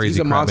kind of beast. crazy He's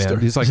a crap, monster. man.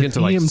 He's like Is it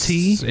into like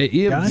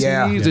EMT?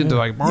 Yeah. He's into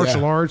like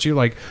martial arts. You're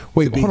like,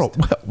 wait, He's a hold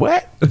on,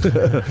 what?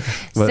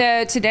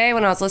 So today,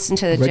 when I was listening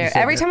to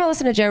every time I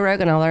listen to Joe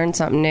Rogan, I learn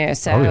something new.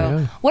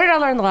 So what did I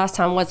learn the last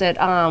time? Was it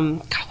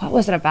God, what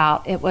was it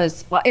about? It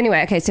was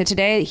anyway. Okay, so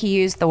today he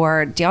used the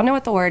word. Do y'all know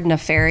what the word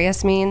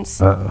nefarious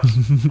means?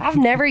 I've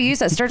never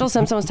used it. Sturgill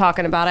Simpson was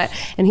talking about it,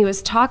 and he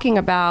was talking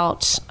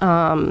about.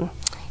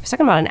 He was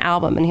talking about an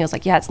album, and he was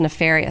like, "Yeah, it's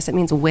nefarious. It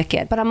means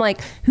wicked." But I'm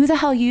like, "Who the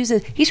hell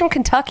uses?" He's from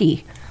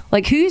Kentucky.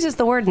 Like, who uses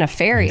the word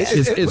nefarious?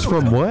 It's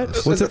from what?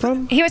 What's it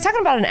from? He was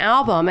talking about an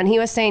album, and he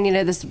was saying,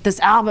 this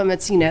album,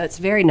 it's it's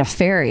very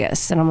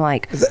nefarious, and I'm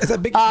like, Is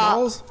that Biggie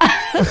Smalls?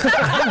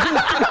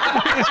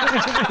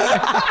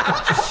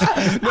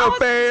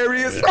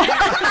 Nefarious.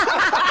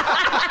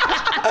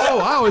 Oh,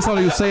 I always thought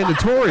he was saying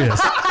notorious.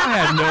 I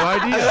had no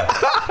idea.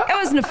 it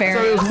was So it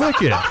nefarious. was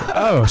wicked.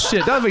 Oh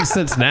shit, that makes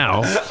sense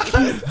now.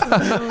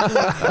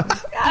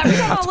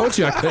 I told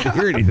you I couldn't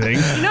hear anything.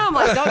 I'm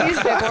like, don't use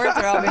big words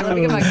around me. Let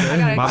me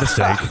get My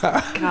mistake.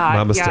 God,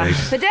 My mistake.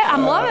 Yeah. But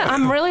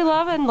I'm really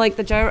loving like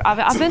the Joe.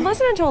 I've been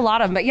listening to a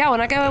lot of them. But yeah,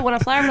 when I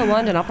fly over to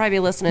London, I'll probably be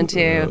listening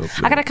to.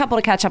 I got a couple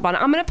to catch up on.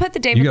 I'm gonna put the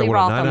David You got Lee what,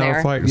 Roth a on 9 hour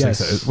there. flight?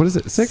 Yes. What is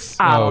it? 6?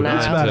 I don't know.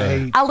 It's about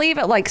 8. I leave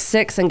at like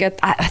 6 and get.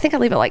 I think I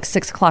leave at like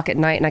 6 o'clock at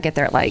night, and I get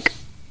there at like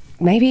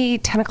maybe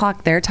 10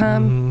 o'clock their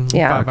time.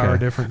 Yeah, 5-hour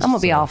difference. I'm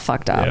gonna be all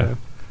fucked up. Yeah.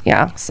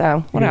 Yeah,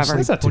 so whatever.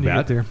 That's not too When you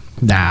bad. get there.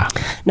 Nah.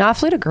 No, I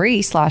flew to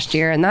Greece last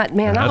year, and that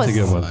That's was a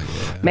good one.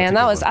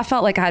 I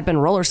felt like I had been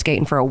roller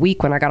skating for a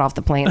week when I got off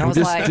the plane. I was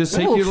like, Just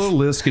take your oof. little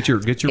list, get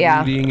your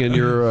Yeah. reading and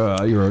your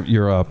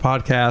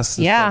podcast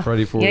and Yeah. stuff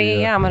ready for you.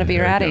 Yeah. I'm gonna be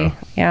There you ready. go.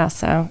 Yeah.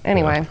 So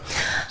anyway,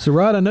 So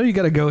Rod, I know you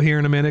got to go here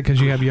in a minute because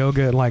you have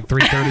yoga at like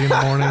 3:30 in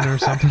the morning or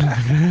something.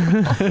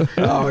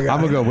 Oh my God. I'm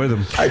gonna go with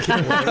him. I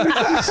can't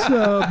wait.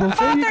 So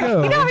before you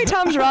go, you know how many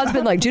times Rod's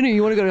been like, Jenny,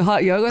 you want to go to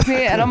hot yoga with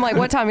me? And I'm like,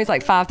 what time? He's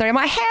like 5:30. I'm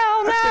like,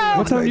 hell no.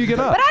 What time do you get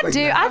up? But I'd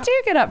do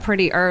get up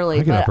pretty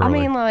early, but I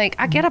mean, like,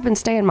 I get up and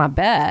stay in my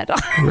bed.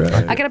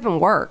 I get up and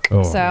work.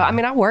 So, I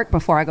mean, I work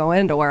before I go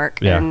into work.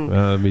 Yeah,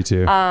 and, me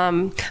too. But I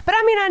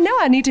mean, I know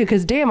I need to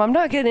because, damn, I'm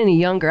not getting any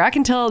younger. I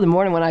can tell in the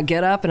morning when I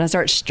get up and I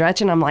start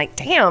stretching, I'm like,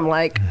 damn,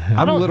 like,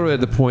 I'm literally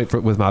at the point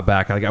with my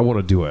back, like, I want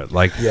to do it.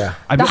 Like,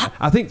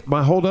 I think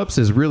my holdups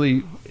is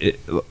really,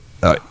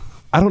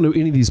 I don't know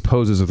any of these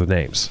poses or the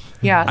names.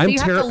 Yeah, so you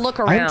have to look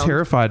around. I'm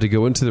terrified to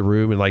go into the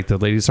room and like the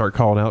ladies start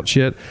calling out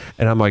shit,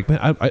 and I'm like,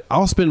 man,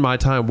 I'll spend my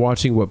time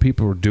watching what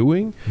people are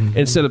doing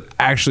instead of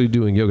actually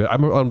doing yoga. I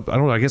don't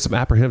know. I guess I'm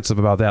apprehensive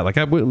about that. Like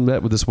I went and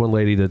met with this one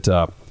lady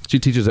that she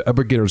teaches a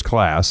beginner's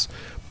class.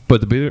 But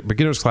the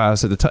beginner's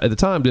class at the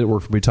time didn't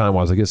work for me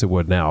time-wise. I guess it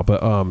would now.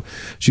 But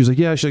she was like,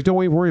 she's like,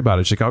 don't even worry about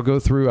it. She's like,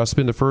 I'll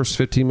spend the first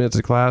 15 minutes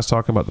of class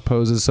talking about the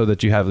poses so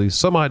that you have at least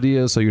some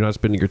ideas so you're not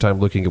spending your time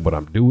looking at what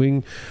I'm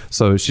doing.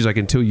 So she's like,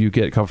 until you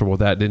get comfortable with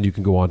that, then you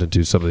can go on to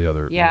do some of the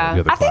other the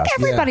other I think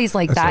everybody's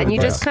like that. And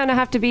you just kind of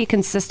have to be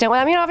consistent.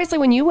 I mean, obviously,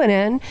 when you went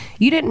in,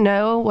 you didn't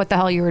know what the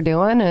hell you were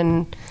doing.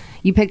 And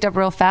you picked up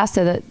real fast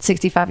so that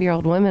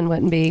 65-year-old women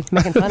wouldn't be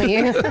making fun of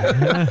you.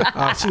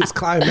 She was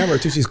clowning. Remember,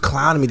 too, she's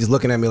clowning me, just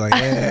looking at me like,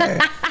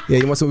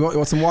 you want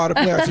some water,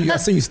 player? I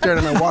see you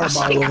staring at my water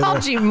bottle over there. She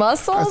called you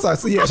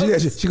muscles?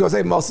 She goes,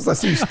 hey, muscles, I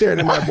see you staring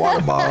at my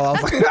water bottle.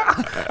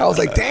 I was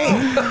like,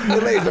 dang, the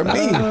ladies are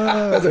mean.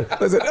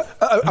 Listen,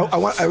 I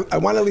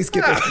want to at least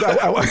get this.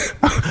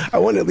 I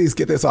want to at least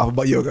get this off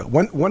about yoga.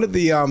 One of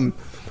the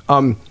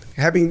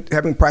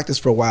having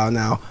practiced for a while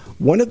now,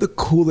 one of the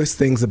coolest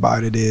things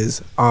about it is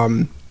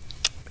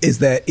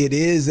that it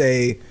is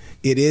a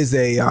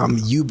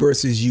you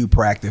versus you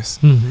practice.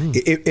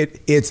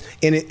 It's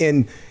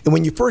and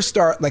when you first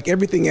start, like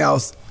everything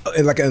else,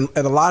 like in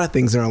a lot of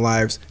things in our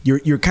lives,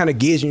 you're kind of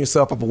gauging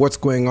yourself up of what's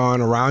going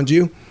on around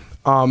you.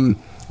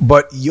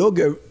 But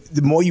yoga,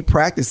 the more you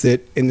practice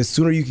it, and the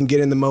sooner you can get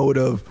in the mode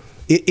of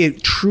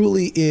it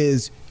truly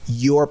is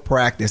your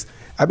practice.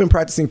 I've been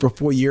practicing for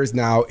 4 years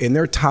now, and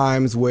there are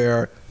times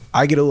where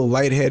I get a little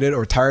lightheaded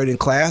or tired in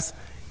class,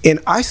 and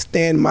I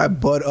stand my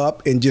butt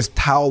up and just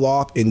towel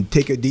off and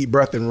take a deep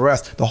breath and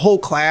rest. The whole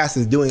class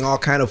is doing all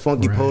kind of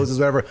funky poses,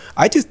 whatever.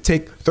 I just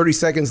take 30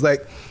 seconds,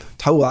 like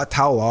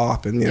towel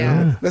off, and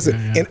listen.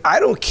 And I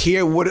don't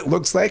care what it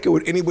looks like or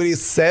what anybody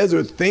says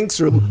or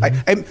thinks, or like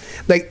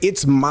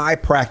it's my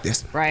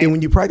practice. Right. And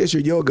when you practice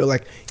your yoga,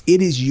 like it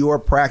is your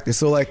practice.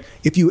 So like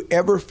if you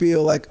ever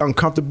feel like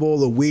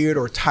uncomfortable or weird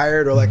or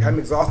tired or like I'm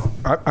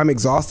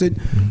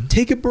exhausted,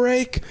 take a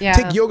break.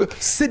 Take yoga,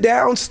 sit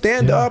down,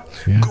 stand up,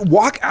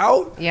 walk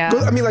out. Go,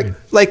 I mean,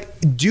 like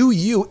do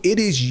you? It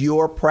is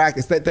your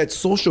practice. That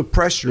social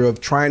pressure of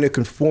trying to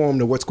conform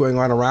to what's going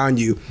on around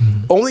you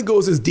only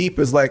goes as deep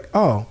as like,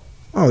 oh,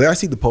 there, I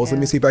see the pose. Let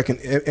me see if I can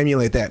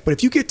emulate that. But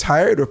if you get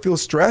tired or feel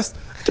stressed,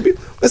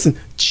 listen,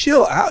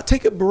 chill out,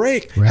 take a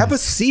break, have a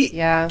seat,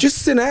 just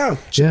sit down.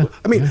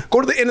 I mean,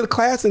 go to the end of the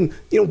class and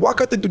walk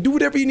out do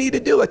whatever you need to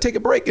do. Like take a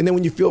break, and then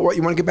when you feel right,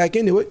 you want to get back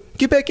into it,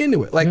 get back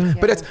into it. Like,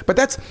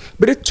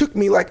 but it took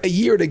me like a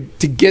year to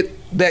get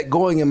that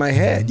going in my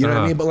head. You know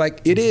what I mean? But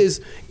like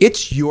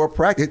it's your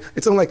practice.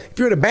 It's like if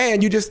you're in a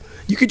band, you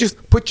could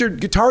just put your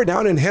guitar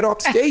down and head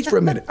off stage for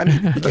a minute. I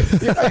mean, I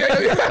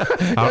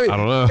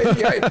don't know.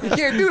 You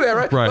can't do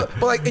that, right?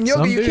 But like in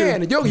yoga, you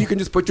can. In yoga, you can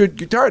just put your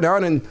guitar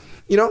down and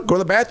go to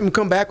the bathroom,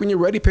 come back when you're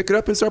ready, pick it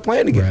up and start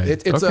playing again.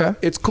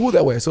 It's cool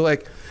that way. So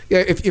like,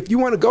 if you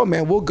want to go,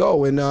 man, we'll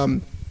go, and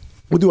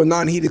we'll do a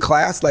non-heated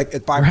class like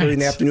at 5:30 in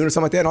the afternoon or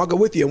something like that, and I'll go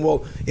with you,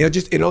 and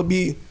it'll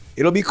be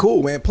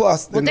cool, man.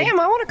 Plus, well, damn,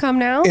 I want to come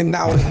now. And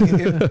now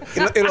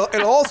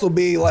it'll also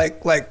be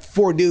like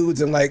 4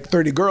 dudes and like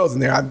 30 girls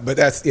in there. But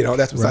that's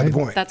that's beside the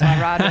point. That's why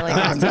Rod really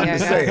goes to yoga.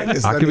 Just saying.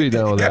 I could be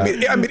down with that.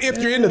 I mean, if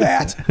you're into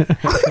that.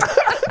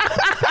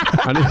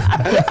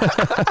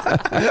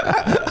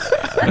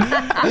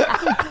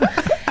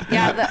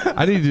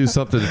 I need to do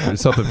something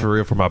for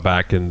real for my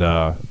back, and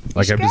I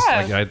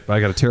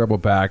got a terrible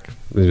back.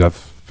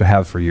 I've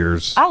had for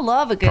years. I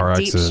love a good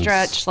deep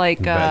stretch,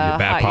 like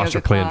bad posture,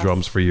 playing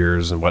drums for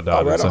years and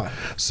whatnot.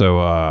 So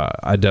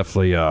I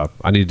definitely I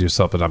need to do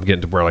something. I'm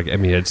getting to where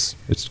it's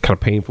kind of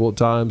painful at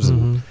times,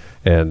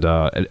 and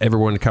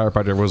everyone in the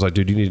chiropractor, everyone's like,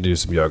 dude, you need to do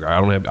some yoga.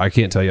 I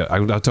can't tell you.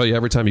 I'll tell you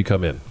every time you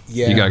come in.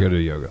 You gotta go do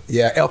yoga.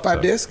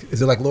 L5 disc.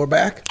 Is it like lower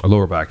back? A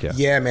lower back,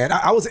 Yeah, man.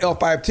 I was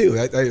L5 too.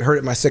 I heard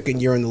it my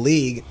second year in the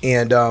league,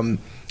 and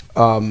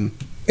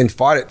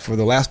fought it for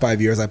the last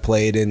 5 years I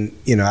played, and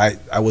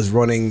I was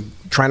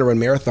trying to run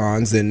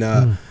marathons,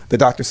 and the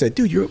doctor said,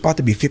 dude, you're about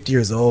to be 50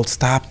 years old.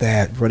 Stop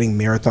that, running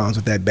marathons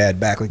with that bad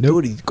back. Like, go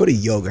to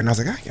yoga. And I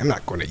was like, I'm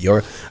not going to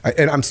yoga.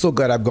 And I'm so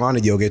glad I've gone to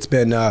yoga. It's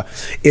been,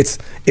 it's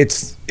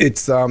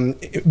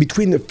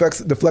between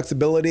the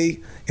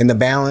flexibility and the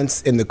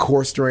balance and the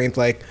core strength.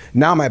 Like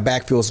now my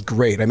back feels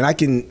great. I mean,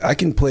 I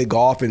can play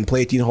golf and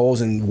play 18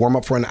 holes and warm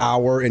up for an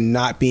hour and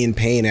not be in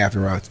pain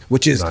afterwards,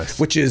 which is nice.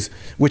 which is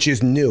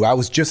new. I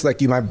was just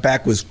like you. My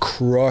back was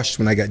crushed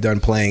when I got done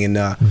playing,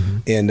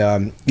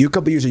 and you a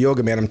couple years of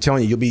yoga, man. I'm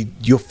telling you,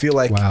 you'll feel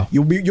like Wow.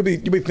 you'll be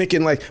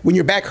thinking like when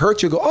your back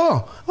hurts, you'll go,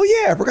 oh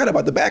yeah, I forgot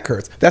about the back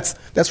hurts. That's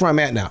where I'm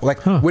at now. Like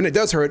when it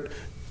does hurt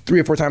 3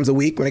 or 4 times a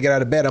week when I get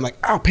out of bed, I'm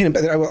like, pain in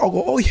bed. I go,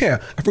 oh yeah,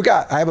 I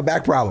forgot. I have a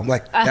back problem.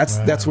 Like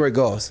that's where it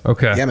goes.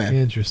 Okay. Yeah, man.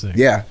 Interesting.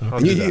 Yeah.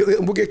 And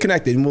we'll get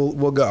connected and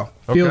we'll go.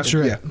 Field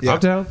trip. Yeah. I'm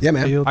down. Yeah,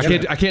 man.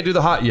 I can't do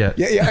the hot yet.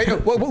 Yeah.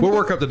 We'll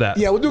work up to that.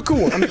 Yeah, we'll do a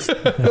cool one. I mean,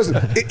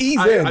 listen,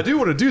 ease in. I do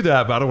want to do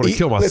that, but I don't want to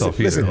kill myself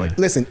either.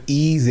 Listen,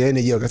 ease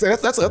into yoga. So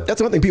that's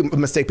another thing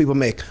mistake people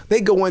make.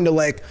 They go into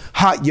like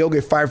hot yoga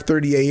at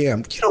 5:30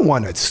 a.m. You don't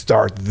want to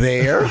start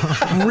there.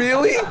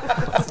 Really?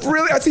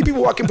 I see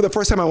people walking for the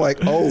first time. I'm like,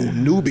 oh,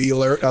 newbie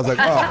alert. I was like,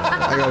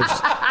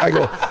 I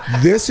go,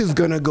 this is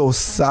gonna go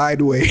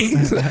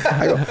sideways.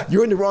 I go,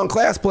 you're in the wrong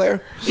class,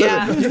 player.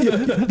 Yeah.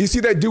 You see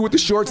that dude with the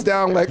shorts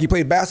down, like he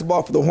played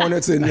basketball for the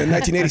Hornets in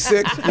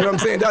 1986. You know what I'm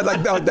saying?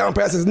 Down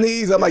past his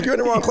knees. I'm like, you're in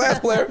the wrong class,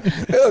 player.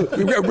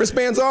 We got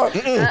wristbands on.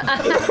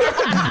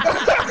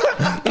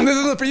 This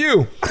isn't for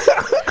you.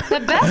 The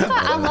best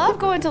class, I love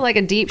going to like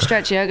a deep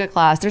stretch yoga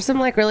class. There's some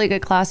like really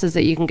good classes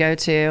that you can go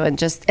to, and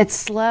just it's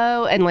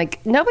slow and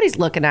like nobody's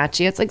looking at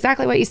you. It's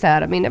exactly what you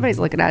said. I mean, nobody's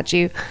looking at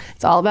you.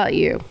 It's all about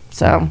you.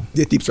 So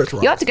Yeah, deep stretch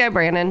rocks. you'll have to go,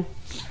 Brandon.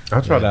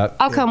 I'll try that.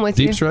 I'll come with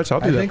you. Deep stretch.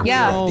 I'll do that.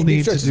 Yeah. We all Deep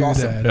need stretch to is do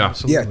awesome. that. Yeah.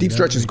 Absolutely. Yeah, deep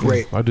stretch is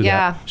great. I'll do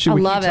Yeah, that. Should I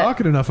we love keep it.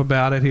 talking enough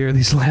about it here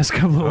these last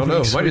couple I of don't know.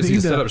 weeks? Might We just need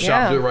need to set up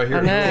shop and do it right here.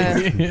 I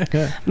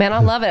know. Man, I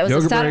love it. It was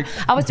Yoga a Saturday.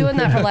 break. I was doing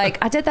that for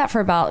I did that for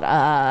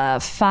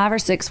about 5 or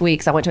 6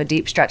 weeks. I went to a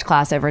deep stretch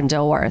class over in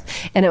Dilworth,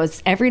 and it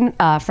was every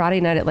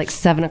Friday night at like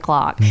 7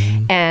 o'clock.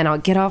 Mm-hmm. And I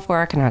would get off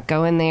work and I'd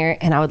go in there,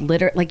 and I would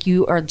literally, like,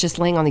 you are just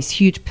laying on these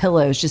huge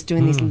pillows, just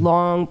doing these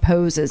long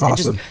poses and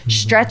Awesome.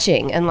 just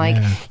stretching. And like,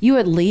 you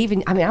would leave,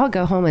 and I mean, I would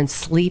go home and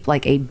sleep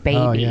like a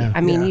baby. yeah.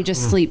 I mean, Yeah. you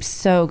just sleep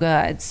so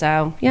good.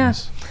 So, yeah.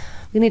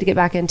 We need to get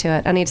back into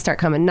it. I need to start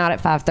coming, not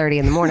at 5:30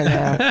 in the morning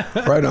though.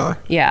 Right on.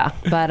 Yeah,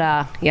 but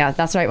yeah,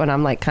 that's right when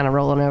I'm like kind of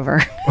rolling over.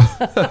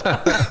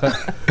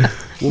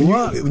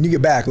 When you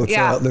get back, let's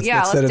set let's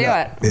it do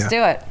up. it. Yeah. Let's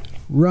do it.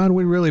 Ron,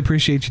 we really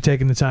appreciate you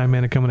taking the time,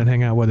 man, to come in and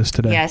hang out with us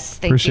today. Yes,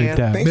 thank appreciate you.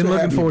 that. Thanks Been for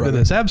looking having me, forward to brother.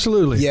 this.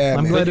 Absolutely. Yeah,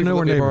 I'm man. glad Thank to know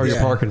we're We've already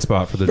neighbors. a parking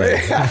spot for the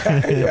day.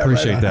 Yeah,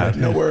 Appreciate right that.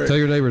 on. No worries. Tell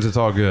your neighbors it's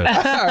all good.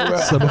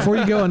 So before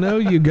you go, I know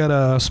you got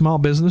a small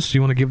business. Do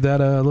you want to give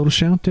that a little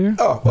shout there?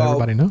 Oh, Let well,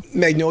 everybody know.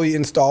 Magnolia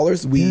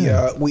Installers.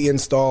 We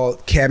install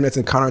cabinets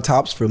and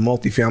countertops for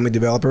multifamily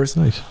developers.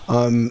 Nice.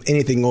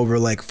 Anything over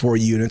like 4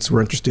 units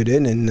we're interested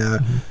in,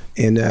 and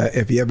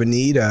if you ever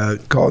need,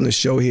 call in the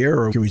show here,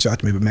 or you can reach out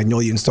to me. But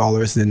Magnolia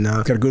Installers, and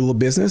got a good little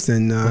business,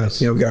 and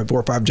we got 4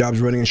 or 5 jobs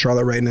running in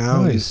Charlotte right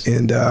now, Nice.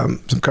 and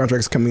some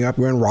contracts coming up.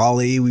 We're in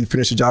Raleigh. We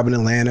finished a job in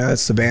Atlanta,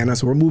 Savannah,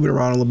 so we're moving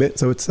around a little bit.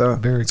 So it's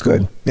Very it's cool.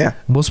 good. Yeah.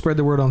 We'll spread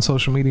the word on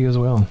social media as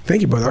well.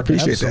 Thank you, brother. I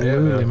appreciate that.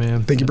 Absolutely,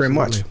 man. Thank you very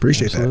much. Absolutely.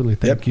 Appreciate that. Absolutely.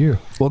 Thank Yep. you.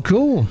 Well,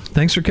 cool.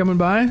 Thanks for coming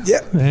by.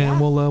 Yep. And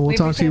we'll We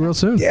talk to you appreciate real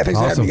soon. Yeah, thanks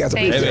for having me, guys. I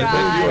Thanks, appreciate it.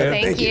 Rod.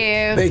 Thank you. Thank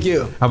you. Thank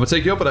you. I'm gonna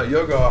take you up on that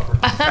yoga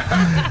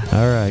offer.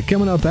 All right.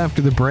 Coming up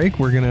after the break,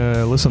 we're going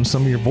to listen to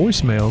some of your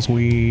voicemails.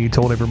 We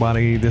told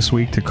everybody this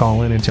week to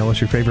call in and tell us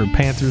your favorite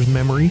Panthers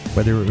memory,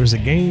 whether it was a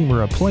game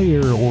or a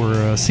player or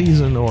a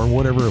season or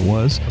whatever it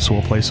was. So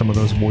we'll play some of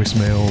those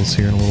voicemails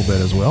here in a little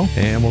bit as well.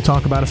 And we'll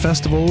talk about a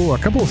festival, a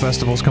couple of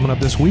festivals coming up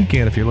this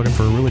weekend. If you're looking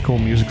for a really cool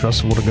music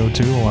festival to go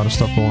to, a lot of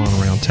stuff going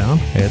on around town.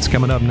 It's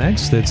coming up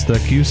next. It's the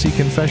QC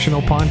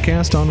Confessional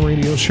Podcast on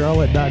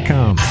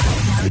RadioCharlotte.com.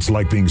 It's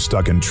like being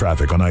stuck in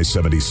traffic on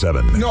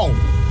I-77. No,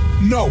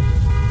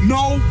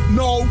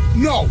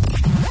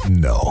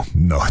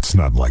 No, it's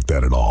not like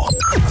that at all.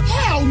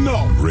 hell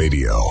no.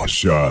 Radio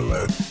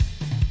Charlotte.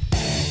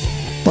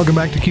 Welcome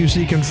back to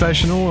QC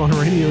Confessional on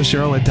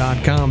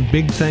RadioCharlotte.com.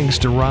 Big thanks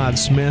to Rod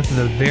Smith,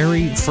 the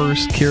very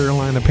first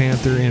Carolina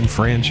Panther in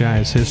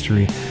franchise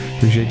history.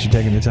 Appreciate you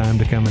taking the time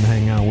to come and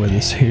hang out with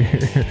us here.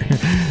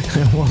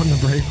 Well, on the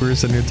break, we were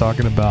sitting here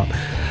talking about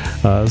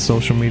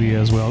social media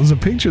as well. There's a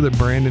picture that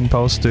Brandon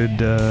posted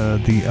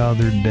the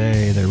other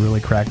day that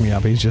really cracked me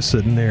up. He's just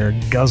sitting there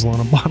guzzling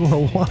a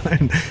bottle of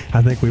wine.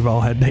 I think we've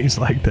all had days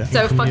like that.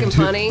 So fucking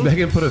funny.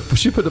 Megan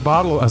she put the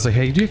bottle. I was like,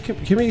 "Hey, can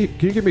you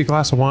give me a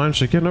glass of wine?"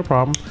 She's like, "Yeah, no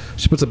problem."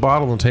 She puts the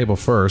bottle on the table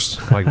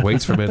first, like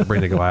waits for a minute to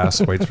bring the glass,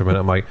 waits for a minute.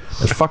 I'm like,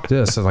 "Fuck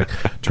this!" I was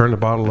like, turn the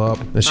bottle up,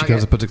 and she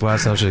comes and puts the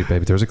glass down. She's like,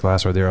 "Baby, there's a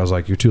glass right there." I was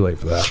like, "You're too late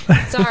for that."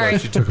 Sorry.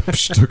 She took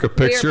a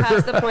We are picture.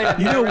 past the point of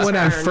You know, when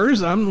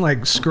I'm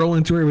like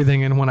scrolling through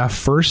everything, and when I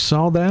first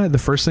saw that, the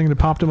first thing that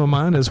popped in my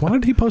mind is, why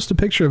did he post a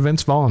picture of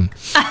Vince Vaughn?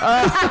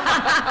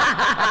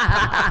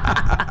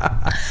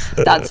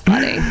 That's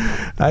funny.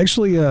 I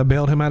actually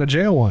bailed him out of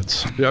jail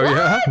once. Oh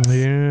yeah.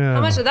 Yeah.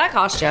 How much did that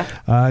cost you?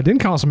 It didn't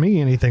cost me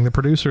anything. The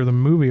producer of the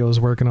movie I was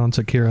working on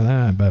took care of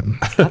that. But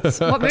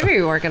What movie are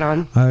you working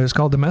on? it's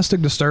called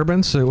Domestic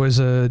Disturbance. It was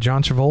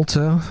John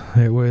Travolta.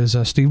 It was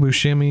Steve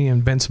Buscemi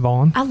and Vince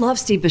Vaughn. I love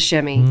Steve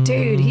Buscemi.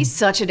 Dude, he's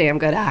such a damn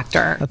good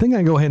actor. I think I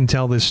can go ahead and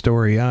tell this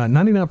story.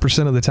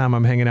 99% of the time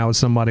I'm hanging out with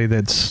somebody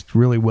that's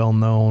really well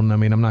known. I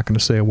mean, I'm not going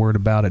to say a word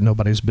about it.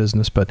 Nobody's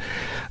business. But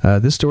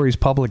this story is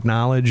public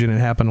knowledge, and it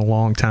happened a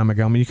long time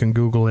ago. I mean, you can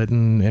Google it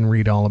and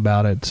read all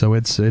about it. So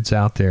it's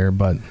out there.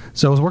 But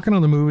so I was working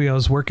on the movie. I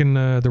was working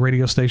the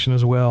radio station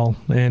as well,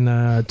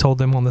 and told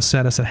them on the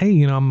set. I said, hey,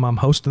 you know, I'm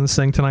hosting this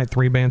thing tonight.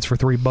 3 bands for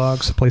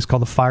 $3. A place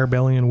called the Fire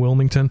Belly in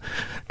Wilmington.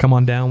 Come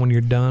on down when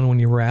you're done, when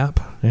you wrap,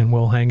 and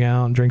we'll hang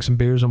out and drink some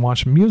beers and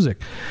watch some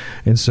music.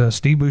 And so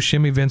Steve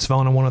Buscemi, Vince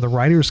Vaughn, and one of the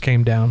writers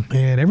came down,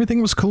 and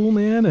everything was cool,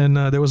 man. And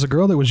there was a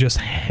girl that was just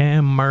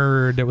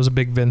hammered. That was a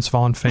big Vince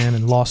Vaughn fan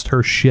and lost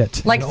her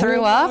shit. Like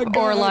threw up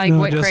or like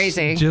went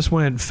crazy? Just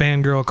went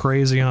fangirl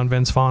crazy on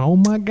Vince Vaughn. Oh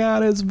my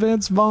God, it's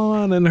Vince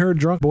Vaughn. And her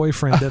drunk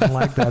boyfriend didn't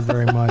like that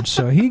very much.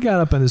 So he got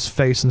up in his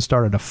face and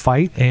started a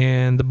fight,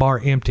 and the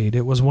bar emptied.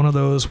 It was one of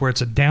those where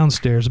it's a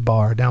downstairs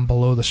bar down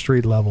below the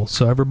street level.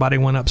 So everybody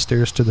went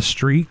upstairs to the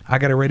street. I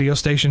got a radio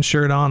station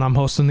shirt on. I'm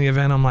hosting the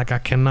event. I'm like, I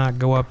cannot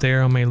go up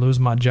there. I may lose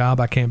my job.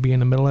 I can't be in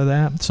the middle of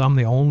that. So I'm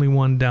the only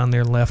one down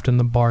there left in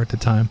the bar at the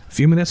time. A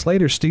few minutes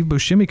later, Steve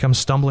Buscemi comes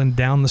stumbling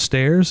down the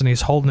stairs, and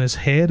he's holding his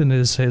head and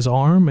his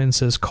arm and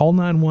says, call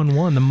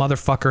 911. The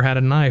motherfucker had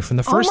a knife. And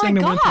the first thing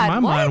that went through my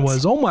mind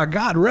was, oh my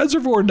God,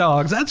 Reservoir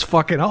Dogs. That's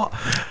fucking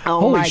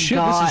holy shit,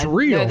 God. this is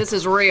real. No, this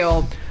is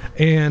real.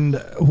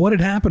 And what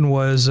had happened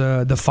was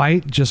the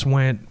fight just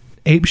went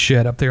ape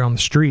shit up there on the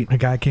street. A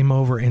guy came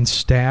over and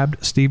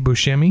stabbed Steve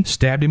Buscemi,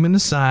 stabbed him in the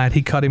side.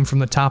 He cut him from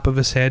the top of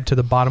his head to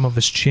the bottom of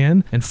his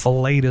chin and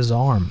filleted his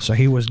arm. So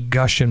he was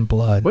gushing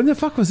blood. When the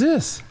fuck was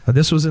this?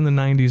 This was in the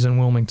 90s in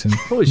Wilmington.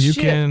 Holy you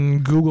shit. can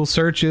Google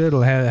search it.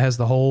 It has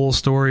the whole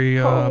story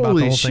about the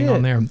whole thing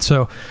on there.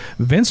 So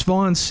Vince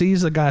Vaughn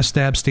sees the guy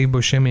stab Steve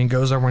Buscemi and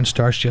goes over and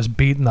starts just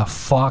beating the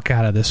fuck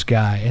out of this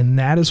guy. And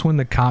that is when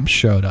the cops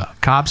showed up.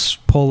 Cops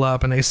pull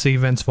up and they see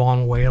Vince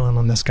Vaughn wailing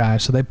on this guy.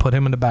 So they put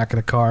him in the back of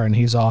the car and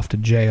he's off to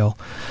jail.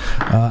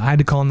 I had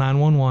to call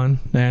 911,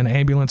 and an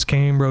ambulance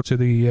came, rode to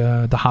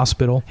the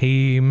hospital.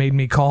 He made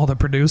me call the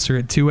producer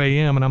at 2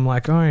 a.m. and I'm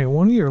like, all right,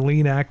 one of your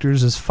lead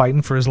actors is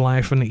fighting for his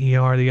life in the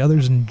ER. The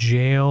other's in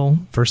jail.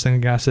 First thing the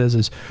guy says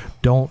is,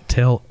 don't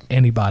tell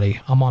anybody.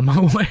 I'm on my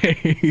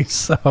way.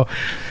 So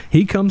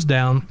he comes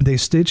down. They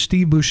stitch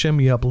Steve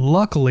Buscemi up.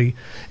 Luckily,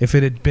 if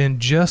it had been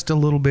just a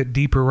little bit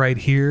deeper right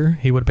here,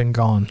 he would have been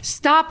gone.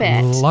 Stop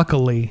it.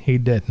 Luckily, he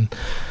didn't.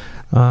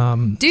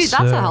 Dude, that's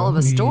a hell of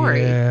a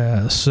story.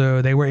 Yeah,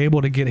 so they were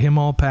able to get him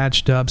all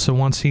patched up. So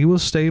once he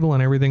was stable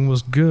and everything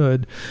was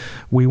good,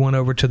 we went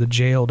over to the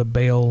jail to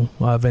bail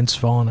Vince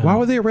Vaughn out. Why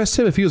would they arrest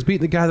him if he was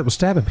beating the guy that was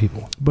stabbing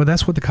people? But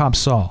that's what the cops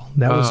saw.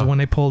 That was when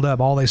they pulled up.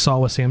 All they saw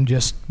was him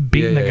just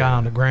beating the guy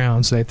on the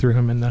ground. So they threw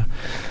him in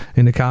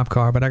the cop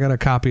car. But I got a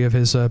copy of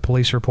his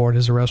police report,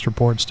 his arrest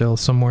report, still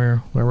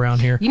somewhere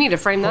around here. You need to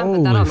frame that,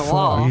 put that on the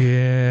wall.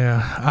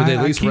 Yeah. Did they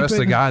at least arrest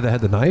the guy that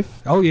had the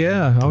knife? Oh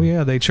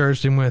yeah. They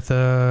charged him with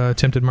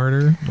attempted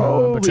murder.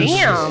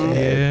 Damn.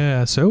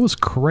 Yeah. So it was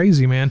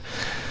crazy, man.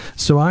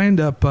 So I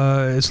end up,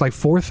 it's like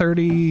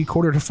 4:30,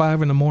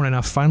 4:45 in the morning. I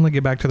finally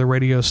get back to the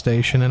radio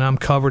station, and I'm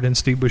covered in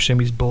Steve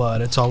Buscemi's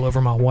blood. It's all over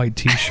my white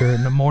T-shirt.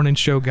 And the morning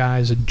show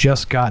guys had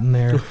just gotten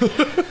there.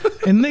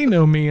 And they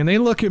know me, and they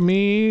look at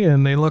me,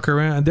 and they look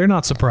around. They're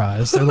not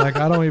surprised. They're like,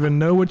 I don't even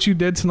know what you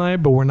did tonight,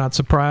 but we're not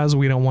surprised.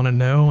 We don't want to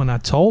know. And I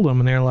told them,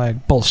 and they're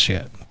like,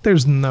 bullshit.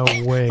 There's no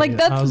way. Like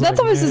that's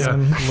almost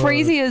as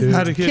crazy as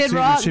Kid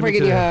Rock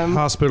bringing you home.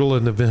 Hospital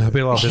and the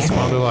bail office.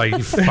 They're like,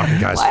 you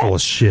fucking guy's full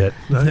of shit.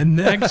 The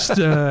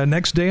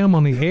next day, I'm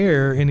on the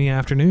air in the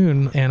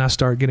afternoon, and I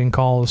start getting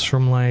calls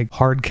from like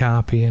Hard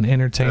Copy and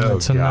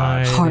Entertainment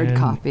Tonight. Hard and,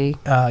 Copy.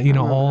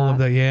 All of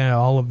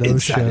those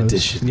Inside shows.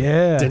 Edition.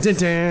 Yeah. Dun, dun,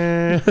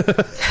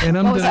 dun. And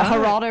I'm What was that,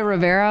 Geraldo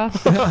Rivera?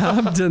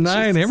 I'm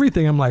denying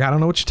everything. I'm like, I don't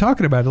know what you're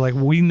talking about. They're like,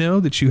 we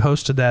know that you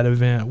hosted that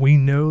event. We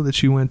know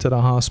that you went to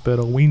the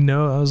hospital. We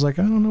know. I was like,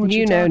 I don't know what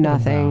you're talking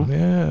nothing. about.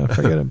 Yeah,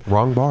 forget it.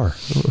 Wrong bar.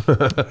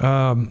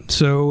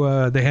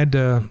 So they had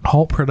to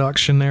halt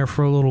production there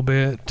for a little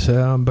bit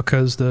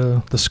because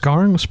the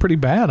scarring was pretty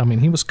bad. I mean,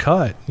 he was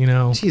cut,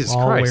 Jesus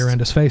all Christ. the way around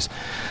his face.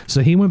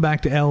 So he went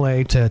back to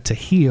L.A. to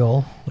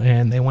heal,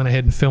 and they went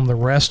ahead and filmed the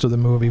rest of the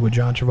movie with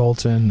John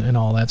Travolta and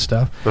all that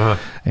stuff.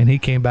 And he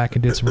came back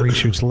and did some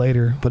reshoots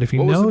later. But if you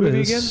What was the movie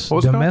notice, again? What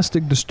was it called?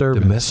 Domestic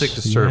Disturbance. Domestic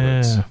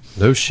disturbance. Yeah.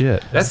 No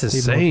shit. That's Steve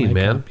insane,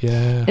 man. Makeup.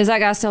 Yeah. Is that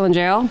guy still in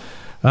jail?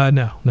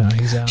 No,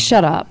 he's out.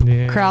 Shut up.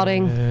 Yeah,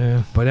 Crowding.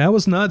 Yeah. But that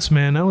was nuts,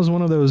 man. That was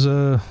one of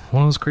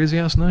those crazy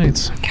ass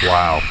nights.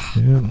 Wow.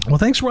 Yeah. Well,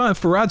 thanks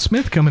for Rod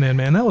Smith coming in,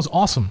 man. That was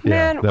awesome.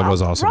 Man, that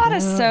was awesome. Rod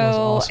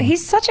is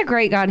he's such a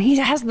great guy. And he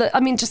has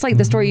just like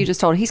the story you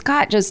just told, he's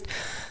got just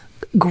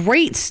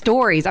great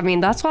stories. I mean,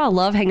 that's why I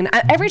love hanging.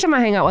 Every time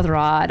I hang out with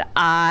Rod,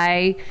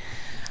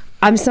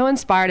 I'm so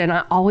inspired, and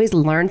I always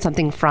learn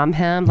something from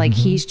him. Like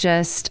he's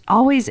just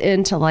always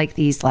into like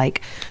these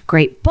like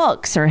great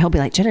books, or he'll be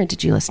like, Jenna,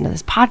 did you listen to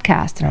this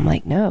podcast? And I'm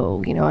like,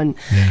 no, and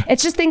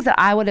it's just things that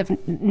I would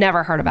have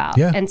never heard about.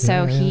 Yeah. And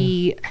so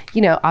he,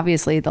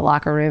 obviously the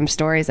locker room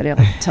stories that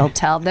he'll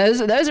tell, those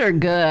are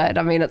good.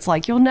 I mean, it's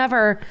like, you'll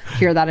never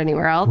hear that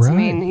anywhere else. Right. I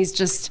mean, he's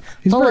a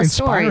full very of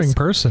inspiring stories.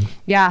 person.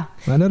 Yeah.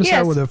 I noticed Yes.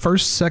 how with the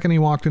first second he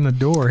walked in the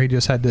door, he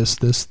just had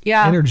this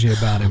energy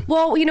about him.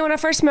 Well, when I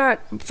first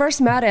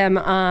met him,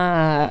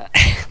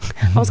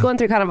 I was going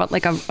through kind of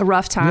like a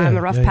rough time,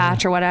 a rough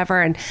patch or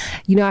whatever. And,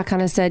 you know, I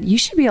kind of said, you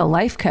should be a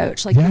life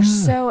coach. Like, you're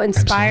so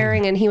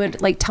inspiring. Absolutely. And he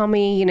would like tell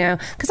me, you know,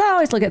 because I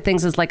always look at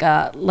things as like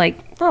not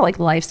like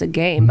life's a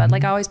game, but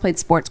like I always played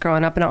sports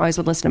growing up and I always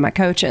would listen to my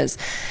coaches.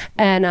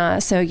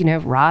 And so, you know,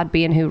 Rod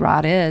being who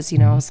Rod is, you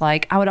know, it's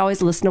like I would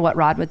always listen to what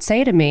Rod would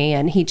say to me,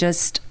 and he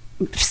just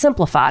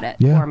simplified it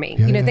for me.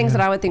 You know, things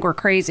that I would think were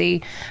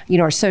crazy, you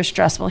know, are so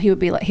stressful. He would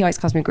be like, he always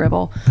calls me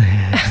Gribble.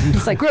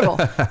 He's like, Gribble.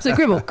 He's like,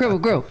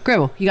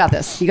 Gribble. You got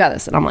this.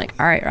 And I'm like,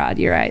 all right, Rod,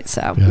 you're right.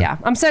 So yeah,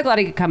 I'm so glad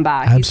he could come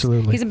by.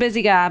 Absolutely. He's a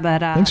busy guy,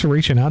 but thanks for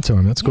reaching out to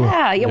him. That's cool.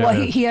 Yeah. Well,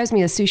 he owes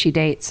me a sushi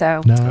date.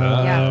 So nice.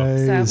 Yeah.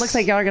 So it looks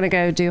like y'all are gonna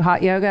go do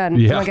hot yoga and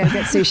I'm gonna go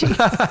get sushi.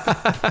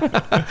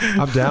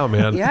 I'm down,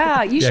 man.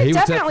 Yeah, you should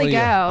definitely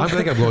go. I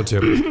think I'm going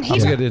to. I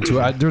was getting into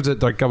it. There's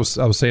like I was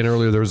saying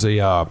earlier. There's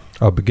a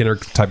beginner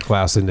type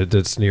class and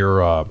it's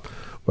near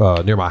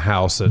my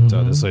house that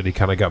this lady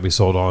kind of got me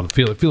sold on,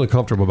 feeling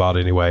comfortable about it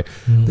anyway.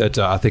 That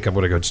I think I'm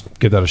going to go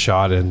give that a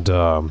shot and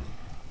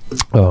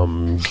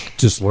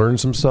just learn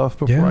some stuff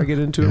before I get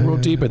into it real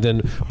deep. And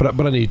then, but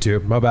I need to.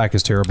 My back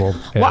is terrible.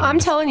 Well, I'm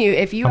telling you,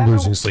 if you I'm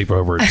losing sleep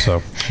over it.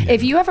 So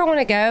if you ever want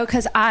to go,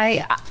 because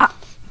I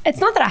it's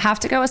not that I have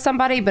to go with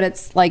somebody, but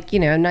it's like, you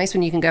know, nice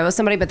when you can go with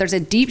somebody. But there's a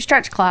deep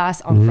stretch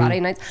class on Friday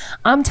nights.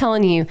 I'm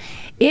telling you,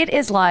 it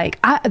is like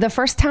the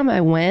first time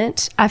I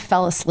went, I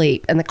fell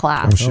asleep in the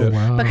class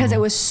because it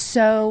was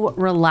so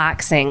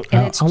relaxing.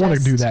 And I want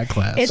to do that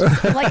class. It's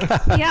like,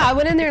 I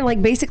went in there and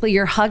like basically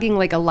you're hugging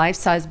like a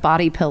life-size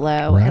body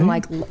pillow. Right? And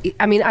like,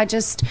 I mean, I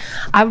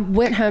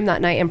went home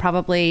that night and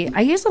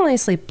I usually only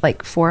sleep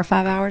like 4 or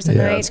 5 hours a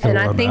night. And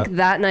I think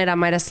that night I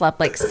might have slept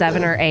like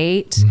 7 or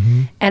 8.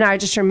 And I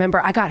just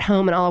remember I got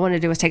home and all I wanted to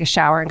do was take a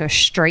shower and go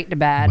straight to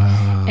bed.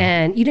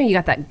 And you know, you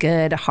got that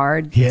good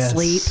hard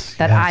sleep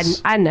that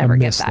I never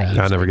get that.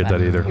 I never get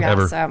that either.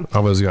 Ever. So. I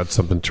always got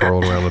something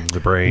twirled around in the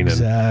brain. And,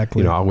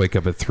 you know, I'll wake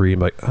up at 3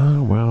 and I'm like,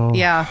 oh, well.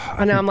 Yeah.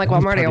 I know. I'm like, well,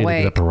 I'm already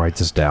awake. Get up and write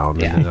this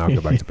down and then I'll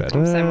go back to bed.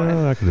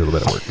 I can do a little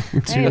bit of work.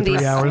 2 or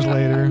 3 hours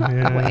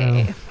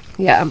later.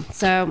 Yeah.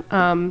 So,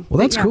 well,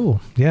 that's cool.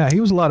 Yeah, he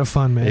was a lot of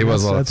fun, man. He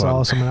was a lot of fun.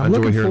 That's awesome. I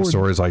enjoy hearing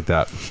stories like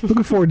that.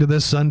 Looking forward to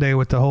this Sunday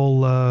with the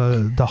whole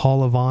the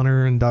Hall of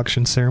Honor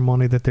induction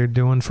ceremony that they're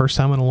doing. First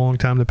time in a long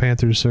time the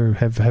Panthers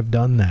have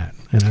done that,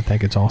 and I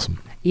think it's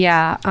awesome.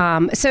 Yeah.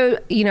 So,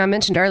 you know, I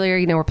mentioned earlier,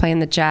 you know, we're playing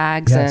the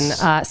Jags.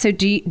 Yes. And so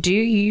do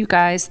you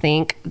guys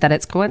think that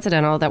it's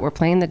coincidental that we're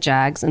playing the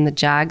Jags and the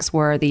Jags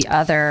were the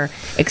other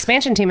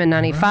expansion team in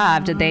 95?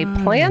 Right. Did they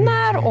plan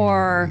that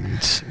or?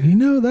 You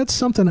know, that's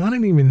something I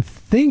didn't even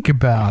think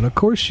about. Of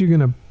course, you're going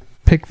to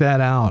pick that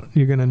out.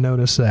 You're going to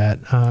notice that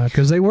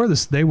because they were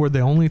the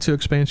only 2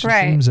 expansion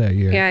teams that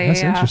year.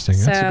 That's interesting.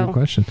 That's a good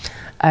question.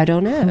 I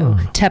don't know.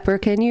 Tepper,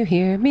 can you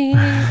hear me?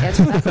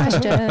 Answer that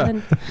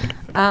question.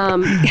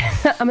 I'm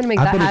going to make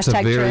that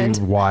hashtag trend. It's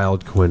a very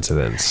wild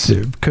coincidence.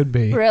 It could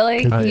be.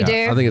 Really? You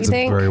do? I think it's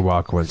a very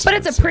wild coincidence. But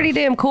it's a pretty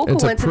damn cool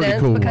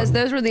coincidence because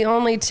those were the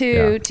only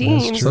 2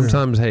 teams.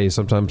 Sometimes they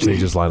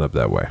just line up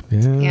that way.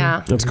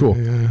 Yeah. That's cool.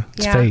 Yeah.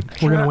 It's fate.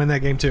 We're going to win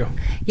that game too.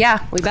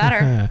 Yeah, we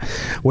better.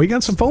 We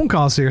got some phone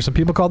calls here. Some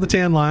people called the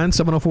TAN line,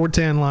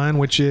 704-TAN line,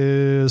 which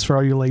is for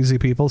all you lazy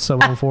people,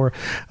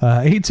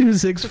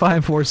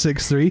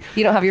 704-826-5463.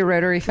 You don't have your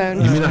rotary phone?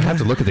 You mean I have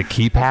to look at the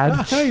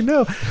keypad? I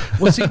know.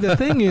 Well, see, the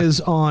thing is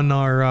on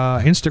our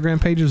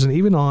Instagram pages and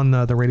even on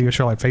the Radio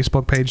Charlotte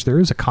Facebook page, there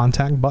is a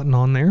contact button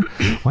on there.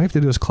 All you have to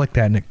do is click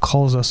that and it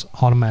calls us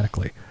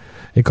automatically.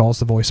 It calls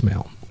the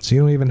voicemail. So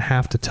you don't even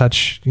have to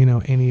touch, you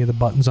know, any of the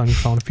buttons on your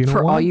phone if you don't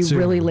want to. For all you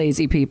really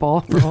lazy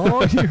people.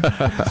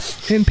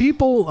 And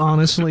people,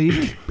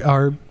 honestly,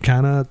 are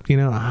kind of, you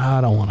know,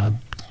 I don't want to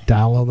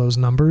dial all those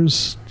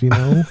numbers, you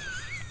know.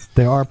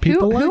 There are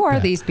people who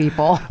are these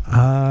people?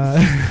 I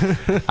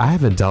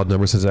haven't dialed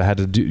numbers since I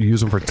had to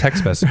use them for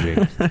text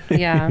messaging.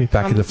 Yeah.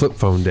 Back in the flip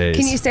phone days.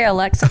 Can you say,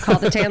 Alexa, call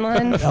the TAN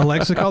line?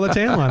 Alexa, call the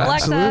TAN line.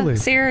 Alexa, absolutely.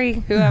 Siri,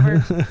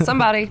 whoever,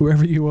 somebody.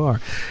 Whoever you are.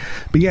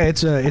 But yeah,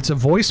 it's a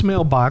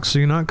voicemail box, so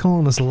you're not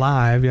calling us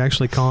live. You're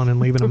actually calling and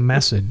leaving a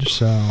message.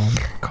 So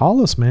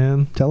call us,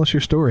 man. Tell us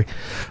your story.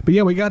 But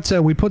yeah,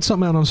 we put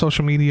something out on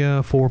social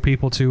media for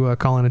people to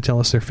call in and tell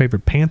us their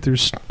favorite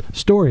Panthers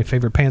story,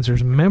 favorite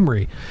Panthers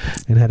memory,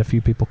 and had a few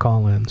people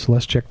call in. So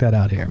let's check that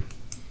out here.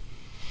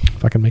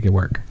 If I can make it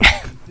work.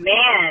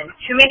 Man,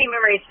 too many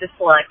memories to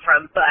select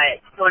from,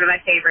 but one of my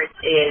favorites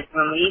is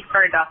when we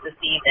started off the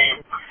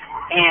season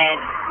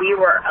and we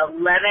were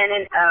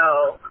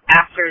 11-0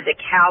 after the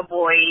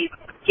Cowboys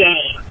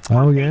game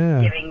on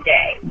Thanksgiving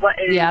Day. What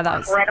an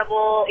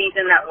incredible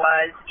season that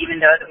was, even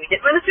though we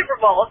didn't win the Super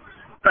Bowl,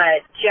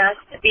 but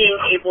just being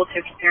able to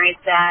experience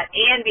that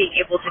and being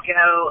able to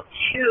go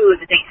to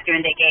the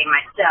Thanksgiving Day game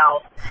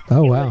myself.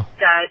 Oh, It wow. was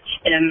such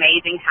an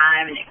amazing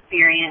time and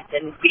experience,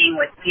 and being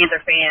with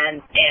Panther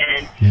fans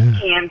and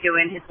Cam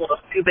doing his little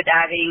scuba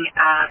diving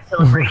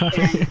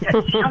celebration,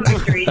 touchdown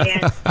victory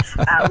dance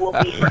will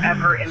be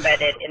forever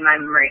embedded in my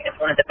memory as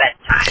one of the best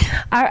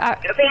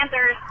times. Go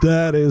Panthers!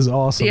 That is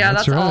awesome. Yeah,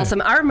 that's right.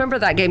 awesome. I remember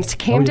that game.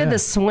 Cam did the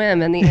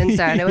swim in the end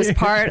zone. It was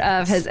part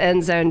of his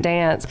end zone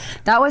dance.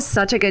 That was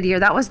such a good year.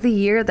 That was the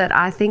year that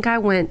I think I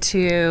went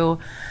to,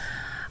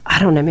 I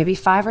don't know, maybe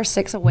 5 or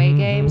 6 away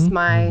games.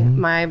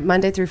 My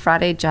Monday through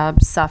Friday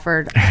job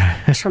suffered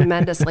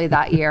tremendously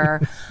that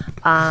year.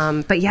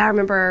 But yeah, I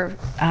remember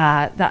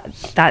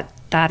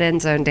that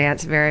end zone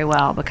dance very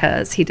well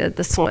because he did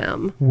the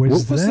swim. What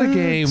was the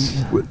game?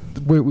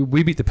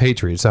 We beat the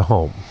Patriots at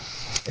home.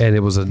 And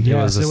it was a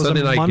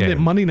Sunday night game.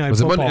 Monday night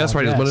football. That's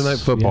right. It was Monday night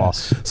football.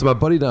 Yes. So my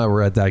buddy and I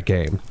were at that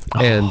game.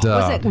 And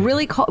Was it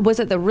really cold? Was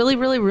it the really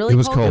It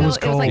was cold. It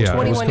was like Yeah, it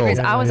 21 was degrees.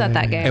 cold. I was at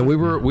that game. And we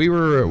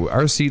were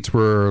our seats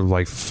were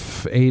like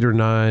 8 or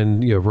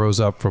 9 rows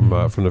up from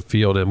the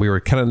field, and we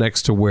were kind of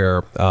next to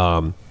where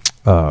to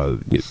go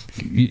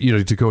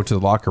to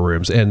the locker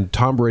rooms, and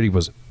Tom Brady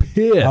was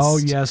pissed. Oh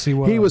yes, he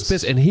was. He was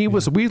pissed, and he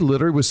was. We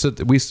literally we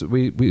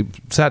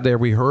sat there.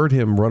 We heard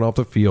him run off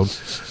the field,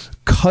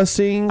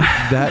 cussing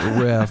that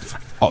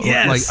ref.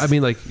 Yes.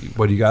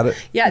 What do you got it?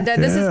 Yeah,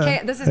 this is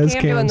Cam doing the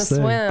Cam's thing.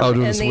 swim. Oh,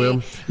 doing the And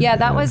swim? Yeah,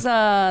 that was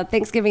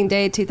Thanksgiving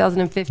Day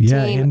 2015.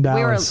 Yeah, in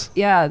Dallas.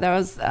 There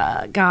was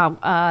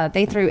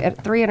they threw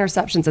 3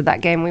 interceptions at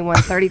that game. We won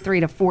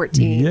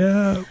 33-14.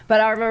 Yeah.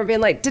 But I remember being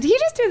like, did he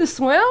just do the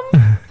swim?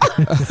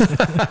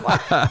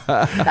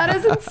 That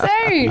is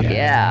insane.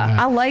 Yeah.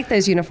 I like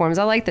those uniforms.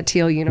 I like the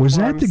teal uniforms. Was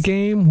that the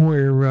game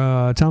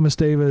where Thomas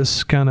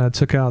Davis kind of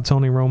took out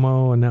Tony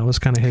Romo, and that was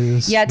kind of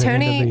his? Yeah, the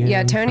end of Tony. the Yeah,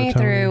 end Tony for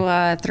threw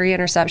 3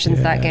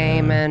 interceptions that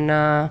game, and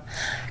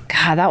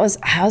God, that was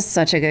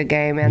such a good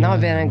game, man. That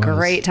would have been a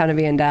great time to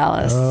be in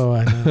Dallas. Oh,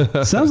 I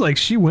know. Sounds like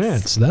she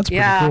wins. That's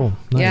pretty cool.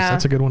 Nice. Yeah.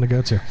 That's a good one to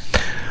go to.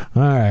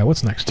 All right,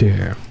 what's next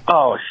here?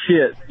 Oh,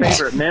 shit.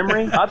 Favorite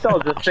memory? I thought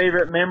it was a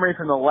favorite memory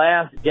from the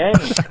last game.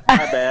 My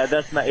bad.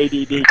 That's my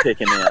ADD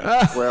kicking in.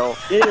 Well,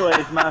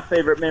 anyways, my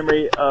favorite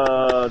memory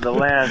of the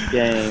last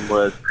game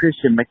was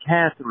Christian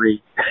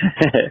McCaffrey.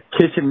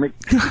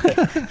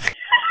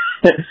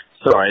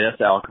 Sorry, that's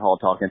alcohol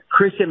talking.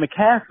 Christian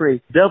McCaffrey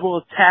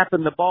double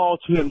tapping the ball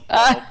to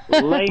himself,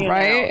 laying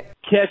out,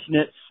 catching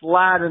it,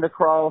 sliding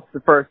across the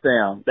first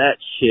down. That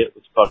shit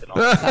was fucking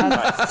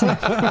awesome.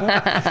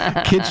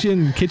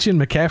 Kitchen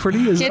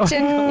McCafferty is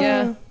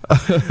yeah.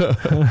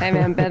 Hey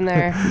man, been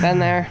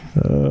there.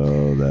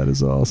 Oh, that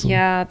is awesome.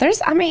 Yeah,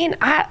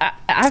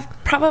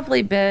 I've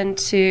probably been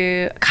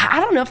to. I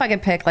don't know if I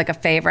could pick like a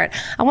favorite.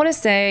 I want to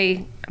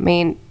say,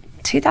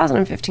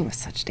 2015 was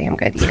such a damn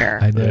good year.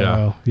 I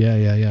know.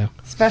 Yeah.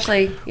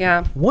 Especially,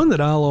 yeah. One that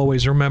I'll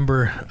always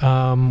remember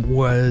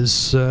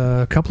was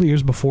a couple of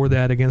years before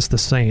that against the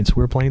Saints.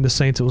 We were playing the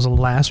Saints. It was the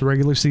last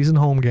regular season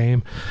home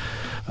game.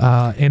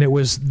 And it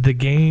was the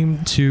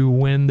game to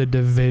win the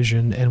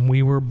division, and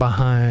we were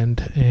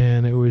behind,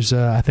 and it was,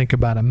 I think,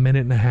 about a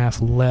minute and a half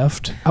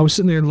left. I was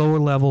sitting there lower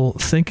level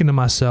thinking to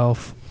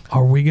myself,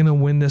 are we going to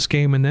win this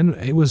game? And then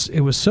it was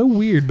so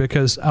weird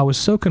because I was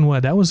soaking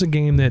wet. That was a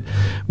game that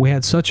we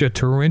had such a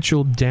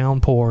torrential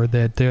downpour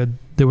that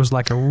there was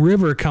like a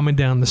river coming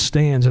down the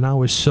stands, and I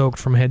was soaked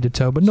from head to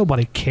toe, but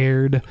nobody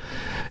cared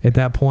at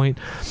that point.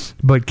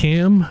 But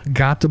Cam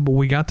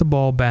we got the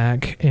ball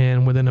back,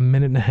 and within a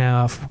minute and a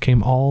half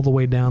came all the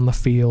way down the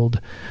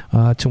field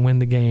to win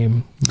the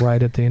game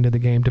right at the end of the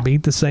game, to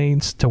beat the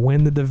Saints, to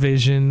win the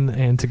division,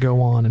 and to go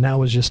on. And that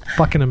was just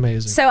fucking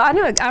amazing. So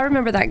I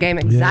remember that game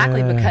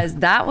exactly because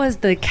that was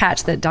the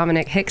catch that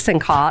Dominic Hickson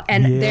caught.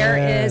 And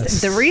there is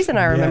the reason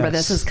I remember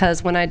this is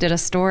because when I did a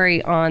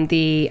story on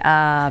the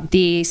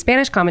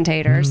Spanish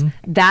commentators,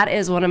 that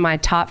is one of my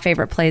top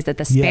favorite plays that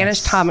the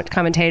Spanish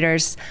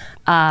commentators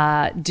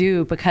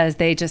do, because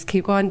they just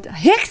keep going,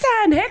 Hickson,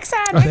 and he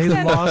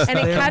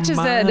catches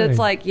it, and it's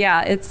like,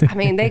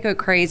 they go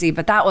crazy,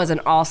 but that was an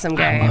awesome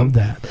game. I love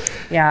that.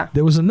 Yeah.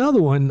 There was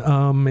another one.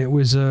 It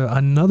was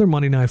another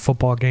Monday Night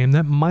Football game.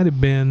 That might have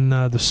been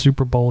the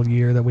Super Bowl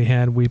year that we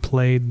had. We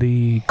played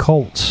the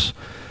Colts.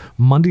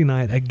 Monday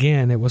night,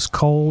 again, it was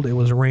cold, it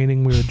was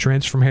raining, we were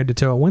drenched from head to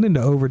toe. It went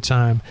into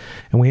overtime,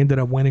 and we ended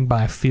up winning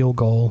by a field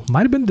goal.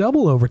 Might have been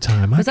double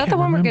overtime. Was that the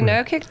one where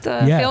Gano kicked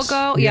the field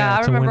goal? Yeah,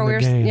 I remember we were.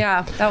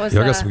 Yeah, that was.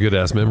 I got some good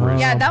ass memories.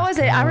 Yeah, that was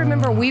it. I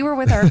remember we were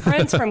with our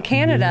friends from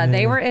Canada.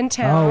 They were in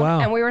town,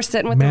 and we were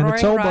sitting with the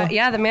Roaring Riot.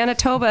 Yeah, the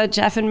Manitoba.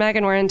 Jeff and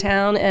Megan were in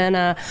town,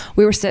 and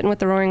we were sitting with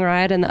the Roaring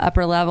Riot in the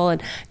upper level,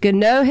 and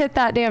Gano hit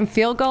that damn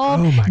field goal. Oh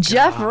my God.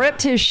 Jeff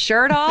ripped his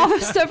shirt off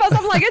so fast.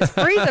 I'm like, it's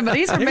freezing, but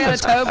he's from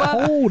Manitoba.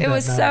 It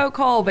was so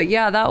cold, but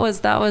that was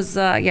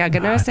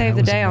Gano saved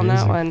the day on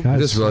that one. I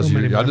just realized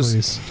I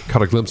just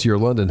caught a glimpse of your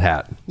London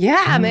hat.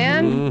 Yeah,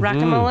 man,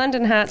 rocking my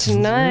London hat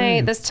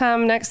tonight. This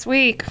time next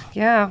week,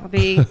 I'll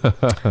be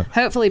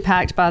hopefully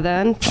packed by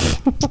then.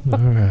 All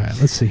right,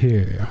 let's see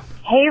here.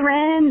 Hey,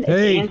 Ren.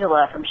 Hey. It's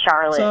Angela from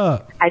Charlotte. What's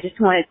up? I just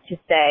wanted to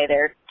say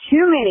there are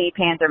too many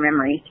Panther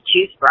memories to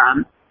choose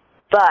from,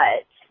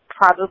 but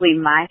probably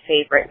my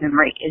favorite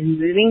memory is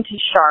moving to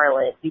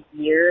Charlotte the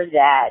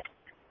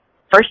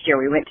first year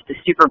we went to the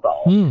Super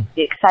Bowl.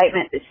 The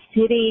excitement the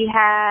city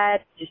had,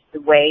 just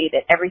the way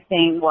that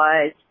everything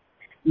was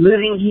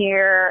moving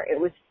here. It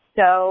was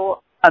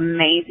so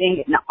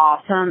amazing and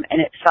awesome,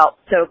 and it felt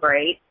so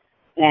great.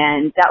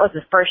 And that was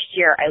the first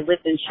year I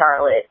lived in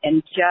Charlotte,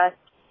 and just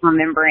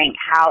remembering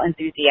how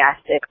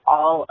enthusiastic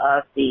all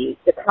of the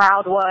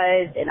crowd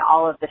was and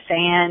all of the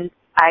fans,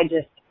 I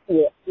just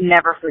will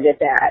never forget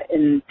that.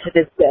 And to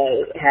this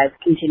day, it has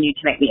continued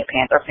to make me a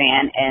Panther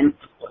fan, and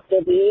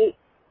to be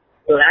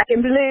black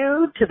and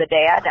blue to the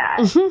day I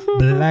die.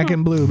 Black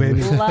and blue,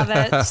 baby. Love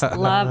it.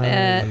 Love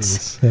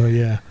it. Oh,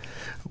 yeah.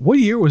 What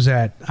year was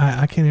that?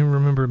 I can't even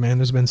remember, man.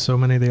 There's been so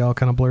many. They all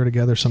kind of blur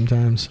together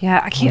sometimes.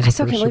 Yeah, I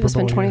still can't believe it's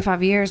been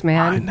 25 years,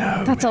 man. I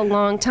know. That's a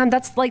long time.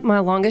 That's like my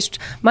longest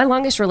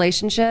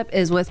relationship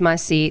is with my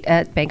seat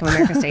at Bank of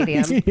America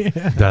Stadium.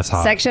 That's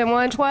hot. Section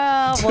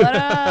 112. What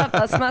up?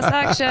 That's my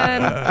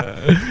section.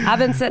 I've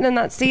been sitting in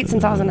that seat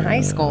since I was in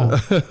high school.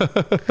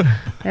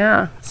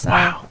 Yeah. So,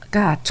 wow.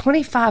 God,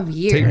 25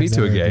 years. Take me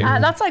to a game.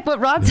 That's like what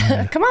Rod's.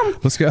 Come on.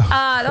 Let's go.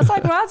 That's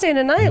like Rod's saying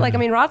tonight. Like, I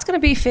mean, Rod's going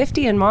to be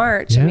 50 in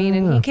March. Yeah. I mean,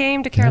 and he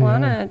came to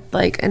Carolina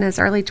like in his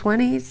early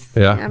 20s.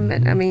 Yeah.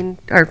 I mean,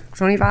 or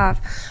 25.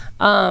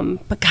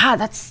 But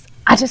God,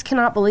 I just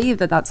cannot believe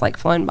that that's like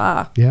flown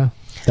by. Yeah.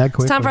 That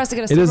quick. It's time for us to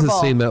get a It Super doesn't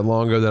Bowl. seem that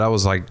long ago that I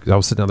was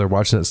sitting down there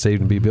watching that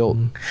stadium be built.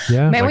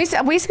 Yeah. Man, we used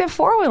to get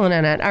four-wheeling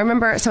in it. I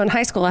remember, so in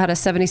high school, I had a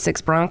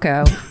 76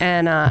 Bronco,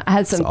 and I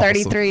had some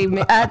 33.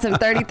 I had some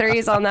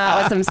 33s on that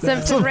with some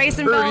Simpson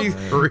racing belts.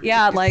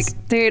 Yeah, like,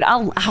 dude, I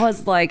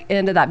was like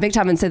into that big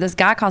time. And so this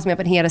guy calls me up,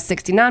 and he had a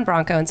 69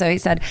 Bronco, and so he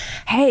said,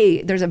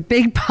 "Hey, there's a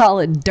big pile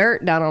of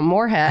dirt down on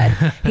Moorhead."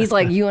 He's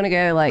like, "You want to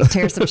go like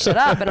tear some shit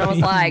up?" And I was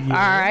like, "All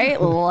right,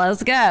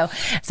 let's go."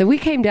 So we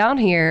came down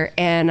here,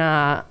 and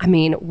I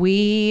mean,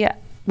 we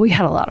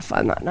had a lot of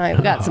fun that night.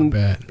 We got some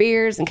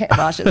beers and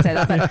well, I shouldn't say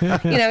that,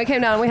 but we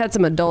came down and we had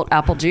some adult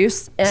apple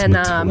juice, and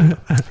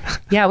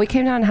yeah, we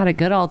came down and had a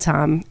good old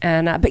time.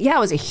 And but yeah, it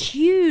was a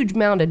huge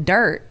mound of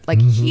dirt, like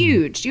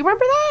huge. Do you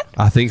remember that?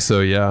 I think so.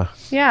 Yeah.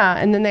 Yeah,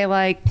 and then they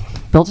like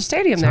built a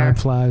stadium there. Time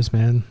flies,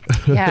 man.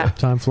 Yeah,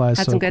 Time flies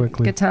had so some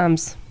quickly. good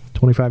times.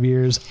 25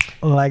 years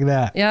like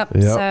that. Yep.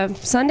 So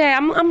Sunday,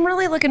 I'm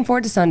really looking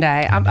forward to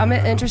Sunday. I'm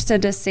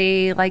interested to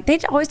see, like, they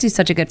always do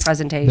such a good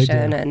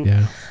presentation,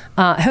 and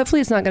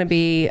hopefully it's not going to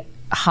be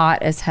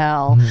hot as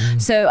hell.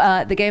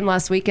 So the game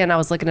last weekend, I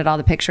was looking at all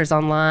the pictures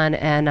online,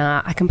 and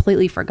I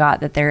completely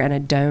forgot that they're in a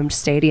domed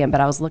stadium. But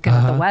I was looking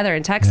at the weather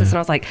in Texas, and I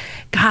was like,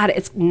 God,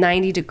 it's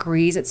 90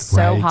 degrees. It's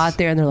so hot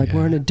there. And they're like,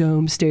 we're in a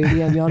domed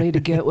stadium. Y'all need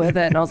to get with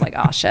it. And I was like,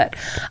 oh shit.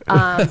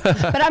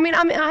 But I mean,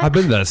 I've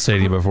been to that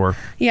stadium before.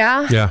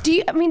 Yeah. Yeah. Do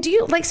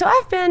you like? So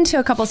I've been to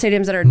a couple of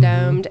stadiums that are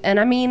domed, and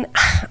I mean,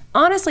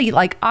 honestly,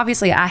 like,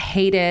 obviously, I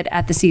hated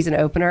at the season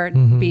opener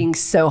being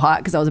so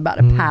hot because I was about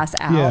to pass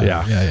out.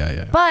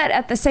 Yeah.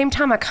 But at the same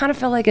time, I kind of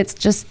feel like it's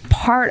just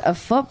part of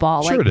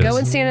football. Sure like, it go is.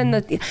 and stand in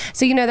the.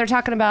 So they're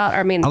talking about.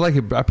 I mean, I like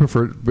it. I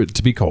prefer it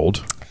to be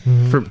cold.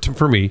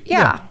 For me.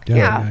 Yeah.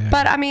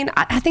 But I mean,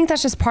 I think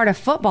that's just part of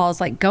football, is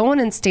like going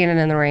and standing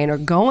in the rain, or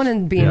going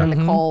and being in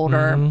the cold,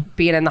 or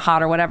being in the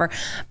hot, or whatever.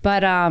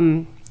 But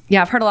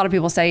yeah, I've heard a lot of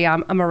people say,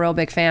 I'm a real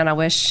big fan. I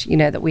wish,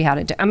 that we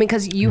had I mean,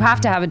 because you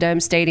have to have a dome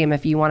stadium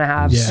if you want to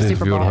have a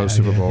Super If you want to Bowl. host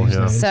Super Bowl,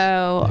 yeah.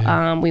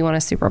 So we want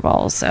a Super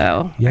Bowl.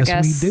 So Yes, I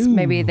guess we do.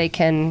 maybe they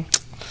can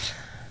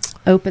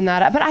open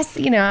that up. But I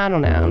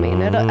don't know. I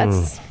mean,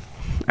 it's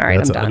all right.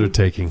 That's I'm an done.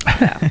 undertaking.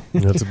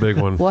 That's a big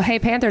one. Well, hey,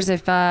 Panthers,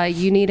 if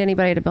you need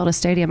anybody to build a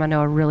stadium, I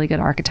know a really good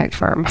architect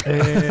firm.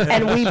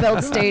 And we build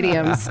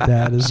stadiums.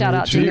 That is Shout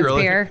out Do you Jenkins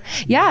really? Pier.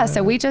 Yeah,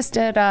 so we just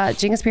did,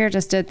 Jenkins Pier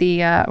just did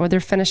they're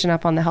finishing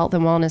up on the Health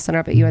and Wellness Center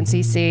up at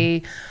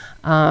UNCC.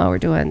 We're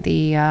doing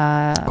the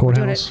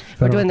Courthouse.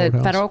 We're doing the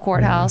Federal federal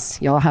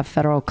courthouse. Y'all have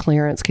federal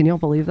clearance. Can y'all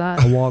believe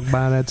that? I walked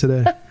by that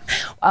today.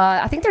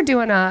 I think they're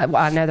doing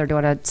I know they're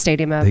doing a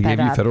stadium up They at,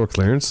 gave you federal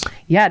clearance?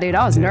 yeah, dude,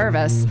 I was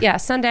nervous. Yeah,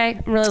 Sunday.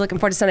 I'm really looking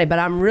forward to Sunday, but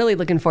I'm really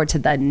looking forward to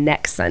the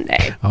next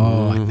Sunday.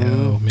 Oh, I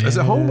know, man. Is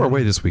it home or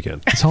away this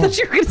weekend? It's I home. thought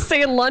you were going to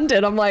say in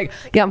London. I'm like,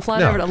 yeah, I'm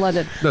flying No. over to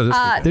London. No, this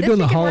weekend. They're This doing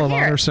the weekend Hall we're of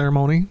here. Honor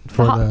ceremony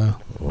for the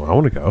Well, I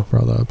want to go.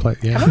 play.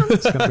 Yeah,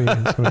 it's gonna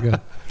be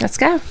good. Let's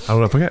go. I don't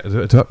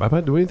know if I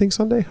might do anything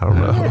Sunday. I don't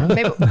know.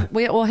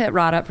 Maybe we'll hit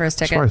Rod up for his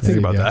Sorry, tickets. think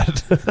about There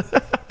you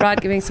that. Rod,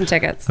 give me some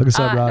tickets. Hook us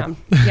up, Rod. No.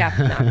 Yeah,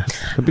 no.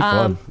 It'd be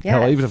fun. yeah.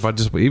 Hell, even if I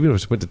just went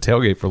to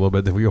tailgate for a little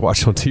bit, then we could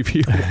watch on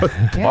TV.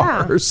 Yeah,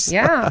 Bars.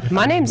 yeah.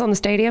 My name's on the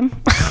stadium.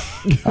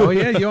 Oh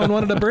yeah, you own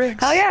one of the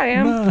bricks. Hell yeah, I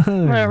am.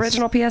 I'm an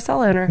original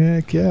PSL owner.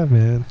 Heck yeah,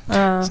 man.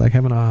 It's like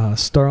having a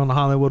star on the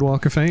Hollywood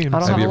Walk of Fame. I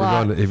don't Have you have a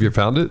ever lot. Have you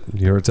found it?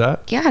 You know where it's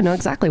at? Yeah, I know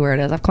exactly exactly where it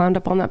is. I've climbed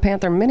up on that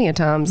Panther many a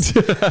times.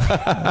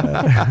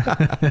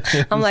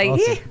 I'm like,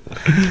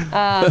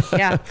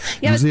 yeah.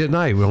 Usually at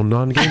night, we're on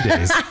non-game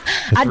days.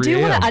 I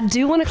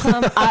do want to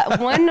climb.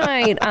 One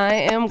night, I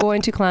am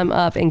going to climb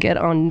up and get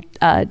on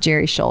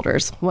Jerry's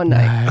shoulders. One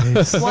night.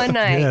 Nice. One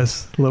night.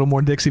 Yes, a little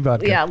more Dixie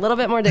vodka. Yeah, a little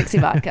bit more Dixie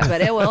vodka,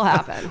 but it will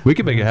happen. We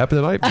can make it happen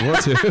tonight if you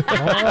want to.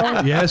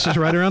 Oh, yeah, it's just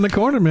right around the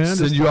corner, man.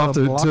 Send you off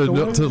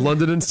to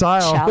London in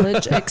style.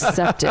 Challenge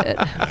accepted.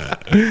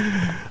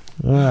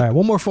 All right,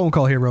 one more phone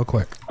call here real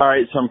quick. All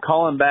right, so I'm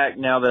calling back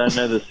now that I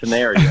know the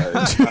scenario.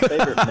 My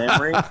favorite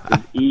memory is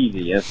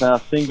easy. It's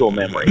not a single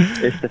memory.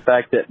 It's the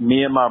fact that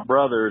me and my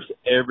brothers,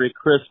 every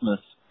Christmas,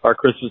 our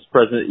Christmas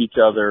present to each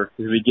other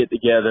is we get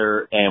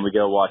together and we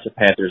go watch a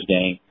Panthers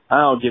game. I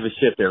don't give a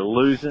shit if they're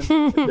losing,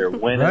 if they're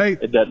winning. Right.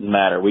 It doesn't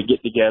matter. We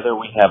get together,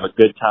 we have a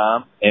good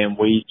time, and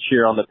we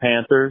cheer on the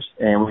Panthers,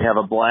 and we have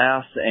a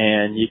blast,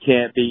 and you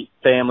can't beat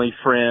family,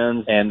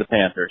 friends, and the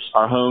Panthers.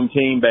 Our home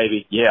team,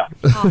 baby. Yeah.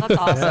 Oh,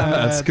 that's awesome.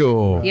 That's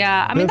cool.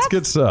 Yeah, I mean, that's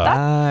good stuff.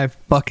 I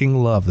fucking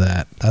love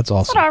that. That's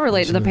awesome. That's what I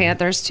relate to the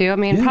Panthers too. I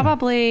mean,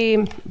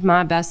 probably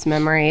my best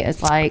memory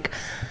is like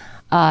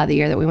the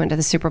year that we went to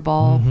the Super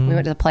Bowl. Mm-hmm. We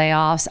went to the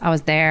playoffs. I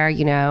was there,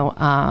 you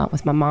know,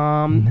 with my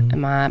mom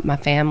Mm-hmm. and my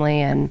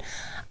family. And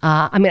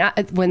I mean,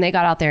 when they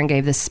got out there and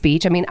gave this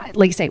speech, I mean,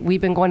 like you say,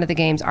 we've been going to the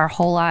games our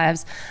whole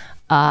lives.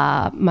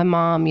 My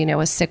mom, you know,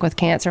 was sick with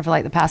cancer for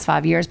like the past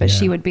 5 years, but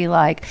she would be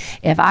like,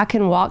 if I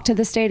can walk to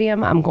the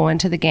stadium, I'm going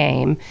to the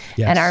game.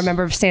 Yes. And I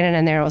remember standing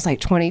in there, it was like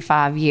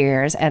 25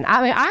 years. And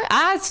I mean,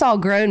 I saw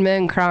grown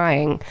men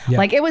crying. Yeah.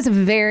 Like it was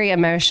very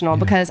emotional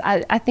because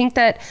I think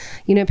that,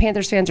 you know,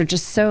 Panthers fans are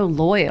just so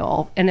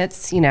loyal, and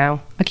it's, you know,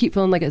 I keep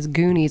feeling like it's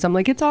Goonies. I'm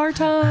like, it's our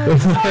time.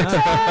 It's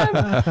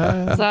our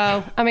time.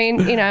 So, I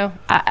mean, you know,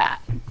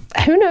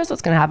 who knows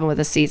what's going to happen with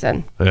this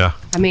season? Yeah.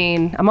 I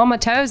mean, I'm on my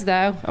toes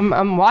though.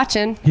 I'm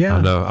watching. Yeah.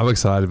 I know. I'm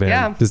excited, man.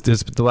 Yeah.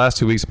 The last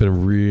 2 weeks have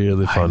been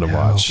really fun to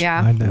watch.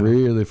 Yeah. I know.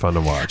 Really fun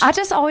to watch. I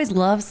just always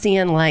love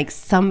seeing like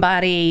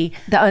somebody,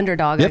 the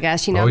underdog, I Yep.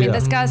 guess. You know, Oh, I mean, yeah.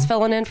 this guy's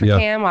filling in for Yeah.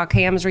 Cam while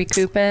Cam's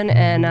recouping,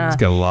 and He's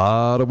got a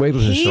lot of weight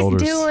on his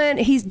shoulders.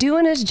 he's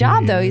doing his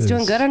job though. He's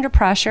doing good under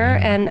pressure,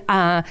 and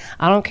I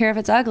don't care if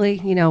it's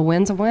ugly. You know,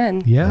 win's a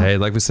win. Yeah. Hey,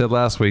 like we said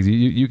last week,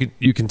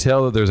 you can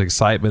tell that there's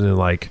excitement and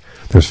like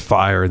there's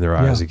fire in their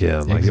eyes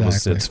again. Like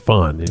exactly. it's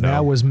fun. You know.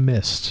 That was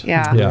missed.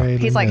 Yeah. Yeah.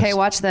 He's like, hey,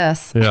 watch this.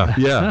 Yeah,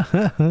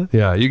 yeah,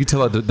 yeah. You can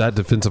tell that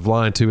defensive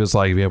line too is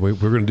like, yeah, we're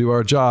going to do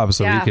our job,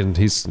 so Yeah.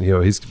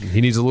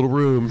 he needs a little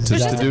room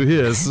to do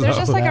his. There's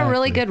just like a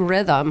really good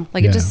rhythm.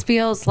 Like it just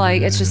feels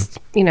like it's just,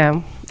 you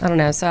know, I don't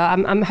know. So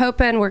I'm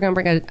hoping we're going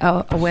to bring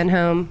a win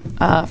home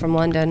from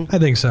London. I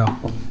think so.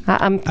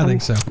 I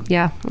think so.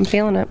 Yeah, I'm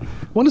feeling it.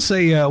 Want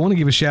to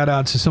give a shout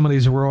out to some of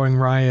these Roaring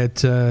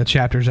Riot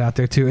chapters out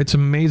there too. It's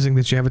amazing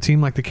that you have a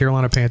team like the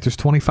Carolina Panthers,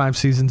 25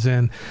 seasons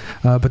in,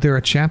 but there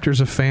are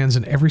chapters of fans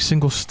in every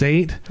single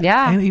state,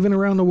 and even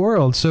around the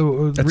world.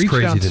 So reach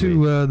out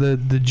to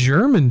the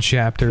German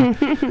chapter.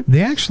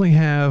 They actually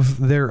have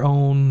their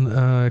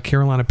own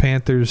Carolina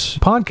Panthers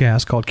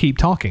podcast called Keep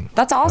Talking.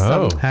 That's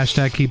awesome.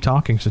 Hashtag Keep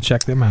Talking. So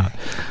check them out.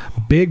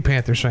 Big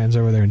Panthers fans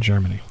over there in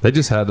Germany. They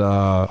just had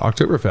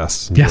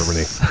Oktoberfest in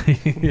Germany.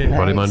 Yeah.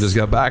 Buddy of mine just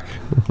got back.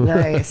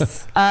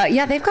 Nice.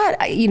 Yeah, they've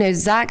got, you know,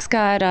 Zach's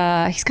got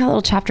he's got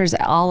little chapters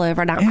all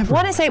over. Now, I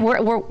want to say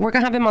we're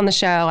gonna have him on the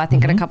show, I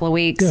think, in a couple of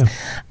weeks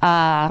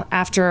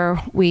after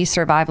we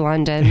survive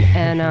London.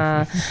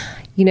 And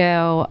you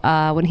know,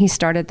 when he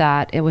started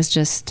that, it was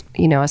just,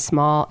 you know,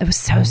 it was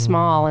so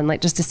small, and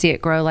like just to see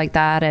it grow like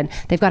that. And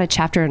they've got a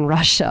chapter in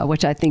Russia,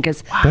 which I think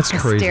is That's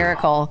crazy.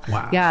 hysterical.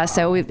 Wow. Yeah,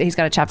 so he's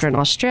got a chapter in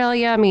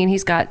Australia. I mean,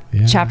 he's got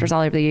chapters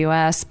all over the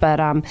U.S.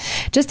 But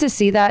just to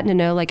see that and to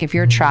know, like, if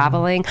you're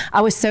traveling,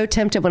 I was so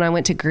tempted when I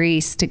went to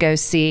Greece to go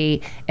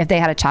see if they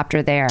had a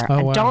chapter there.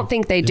 I don't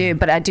think they do,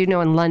 but I do know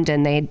in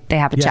London they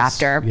have a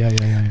chapter.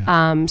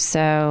 Yeah.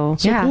 So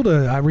cool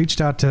I reached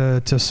out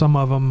to some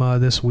of them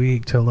this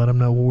week to let them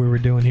know what we were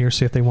doing here,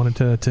 see if they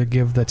wanted to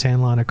give the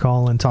Tan Line a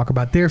call and talk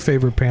about their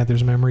favorite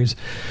Panthers memories.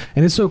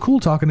 And it's so cool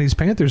talking to these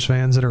Panthers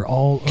fans that are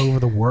all over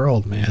the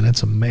world, man.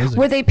 It's amazing.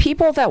 Were they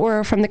people that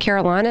were from the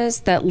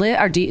Carolinas that live,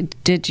 or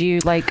did you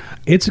like?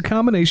 It's a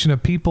combination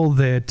of people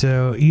that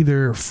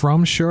either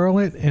from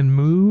Charlotte and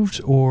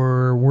moved,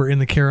 or were in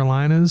the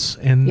Carolinas,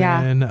 and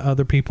then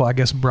other people, I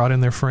guess, brought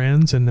in their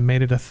friends and they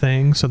made it a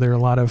thing. So there are a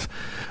lot of,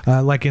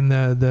 like in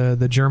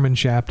the German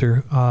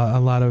chapter, a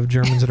lot of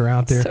Germans that are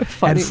out there. So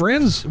funny.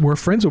 And were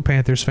friends with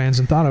Panthers fans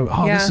and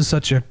thought, this is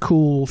such a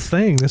cool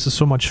thing. This is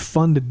so much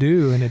fun to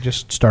do. And it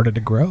just started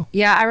to grow.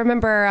 Yeah, I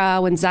remember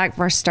when Zach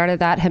first started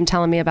that, him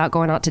telling me about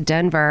going out to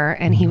Denver,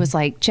 and he was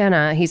like,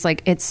 Jenna, he's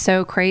like, it's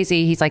so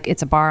crazy. He's like,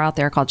 it's a bar out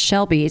there called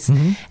Shelby's.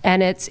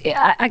 And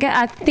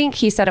I think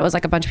he said it was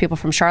like a bunch of people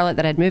from Charlotte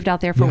that had moved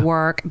out there for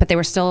work, but they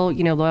were still,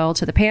 you know, loyal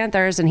to the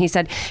Panthers. And he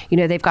said, you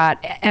know, they've got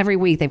every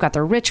week, they've got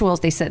their rituals.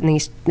 They sit in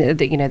these,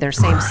 you know, their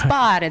same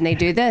spot, and they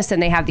do this,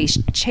 and they have these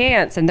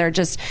chants, and they're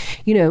just,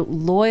 you know,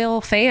 loyal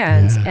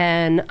fans.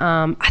 And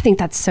I think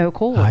that's so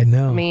cool. I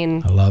know. I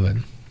mean, I love it.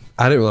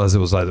 I didn't realize it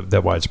was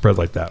that widespread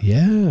like that.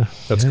 Yeah.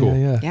 That's cool.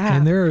 Yeah.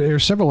 And there are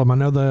several of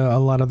them. I know a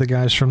lot of the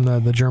guys from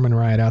the German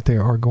riot out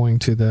there are going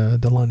to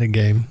the London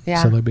game.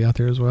 Yeah. So they'll be out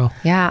there as well.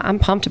 Yeah, I'm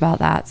pumped about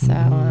that.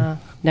 So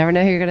never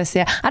know who you're going to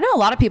see. I know a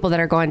lot of people that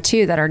are going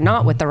too that are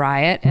not with the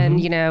riot, and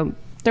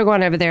they're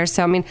going over there.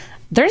 So I mean,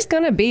 there's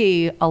going to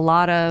be a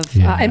lot of,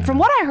 and from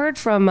what I heard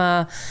from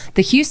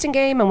the Houston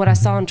game and what I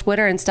saw on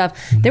Twitter and stuff,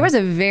 there was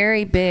a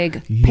very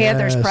big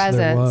Panthers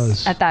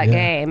presence at that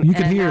game. You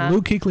could hear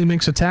Luke Kuechly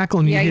makes a tackle,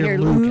 and you hear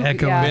Luke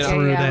echoing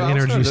through that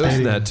energy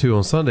stadium. That too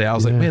on Sunday. I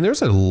was like, man,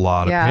 there's a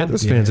lot of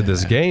Panthers fans at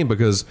this game,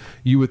 because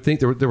you would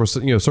think there were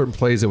certain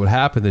plays that would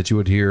happen that you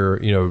would hear,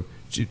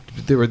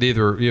 they were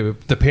either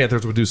the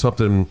Panthers would do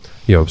something,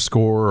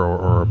 score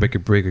or break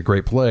a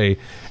great play,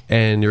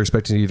 and you're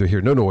expecting to either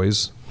hear no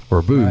noise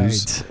or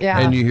boos,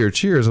 and you hear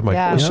cheers. I'm like,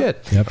 oh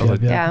shit.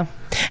 Yeah.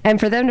 And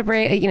for them to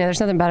bring, there's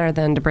nothing better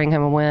than to bring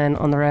home a win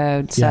on the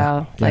road.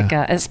 So,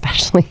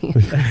 especially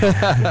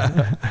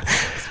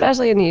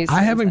in Houston.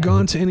 I haven't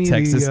gone to any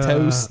Texas of the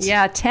toast.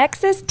 Yeah,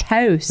 Texas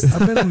toast.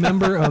 I've been a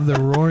member of the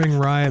Roaring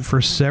Riot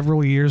for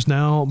several years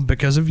now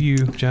because of you,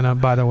 Jenna.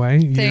 By the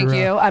way, Thank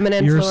you. I'm an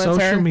influencer. Your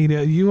social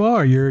media, you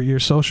are your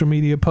social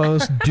media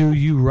post. Do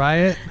you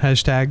riot?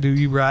 # Do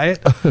you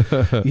riot?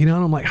 And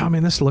I'm like, oh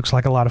man, this looks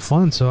like a lot of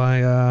fun. So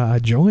I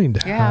joined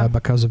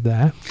because of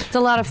that. It's a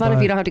lot of fun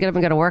if you don't have to get up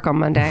and go to work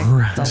on Monday.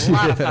 Right. It's a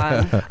lot of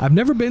fun. I've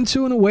never been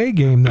to an away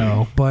game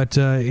though, but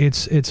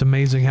it's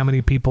amazing how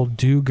many people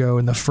do go.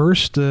 And the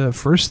first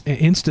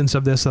instance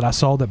of this that I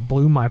saw that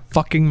blew my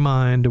fucking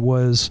mind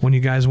was when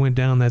you guys went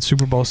down that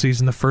Super Bowl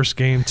season, the first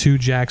game to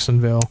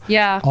Jacksonville.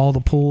 Yeah. All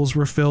the pools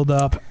were filled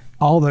up.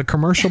 All the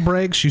commercial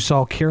breaks, you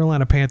saw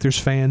Carolina Panthers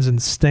fans in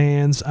the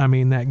stands. I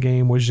mean, that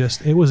game was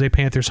it was a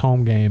Panthers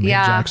home game in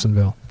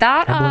Jacksonville.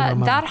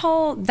 That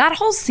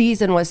whole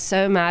season was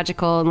so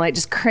magical and like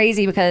just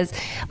crazy because,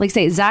 like I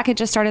say, Zach had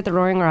just started the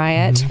Roaring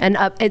Riot, and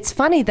it's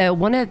funny though.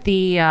 One of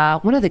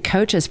the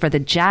coaches for the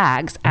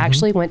Jags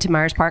actually went to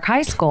Myers Park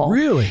High School.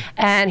 Really?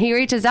 And he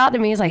reaches out to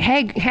me. He's like,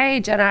 "Hey,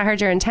 Jenna, I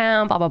heard you're in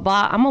town. Blah blah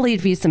blah. I'm gonna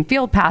leave you some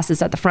field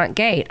passes at the front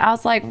gate." I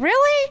was like,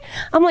 "Really?"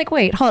 I'm like,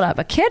 "Wait, hold up.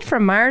 A kid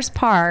from Myers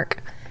Park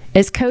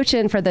is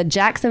coaching for the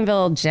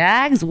Jacksonville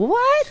Jags?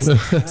 What?"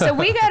 So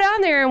we go down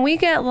there and we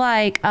get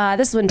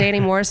this is when Danny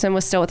Morrison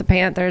was still with the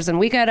Panthers, and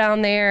we go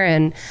down there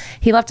and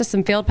he left us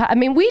some field I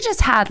mean, we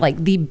just had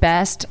the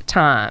best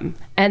time.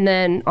 And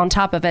then on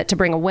top of it, to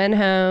bring a win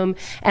home.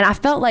 And I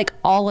felt like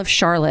all of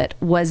Charlotte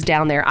was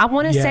down there. I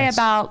want to say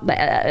about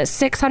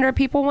 600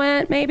 people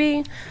went,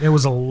 maybe. It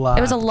was a lot.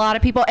 It was a lot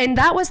of people. And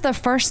that was the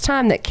first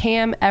time that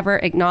Cam ever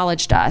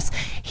acknowledged us.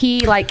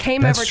 He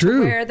came over to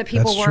where the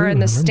people were in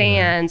the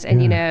stands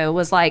and,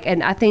 was like,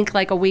 and I think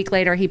a week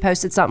later he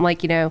posted something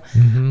like,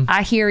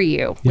 I hear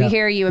you. We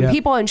hear you. And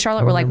people in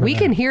Charlotte were like, we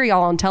can hear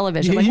y'all on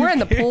television. We're in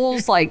the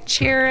pools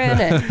cheering.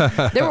 And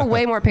there were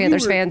way more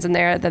Panthers fans in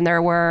there than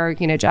there were,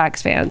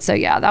 Jags fans. So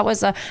that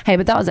was a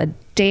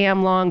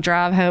damn long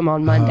drive home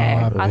on Monday.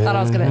 I thought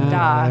I was gonna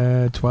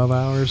die. 12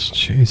 hours.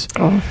 Jeez.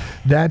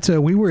 That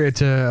we were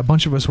at a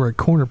bunch of us were at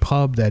Corner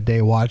Pub that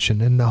day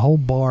watching, and the whole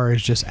bar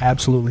is just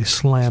absolutely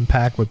slam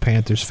packed with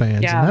Panthers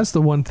fans. And that's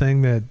the one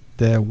thing that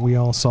we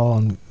all saw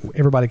and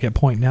everybody kept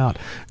pointing out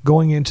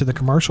going into the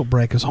commercial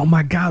break is, oh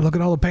my God, look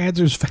at all the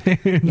Panthers fans.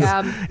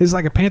 It's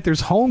like a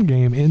Panthers home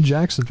game in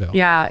Jacksonville.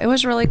 Yeah, it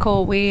was really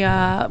cool. We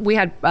had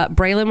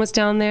Braylon was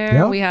down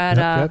there. We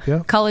had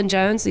Cullen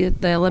Jones,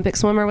 the Olympic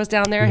swimmer, was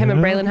down there. Him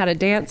and Braylon had a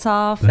dance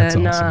off. That's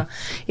and awesome.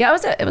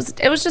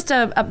 It was just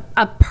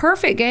a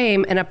perfect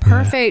game and a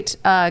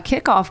perfect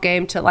kickoff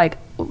game to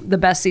the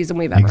best season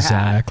we've ever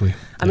had.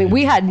 I mean,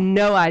 we had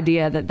no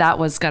idea that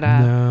was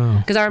gonna.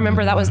 Because I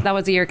remember that was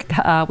the year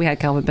we had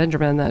Kelvin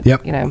Benjamin. That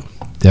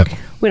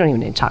we don't even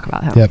need to talk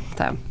about him.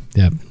 So.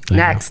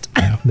 Next.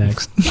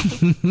 Next.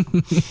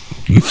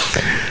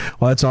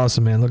 Well, that's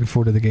awesome, man. Looking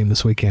forward to the game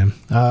this weekend.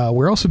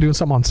 We're also doing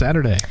something on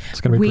Saturday.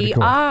 It's going to be pretty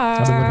cool.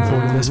 I've been looking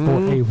forward to this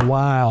for a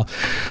while.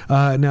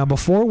 Now,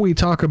 before we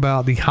talk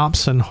about the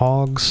Hops and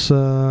Hogs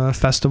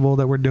Festival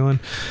that we're doing,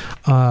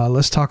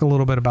 let's talk a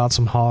little bit about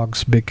some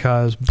hogs,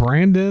 because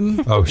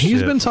Brandon,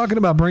 he's been talking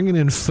about bringing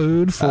in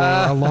food for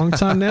a long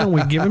time now.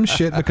 We give him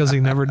shit because he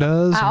never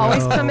does. I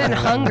always come in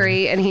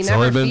hungry, and he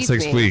never feeds me. It's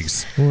only been 6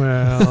 weeks.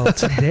 Well,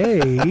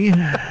 today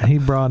he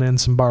brought in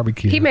some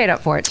barbecue. He made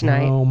up for it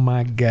tonight. Oh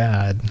my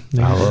God!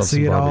 I love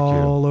see it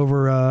barbecue. All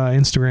over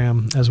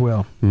Instagram as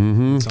well.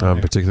 I'm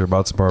particular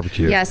about some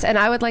barbecue. Yes, and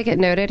I would like it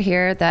noted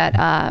here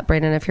that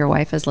Brandon, if your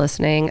wife is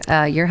listening,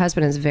 your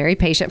husband is very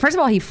patient. First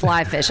of all, he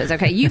fly fishes.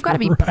 Okay, you've got to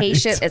be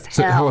patient as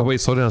hell.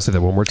 Wait, slow down. Say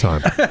that one more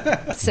time.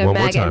 So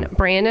Megan,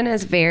 Brandon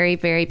is very,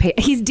 very patient.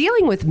 He's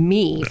dealing with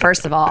me,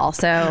 first of all,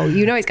 so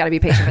he's got to be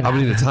patient for that. I'm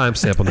gonna need a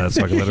timestamp on that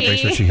so I can let her make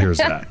sure she hears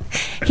that.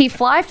 He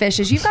fly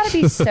fishes. You've got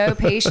to be so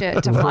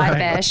patient to fly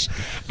fish,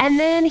 and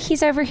then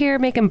he's over here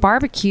making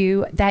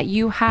barbecue that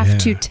you have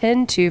to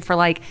tend to for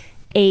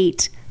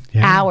 8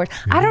 hours.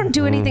 I don't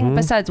do anything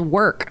besides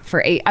work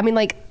for 8. I mean,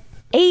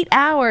 8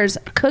 hours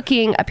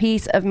cooking a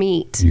piece of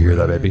meat. You hear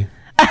that, baby?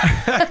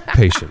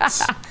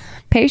 Patience.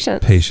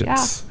 Patience.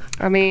 Patience.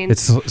 I mean,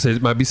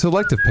 it might be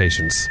selective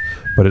patience,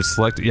 but it's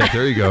selective. Yeah,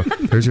 there you go.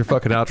 There's your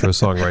fucking outro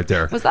song right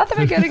there. Was that the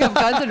beginning of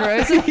Guns N'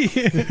 Roses?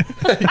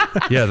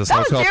 Yeah, that was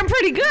damn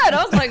pretty good.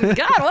 I was like,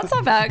 God, what's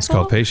up, Axl? It's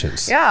called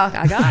Patience. Yeah,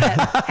 I got it.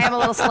 Hey, I'm a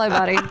little slow,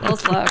 buddy. A little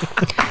slow.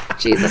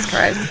 Jesus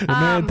Christ. Well,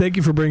 man, thank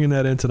you for bringing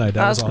that in tonight.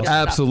 That was awesome.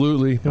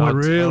 Absolutely. It went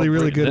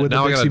really good with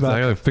now the Dixie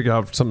I gotta figure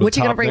out something. What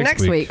you gonna bring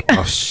next week?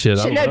 Oh shit!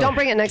 No, don't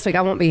bring it next week.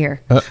 I won't be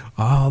here.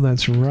 Oh,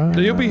 that's right.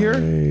 You'll be here.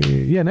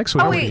 Yeah, next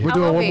week. Oh wait, we're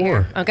doing one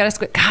more. I've got to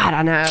squid. God,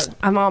 I know.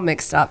 I'm all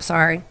mixed up.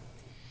 Sorry.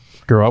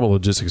 Girl, I'm a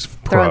logistics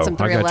pro. Throwing some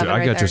 311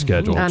 I got your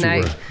schedule. I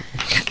know.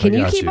 Can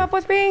you keep up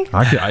with me?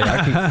 I keep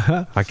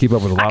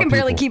up with a lot of people. I can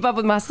barely keep up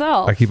with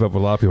myself. I keep up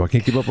with a lot of people. I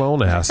can't keep up with my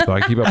own ass, but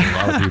I keep up with a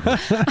lot of people.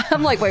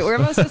 I'm like, wait, where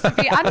am I supposed to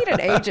be? I need an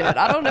agent.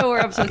 I don't know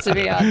where I'm supposed to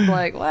be. I'm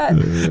like, what?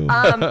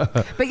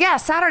 But yeah,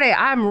 Saturday,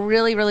 I'm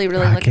really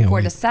looking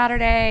forward to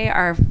Saturday.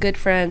 Our good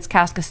friends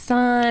Casca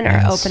Sun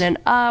are opening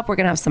up. We're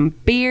going to have some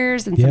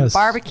beers and some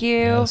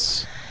barbecue.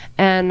 Yes.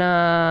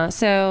 And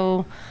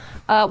so...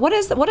 what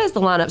is the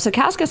lineup? So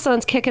Casca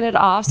Sun's kicking it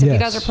off. So if you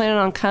guys are planning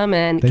on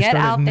coming, get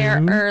out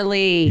there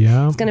early.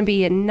 Yeah. It's going to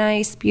be a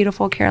nice,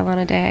 beautiful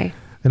Carolina day.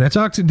 And I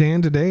talked to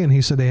Dan today, and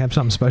he said they have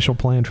something special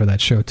planned for that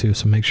show too.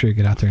 So make sure you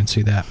get out there and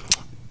see that.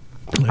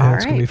 It's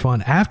going to be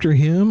fun. After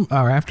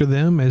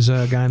them is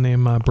a guy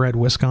named Brett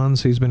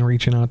Wiscons. He's been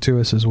reaching out to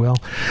us as well.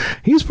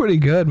 He's pretty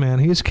good, man.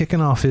 He's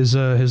kicking off his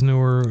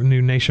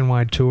new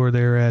nationwide tour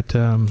there at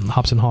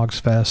Hops and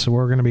Hogs Fest. So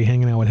we're going to be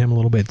hanging out with him a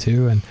little bit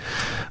too, and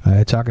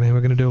talking to him.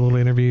 We're going to do a little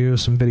interview,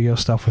 some video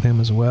stuff with him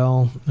as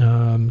well.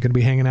 Going to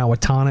be hanging out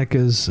with Tonic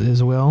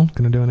as well.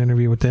 Going to do an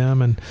interview with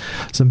them and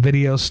some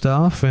video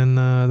stuff. And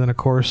then of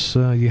course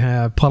you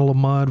have Puddle of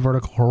Mud,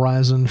 Vertical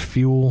Horizon,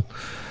 Fuel.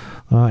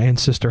 And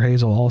Sister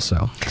Hazel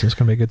also. So it's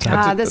going to be a good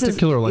time. It's a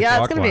killer lineup. Yeah,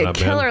 it's going to be a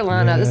killer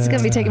lineup. Yeah. This is going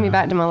to be taking me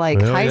back to my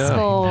high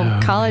school,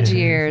 college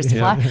years.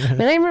 Yeah. I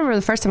remember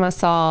the first time I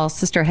saw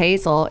Sister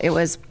Hazel, it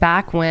was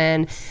back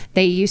when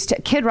they used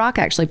to, Kid Rock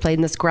actually played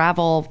in this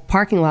gravel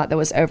parking lot that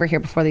was over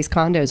here before these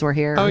condos were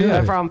here.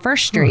 Over on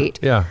First Street.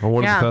 Yeah, on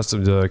one of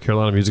the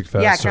Carolina Music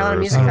Fest. Yeah, Carolina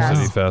Music Fest.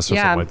 City Fest or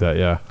something like that,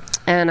 yeah.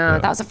 And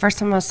that was the first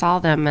time I saw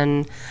them,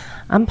 and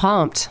I'm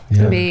pumped. It's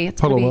gonna be.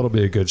 It'll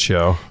be a good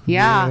show.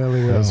 Yeah,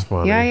 that's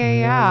funny.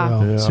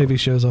 Yeah. See if he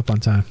shows up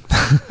on time.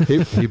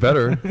 he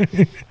better.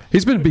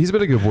 He's been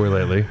a good boy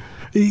lately.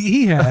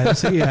 He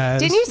has.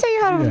 Didn't you say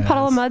you had a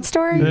Puddle of Mud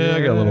story? Yeah,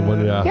 I got a little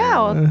one. Yeah. Yeah.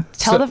 Well,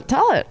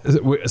 tell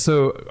it.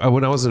 So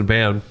when I was in a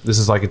band, this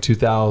is like in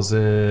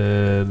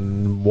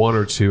 2001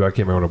 or 2. I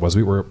can't remember what it was.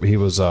 We were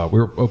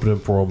opening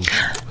for him.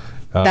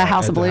 The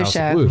House of Blues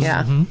show.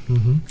 Yeah.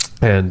 Mm-hmm.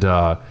 And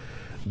the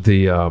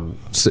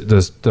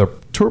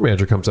tour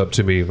manager comes up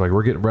to me like,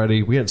 we're getting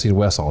ready. We hadn't seen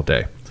Wes all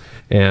day,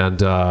 and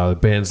the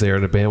band's there,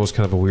 and the band was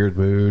kind of a weird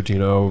mood.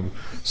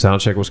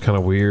 Sound check was kind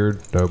of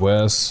weird. No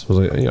Wes. I was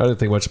like, I didn't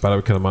think much about it.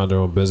 We kind of mind our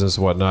own business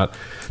and whatnot.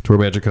 Tour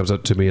manager comes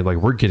up to me and like,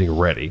 we're getting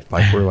ready.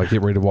 Like we're like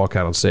getting ready to walk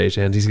out on stage,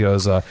 and he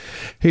goes,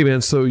 "Hey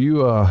man, so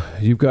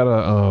you've got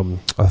a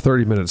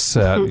 30-minute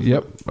set."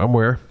 Yep, I'm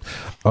aware.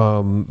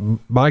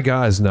 My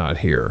guy's not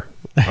here.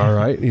 All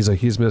right. He's like,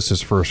 he's missed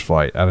his first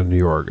flight out of New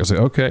York. I was like,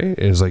 okay. And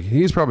he's like,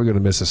 he's probably going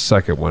to miss his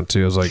second one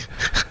too. I was like,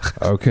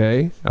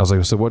 okay. I was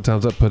like, so what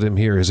time's up? Put him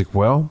here. He's like,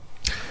 well,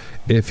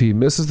 if he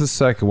misses the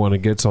second one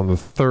and gets on the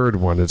third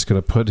one, it's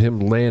going to put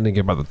him landing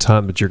about the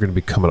time that you're going to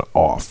be coming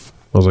off.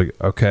 I was like,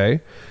 okay.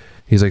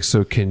 He's like,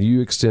 so can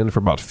you extend for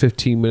about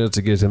 15 minutes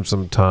to give him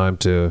some time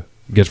to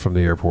get from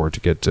the airport to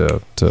get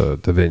to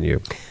the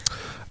venue?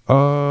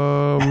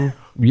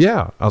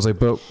 Yeah. I was like,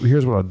 but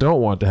here's what I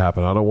don't want to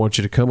happen. I don't want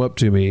you to come up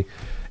to me,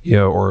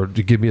 or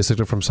to give me a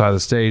signal from side of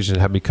the stage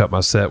and have me cut my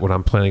set when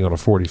I'm planning on a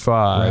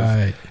 45.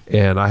 Right.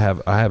 And I have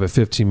a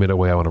 15-minute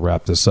way I want to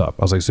wrap this up.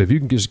 I was like, so if you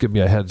can just give me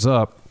a heads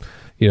up,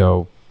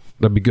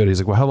 that'd be good. He's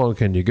like, well, how long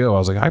can you go? I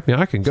was like, I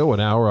can go an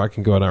hour. I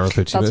can go an hour and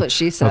 15 minutes. That's what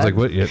she said. I was like,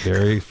 what? Yeah,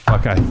 Derry.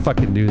 Fuck, I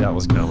fucking knew that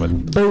was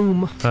coming.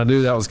 Boom. I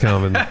knew that was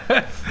coming.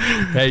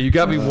 Hey, you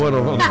got me one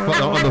on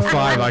the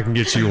 5. I can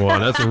get you one.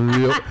 That's a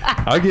real.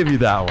 I'll give you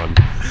that one.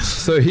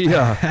 So I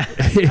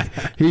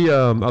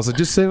was like,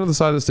 just stand on the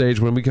side of the stage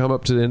when we come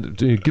up to the end.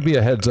 Give me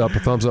a heads up, a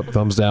thumbs up,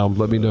 thumbs down.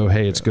 Let me know,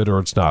 hey, it's good or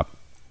it's not.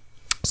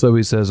 So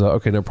he says,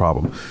 okay, no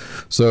problem.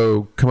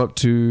 So come up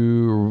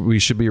to, we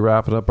should be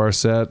wrapping up our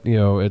set,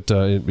 in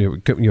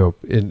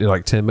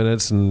like 10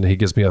 minutes, and he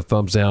gives me a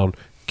thumbs down,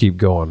 keep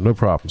going, no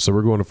problem. So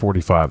we're going to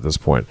 45 at this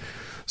point.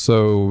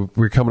 So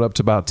we're coming up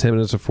to about 10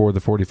 minutes before the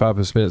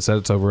 45-minute set.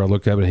 It's over. I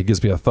look at him and he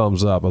gives me a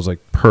thumbs up. I was like,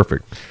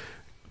 perfect.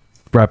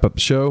 Wrap up the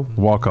show,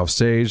 walk off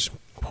stage,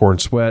 pouring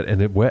sweat,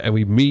 and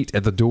we meet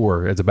at the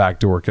door, at the back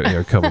door,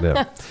 coming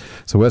in.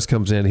 So Wes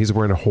comes in. He's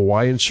wearing a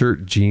Hawaiian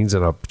shirt, jeans,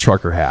 and a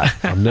trucker hat.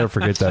 I'll never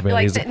forget that, man.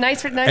 Like,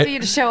 nice for you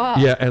to show up.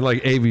 Yeah, and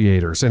like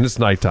aviators, and it's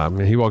nighttime.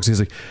 And he walks in, he's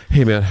like,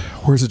 hey, man,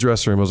 where's the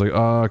dressing room? I was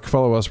like,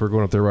 follow us. We're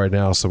going up there right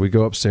now. So we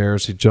go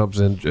upstairs. He jumps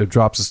in,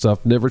 drops his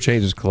stuff, never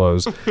changes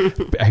clothes.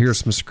 I hear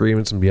some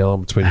screaming, some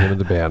yelling between him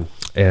and the band.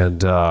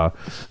 And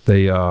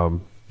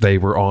they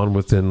were on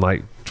within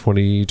like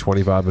 20,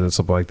 25 minutes,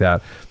 something like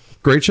that.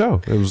 great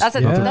show. It was. That's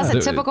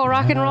a typical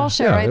rock and roll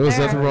show, right there. It was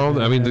there. nothing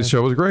wrong. I mean, the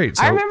show was great.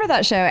 So. I remember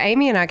that show.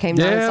 Amy and I came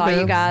down and saw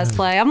you guys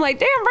play. I'm like,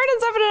 damn,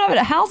 Brandon's opening up at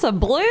a House of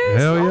Blues.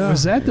 Hell yeah!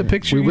 Was that the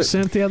picture you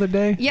sent the other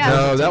day? Yeah.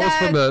 No, that was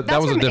from the.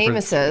 That was from a different.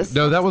 Amos's.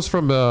 No, that was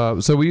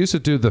from. So we used to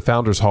do the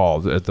Founders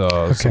Hall at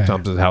the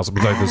sometimes at the house. It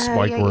was like this,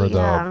 like where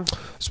the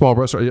small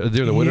restaurant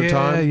during the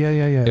wintertime.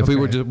 Yeah. If we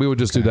would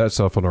just do that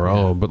stuff on our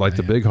own, but like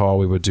the big hall,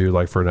 we would do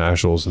like for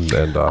nationals and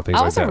things like that.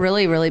 I was a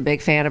really, really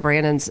big fan of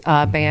Brandon's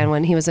band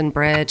when he was in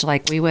Bridge.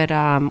 Like we were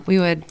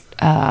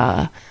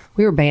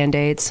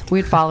Band-Aids.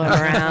 We'd follow him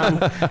around.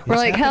 We're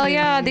like, hell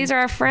yeah, these are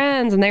our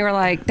friends. And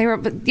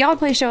y'all would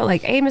play a show at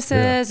like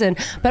Amos's.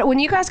 But when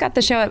you guys got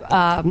the show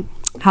at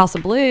House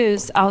of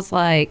Blues, I was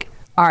like,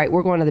 all right,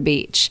 we're going to the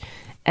beach.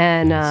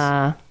 And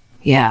damn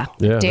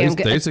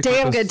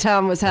good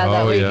time was had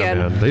that weekend.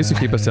 Man. They used to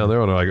keep us down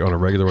there on a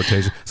regular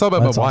rotation. It's all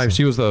about my wife. Awesome.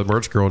 She was the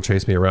merch girl and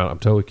chased me around. I'm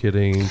totally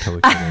kidding.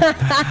 Totally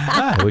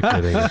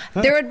kidding.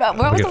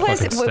 What was the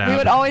place? We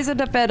would always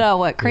end up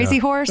at Crazy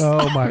Horse?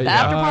 Oh my the God.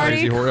 after party?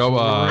 Crazy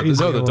Horse.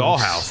 The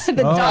Dollhouse. The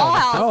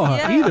Dollhouse. Oh,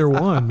 yeah. either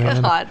one,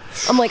 man. God.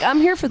 I'm like, I'm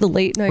here for the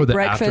late night Or the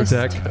breakfast.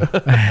 after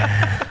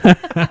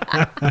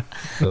deck.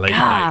 Late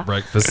night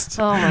breakfast.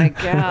 Oh my I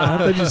God.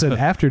 thought you said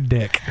after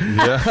dick.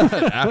 Yeah.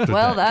 After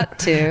Well, deck. that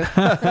too.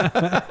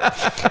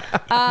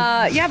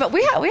 But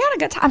we had a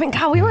good time. I mean,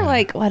 God, we were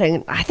like,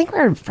 I think we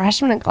were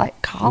freshmen in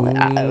like college.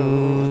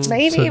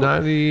 Maybe. So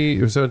 90.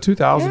 It was in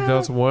 2000,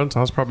 2001. So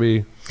I was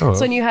probably.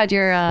 That's when you had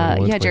your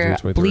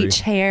 23.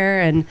 bleach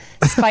hair and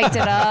spiked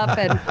it up.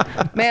 And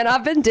man,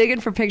 I've been digging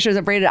for pictures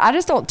of Brandon. I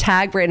just don't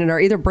tag Brandon, or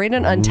either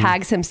Brandon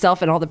untags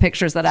himself in all the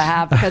pictures that I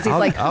have because he's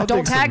I'll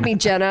don't dig tag me,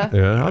 Jenna.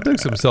 Yeah, I'll dig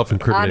some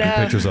self-incriminating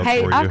pictures up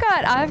Hey, for you.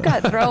 I've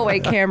got throwaway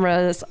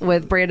cameras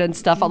with Brandon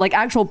stuff on, like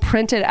actual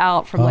printed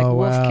out from like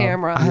Wolf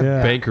Camera. I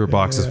have banker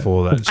boxes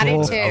full of that. I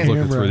do shit. too. I was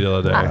looking through the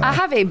other day. I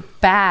have a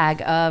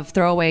bag of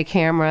throwaway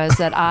cameras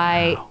that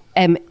I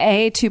am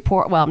too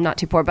poor. Well, I'm not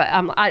too poor, but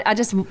I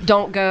just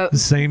don't go.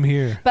 Same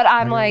here. But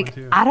I'm like,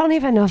 I don't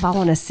even know if I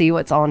want to see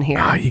what's on here.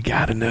 Oh, you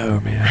gotta know,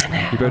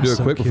 man. You better do it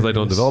quick before they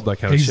don't develop that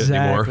kind of shit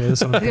anymore.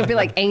 It's gonna be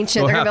like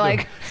ancient. They're gonna be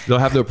like, they'll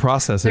have no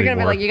process they're anymore.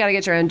 gonna be like, you gotta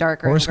get your own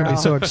dark room. Or it's gonna be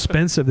so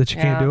expensive that you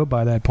can't do it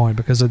by that point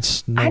because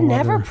it's. I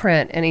never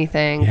print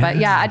anything, but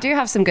I do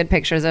have some good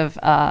pictures of.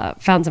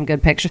 Found some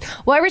good pictures.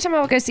 Well, every time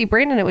I would go see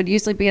Brandon, it would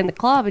usually be in the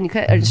club and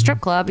or the strip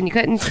club, and you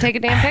couldn't take a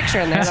damn picture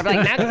in there. They'd be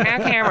like, no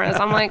cameras.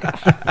 I'm like,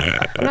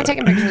 I'm not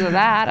taking pictures of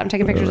that. I'm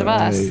taking pictures of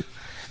us.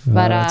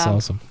 But that's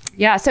awesome.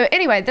 Yeah. So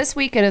anyway, this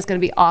weekend is going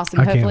to be awesome.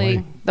 I can't Hopefully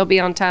wait. they'll be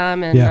on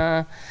time. And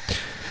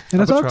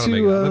and I talked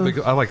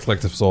I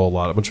like this a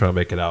lot. I'm gonna try to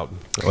make it out.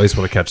 At least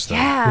when I catch them.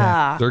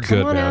 They're good,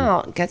 come on man.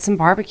 out, get some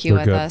barbecue They're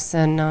with good. us,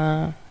 and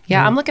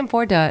I'm looking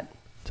forward to it.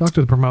 Talked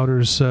to the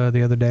promoters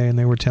the other day, and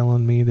they were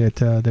telling me that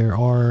there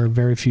are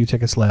very few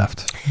tickets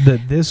left.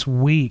 That this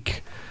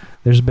week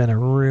there's been a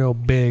real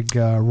big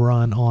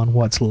run on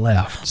what's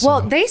left. So.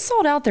 Well, they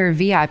sold out their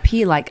VIP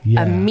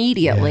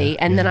immediately,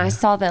 and then I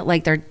saw that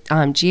like their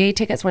GA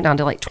tickets went down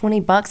to like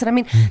 $20, and I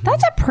mean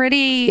that's a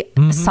pretty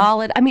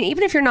solid. I mean,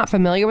 even if you're not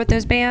familiar with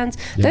those bands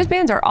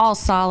are all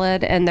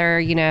solid, and they're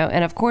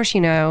and of course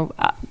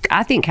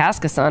I think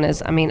Kaskasun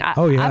is. I mean,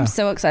 I'm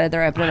so excited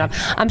they're opening up.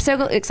 I'm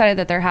so excited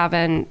that they're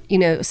having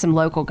some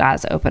local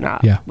guys open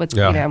up.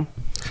 So.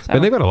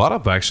 And they've got a lot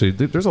of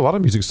there's a lot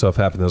of music stuff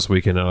happening this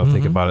weekend now I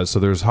think about it. So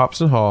there's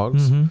Hops and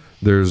Hogs,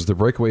 there's the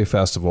Breakaway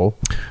Festival.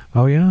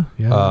 Oh yeah.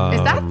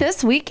 Is that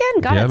this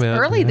weekend? God, it's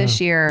early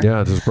this year.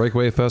 Yeah, there's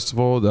Breakaway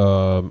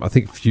Festival. I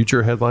think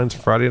Future headlines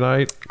Friday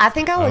night. I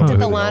think I looked at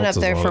the lineup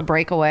there for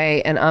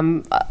Breakaway, and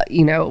I'm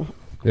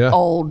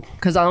old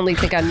because I only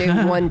think I knew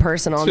one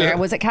person on there.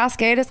 Was it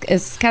Cascade?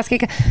 Is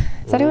Cascade?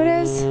 Is that who it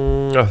is?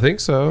 I think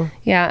so.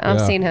 Yeah, I've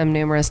seen him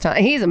numerous times.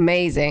 He's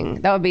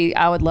amazing.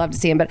 I would love to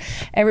see him, but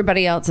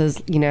everybody else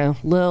is,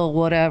 Lil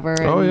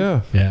whatever.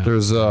 And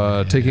There's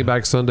Taking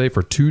Back Sunday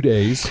for 2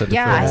 days.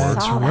 I saw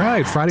That's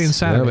right. Friday and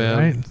Saturday,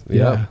 right?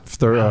 Yeah.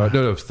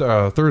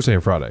 Thursday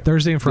and Friday.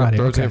 Thursday and Friday.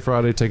 Thursday and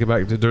Friday. Take it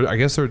back. I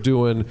guess they're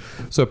doing.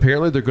 So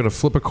apparently they're going to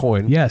flip a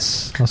coin.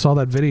 Yes, I saw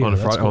that video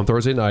on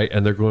Thursday night,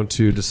 and they're going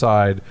to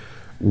decide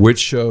which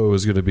show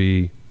is going to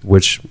be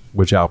which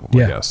album.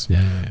 I guess.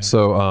 Yeah.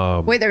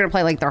 So wait, they're going to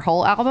play like their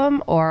whole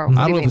album, or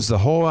I don't know if it's the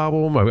whole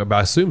album.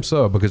 I assume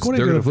so because they're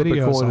going to flip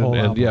a coin,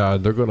 and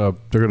they're going to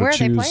choose. Where are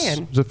they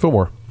playing? Is it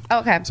Fillmore? Oh,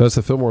 okay. So that's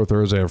the Fillmore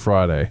Thursday and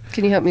Friday.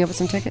 Can you hook me up with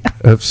some tickets?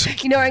 I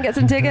can get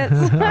some tickets.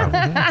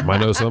 Might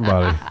know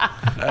somebody.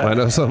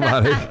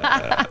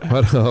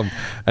 But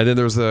and then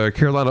there's the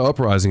Carolina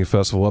Uprising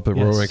Festival up at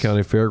Rowan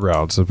County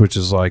Fairgrounds, which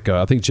is like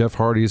I think Jeff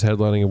Hardy's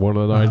headlining one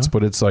of the nights,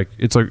 but it's like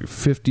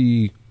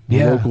 50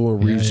 local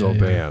and regional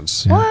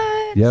bands.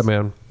 What? Yeah,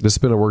 man. This has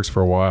been in the works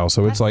for a while.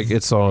 So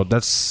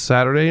that's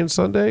Saturday and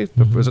Sunday. Is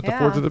it the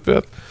 4th or the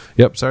 5th?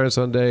 Yep, Saturday and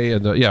Sunday,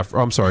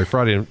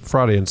 and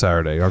Friday and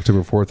Saturday,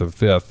 October 4th and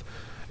 5th.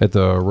 at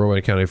the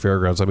Rowan County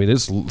Fairgrounds. I mean,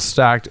 it's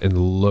stacked and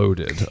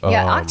loaded.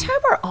 Yeah,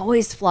 October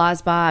always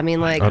flies by. I mean,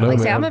 like, I know, I'm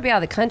man. going to be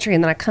out of the country,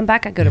 and then I come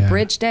back, I go to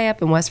Bridge Day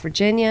up in West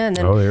Virginia, and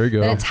then, there you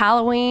go. then it's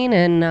Halloween,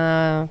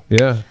 and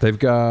Yeah, they've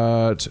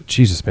got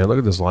Jesus, man. Look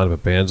at this lineup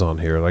of bands on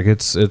here. Like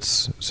it's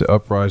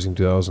Uprising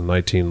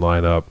 2019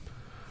 lineup.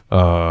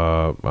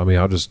 I mean,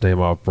 I'll just name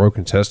off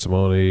Broken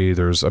Testimony.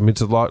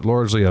 It's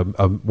largely a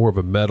more of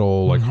a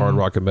metal, like hard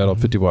rock and metal,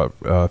 50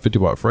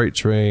 watt Freight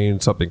Train,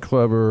 Something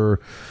Clever,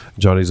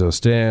 Johnny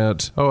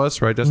Zostant. Oh,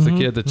 that's right. That's the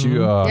kid that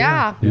you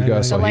you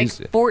guys so saw. like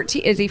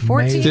 14. Is he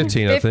 14?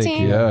 15, I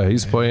think. Yeah,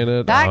 he's playing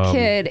it. That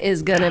kid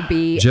is gonna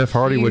be Jeff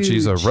Hardy, which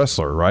he's a huge.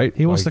 wrestler, right?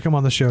 He wants to come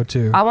on the show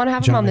too. I want to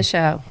have him on the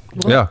show.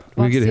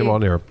 We get him on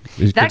there.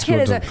 That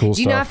kid is cool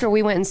do you know, stuff. after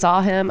we went and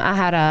saw him, I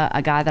had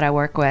a guy that I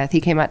work with. He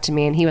came up to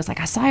me and he was like,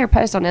 I saw your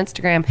post on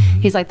Instagram.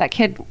 He's like, that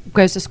kid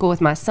goes to school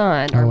with my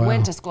son, or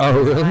went to school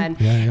with my son.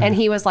 And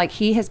he was like,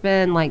 he has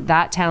been like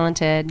that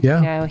talented. Yeah.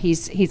 You know,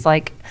 he's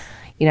like,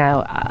 you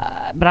know,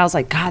 but I was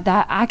like, God,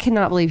 that I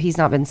cannot believe he's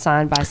not been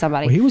signed by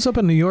somebody. Well, he was up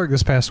in New York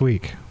this past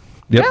week.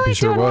 Yep, Really? he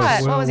sure Doing was.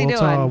 what? What was he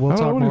doing? We'll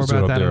talk more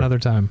about that another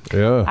time.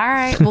 Yeah. All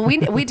right. Well,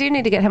 we do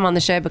need to get him on the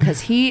show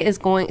because he is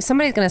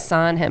somebody's going to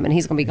sign him and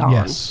he's going to be gone.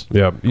 Yes.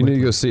 Yeah, you need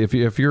to go see if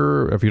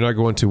you're not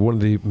going to one of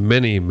the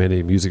many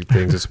music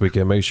things this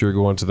weekend. Make sure you're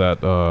going to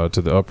that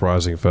to the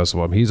Uprising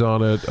Festival. I mean, he's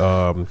on it.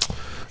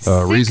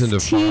 Reason to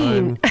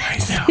 16. Find.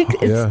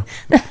 Yeah,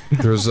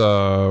 there's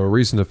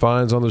Reason to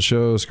Find's on the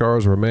show.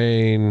 Scars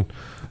Remain.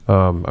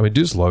 I mean,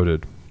 dude's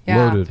loaded.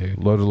 Yeah.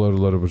 Loaded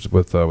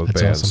with That's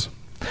bands. awesome.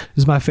 This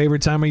is my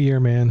favorite time of year,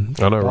 man.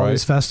 I know, All right?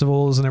 these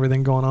festivals and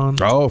everything going on.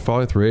 Oh,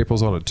 Falling Through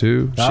April's on it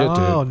too. Shit,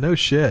 Oh, dude. no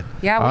shit.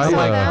 Yeah, I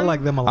I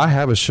like them a lot. I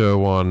have a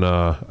show on.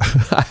 I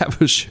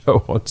have a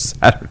show on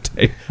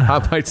Saturday.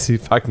 I might see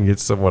if I can get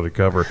someone to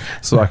cover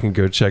so I can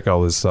go check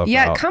all this stuff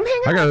Yeah, out. come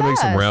hang I out gotta with make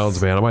some us.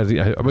 rounds, man. I'm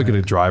gonna get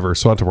a driver,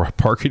 so I don't have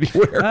to park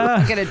anywhere.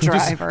 Get a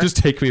driver. Just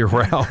take me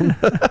around.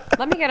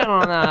 Let me get it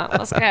on that.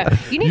 Let's go.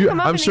 You need to come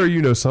up. I'm sure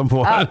you know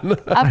someone.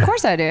 Of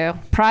course I do.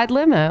 Pride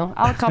Limo.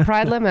 I'll call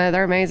Pride Limo.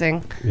 They're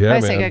amazing. Yeah,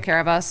 They take man. good care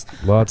of us.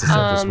 Lots of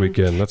stuff this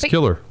weekend. That's but-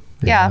 killer.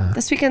 Yeah,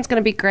 this weekend's going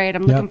to be great.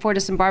 I'm looking forward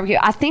to some barbecue.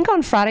 I think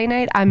on Friday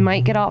night I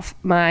might get off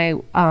my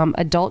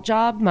adult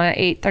job, my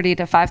 8:30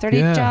 to 5:30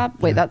 Yeah. job.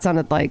 Wait, that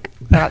sounded like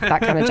that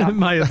kind of job.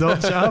 My adult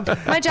job.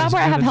 My job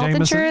where I have health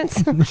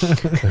insurance.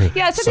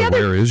 Yeah. So, So the other.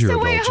 where is your so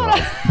wait, adult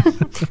hold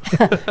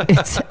on.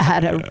 It's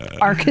at an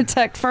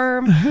architect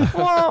firm.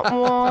 Wah,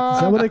 wah.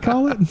 Is that what they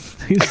call it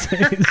these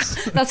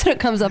days? That's what it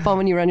comes up on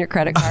when you run your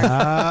credit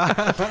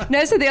card.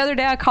 No, so the other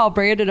day I called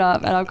Brandon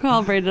up,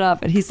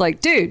 and he's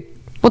like, dude,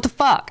 what the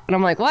fuck? And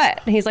I'm like,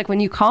 what? And he's like, when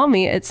you call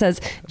me, it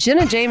says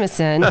Jenna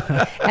Jameson,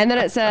 and then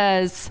it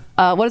says,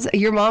 what is it?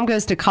 Your mom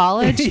goes to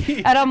college?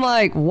 And I'm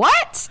like,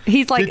 what?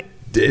 He's like,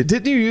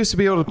 Didn't you used to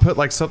be able to put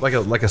like something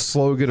like a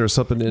slogan or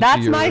something into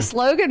that's your... my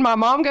slogan. My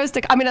mom goes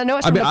to. I mean, I know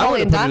it's from I Napoleon would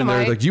have put it in Dynamite.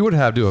 there, like you would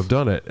have to have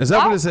done it. Is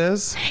that Oh. what it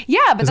says? Yeah,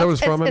 but Is that what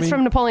that's, it's from, I it's mean?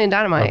 from Napoleon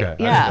Dynamite. Okay,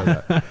 I Yeah.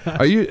 didn't know that.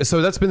 Are you?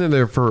 So that's been in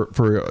there for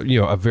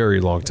a very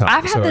long time.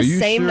 I've So had are the you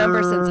same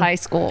number sure since high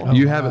school.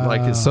 You haven't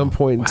like at some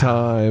point in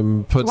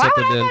time put Why would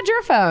something I have in. had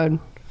your phone?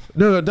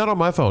 No, not on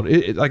my phone.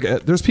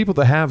 There's people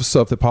that have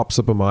stuff that pops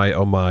up on my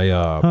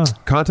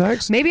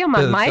contacts. Maybe on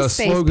my A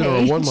MySpace slogan or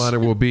page. a one-liner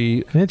will be.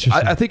 Interesting.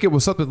 I think it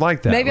was something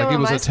like that. Maybe like on it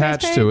was my MySpace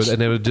attached to it, page?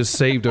 and it was just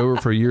saved over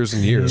for years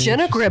and years.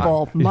 Jenna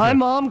Gribble. My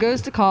mom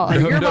goes to college.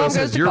 Your No, mom it goes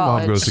says to your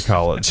college. mom goes to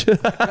college.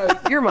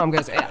 Your mom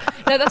goes. Yeah.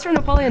 No, that's from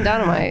Napoleon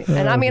Dynamite.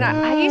 And I mean,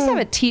 I used to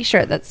have a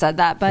T-shirt that said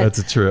that, but That's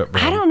a trip,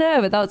 man. I don't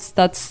know, but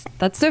that's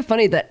so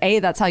funny that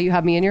that's how you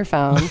have me in your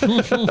phone.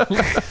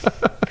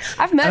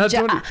 I've And I met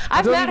don't- I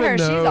I've don't met her. even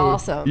She's know-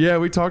 awesome. Yeah,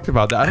 we talked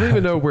about that. I don't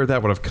even know where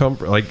that would have come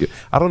from. Like,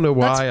 I don't know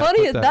why. That's I funny.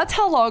 put that. Uh-huh. That's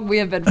how long we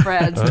have been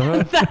friends.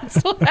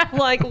 That's what I'm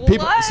like.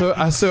 People, what?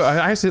 so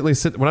I accidentally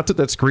sent, when I took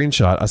that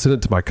screenshot, I sent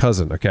it to my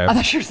cousin. Okay. I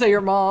thought you were saying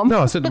your mom.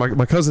 No, I said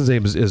my cousin's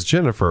name is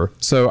Jennifer.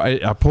 So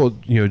I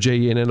pulled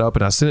JENN up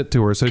and I sent it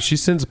to her. So she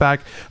sends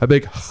back a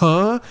big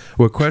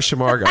with question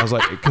mark. I was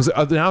like, because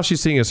now she's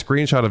seeing a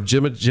screenshot of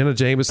Jenna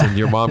Jameson.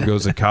 Your mom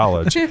goes to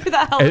college. Who the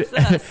hell is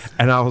this?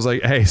 And I was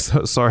like, hey,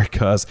 sorry,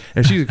 cuz.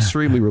 And she's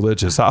extremely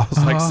religious. I was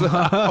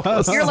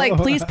like, You're like,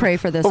 please pray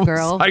for this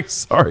girl. like,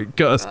 sorry,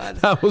 cuz.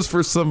 That was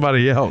for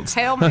somebody else.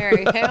 Hail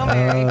Mary. Hail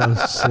Mary.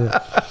 Oh,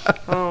 shit.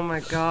 Oh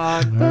my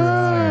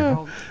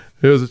God.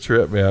 It was a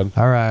trip, man.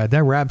 All right,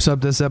 that wraps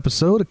up this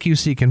episode of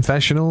QC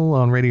Confessional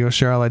on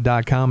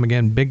RadioCharlotte.com.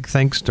 Again, big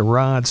thanks to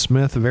Rod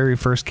Smith, the very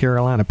first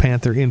Carolina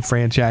Panther in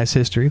franchise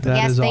history. That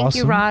Yes, is thank awesome.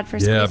 you, Rod, for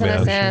squeezing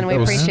us in. We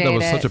appreciate That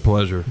was it. such a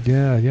pleasure.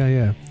 Yeah.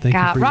 Thank you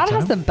God, for your Rod time.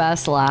 has the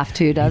best laugh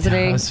too, doesn't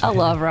he? does, I man.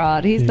 love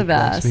Rod. He's the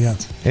cracks me up.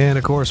 best. And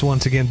of course,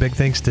 once again, big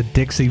thanks to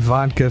Dixie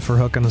Vodka for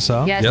hooking us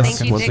up. Yes, Yes,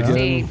 thank you, once Dixie.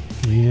 again.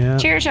 Yeah.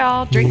 Cheers,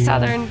 y'all. Drink Yeah.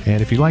 Southern.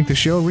 And if you like the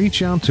show,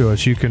 reach out to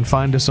us. You can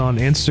find us on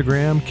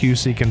Instagram,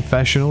 QC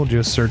Confessional.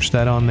 Just search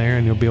that on there,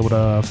 and you'll be able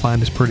to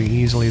find us pretty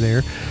easily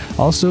there.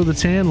 Also, the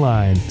Tan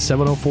Line,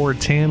 704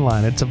 Tan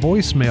Line. It's a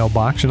voicemail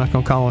box. You're not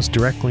going to call us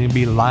directly and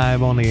be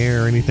live on the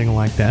air or anything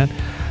like that.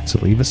 So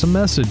leave us a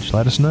message.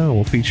 Let us know.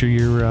 We'll feature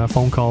your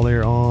phone call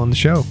there on the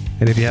show.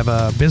 And if you have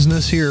a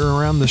business here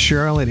around the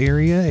Charlotte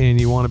area and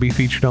you want to be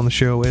featured on the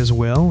show as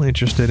well,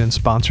 interested in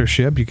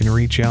sponsorship, you can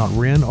reach out,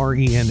 Renn,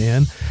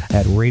 R-E-N-N,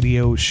 at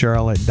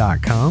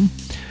radiocharlotte.com.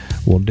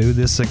 We'll do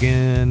this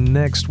again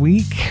next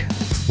week.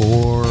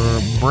 For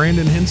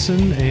Brandon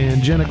Henson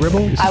and Jenna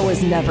Gribble. I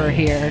was never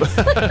here. I'm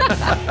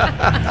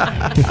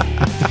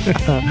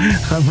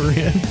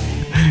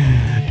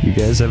Renn. You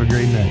guys have a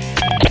great night.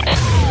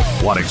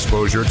 Want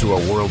exposure to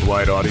a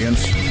worldwide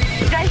audience?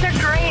 You guys are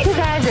great. You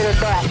guys are the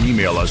best.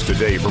 Email us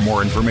today for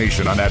more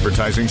information on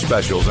advertising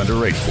specials and a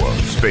rate quote.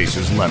 Space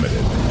is limited.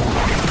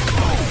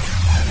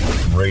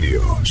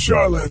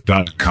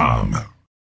 RadioCharlotte.com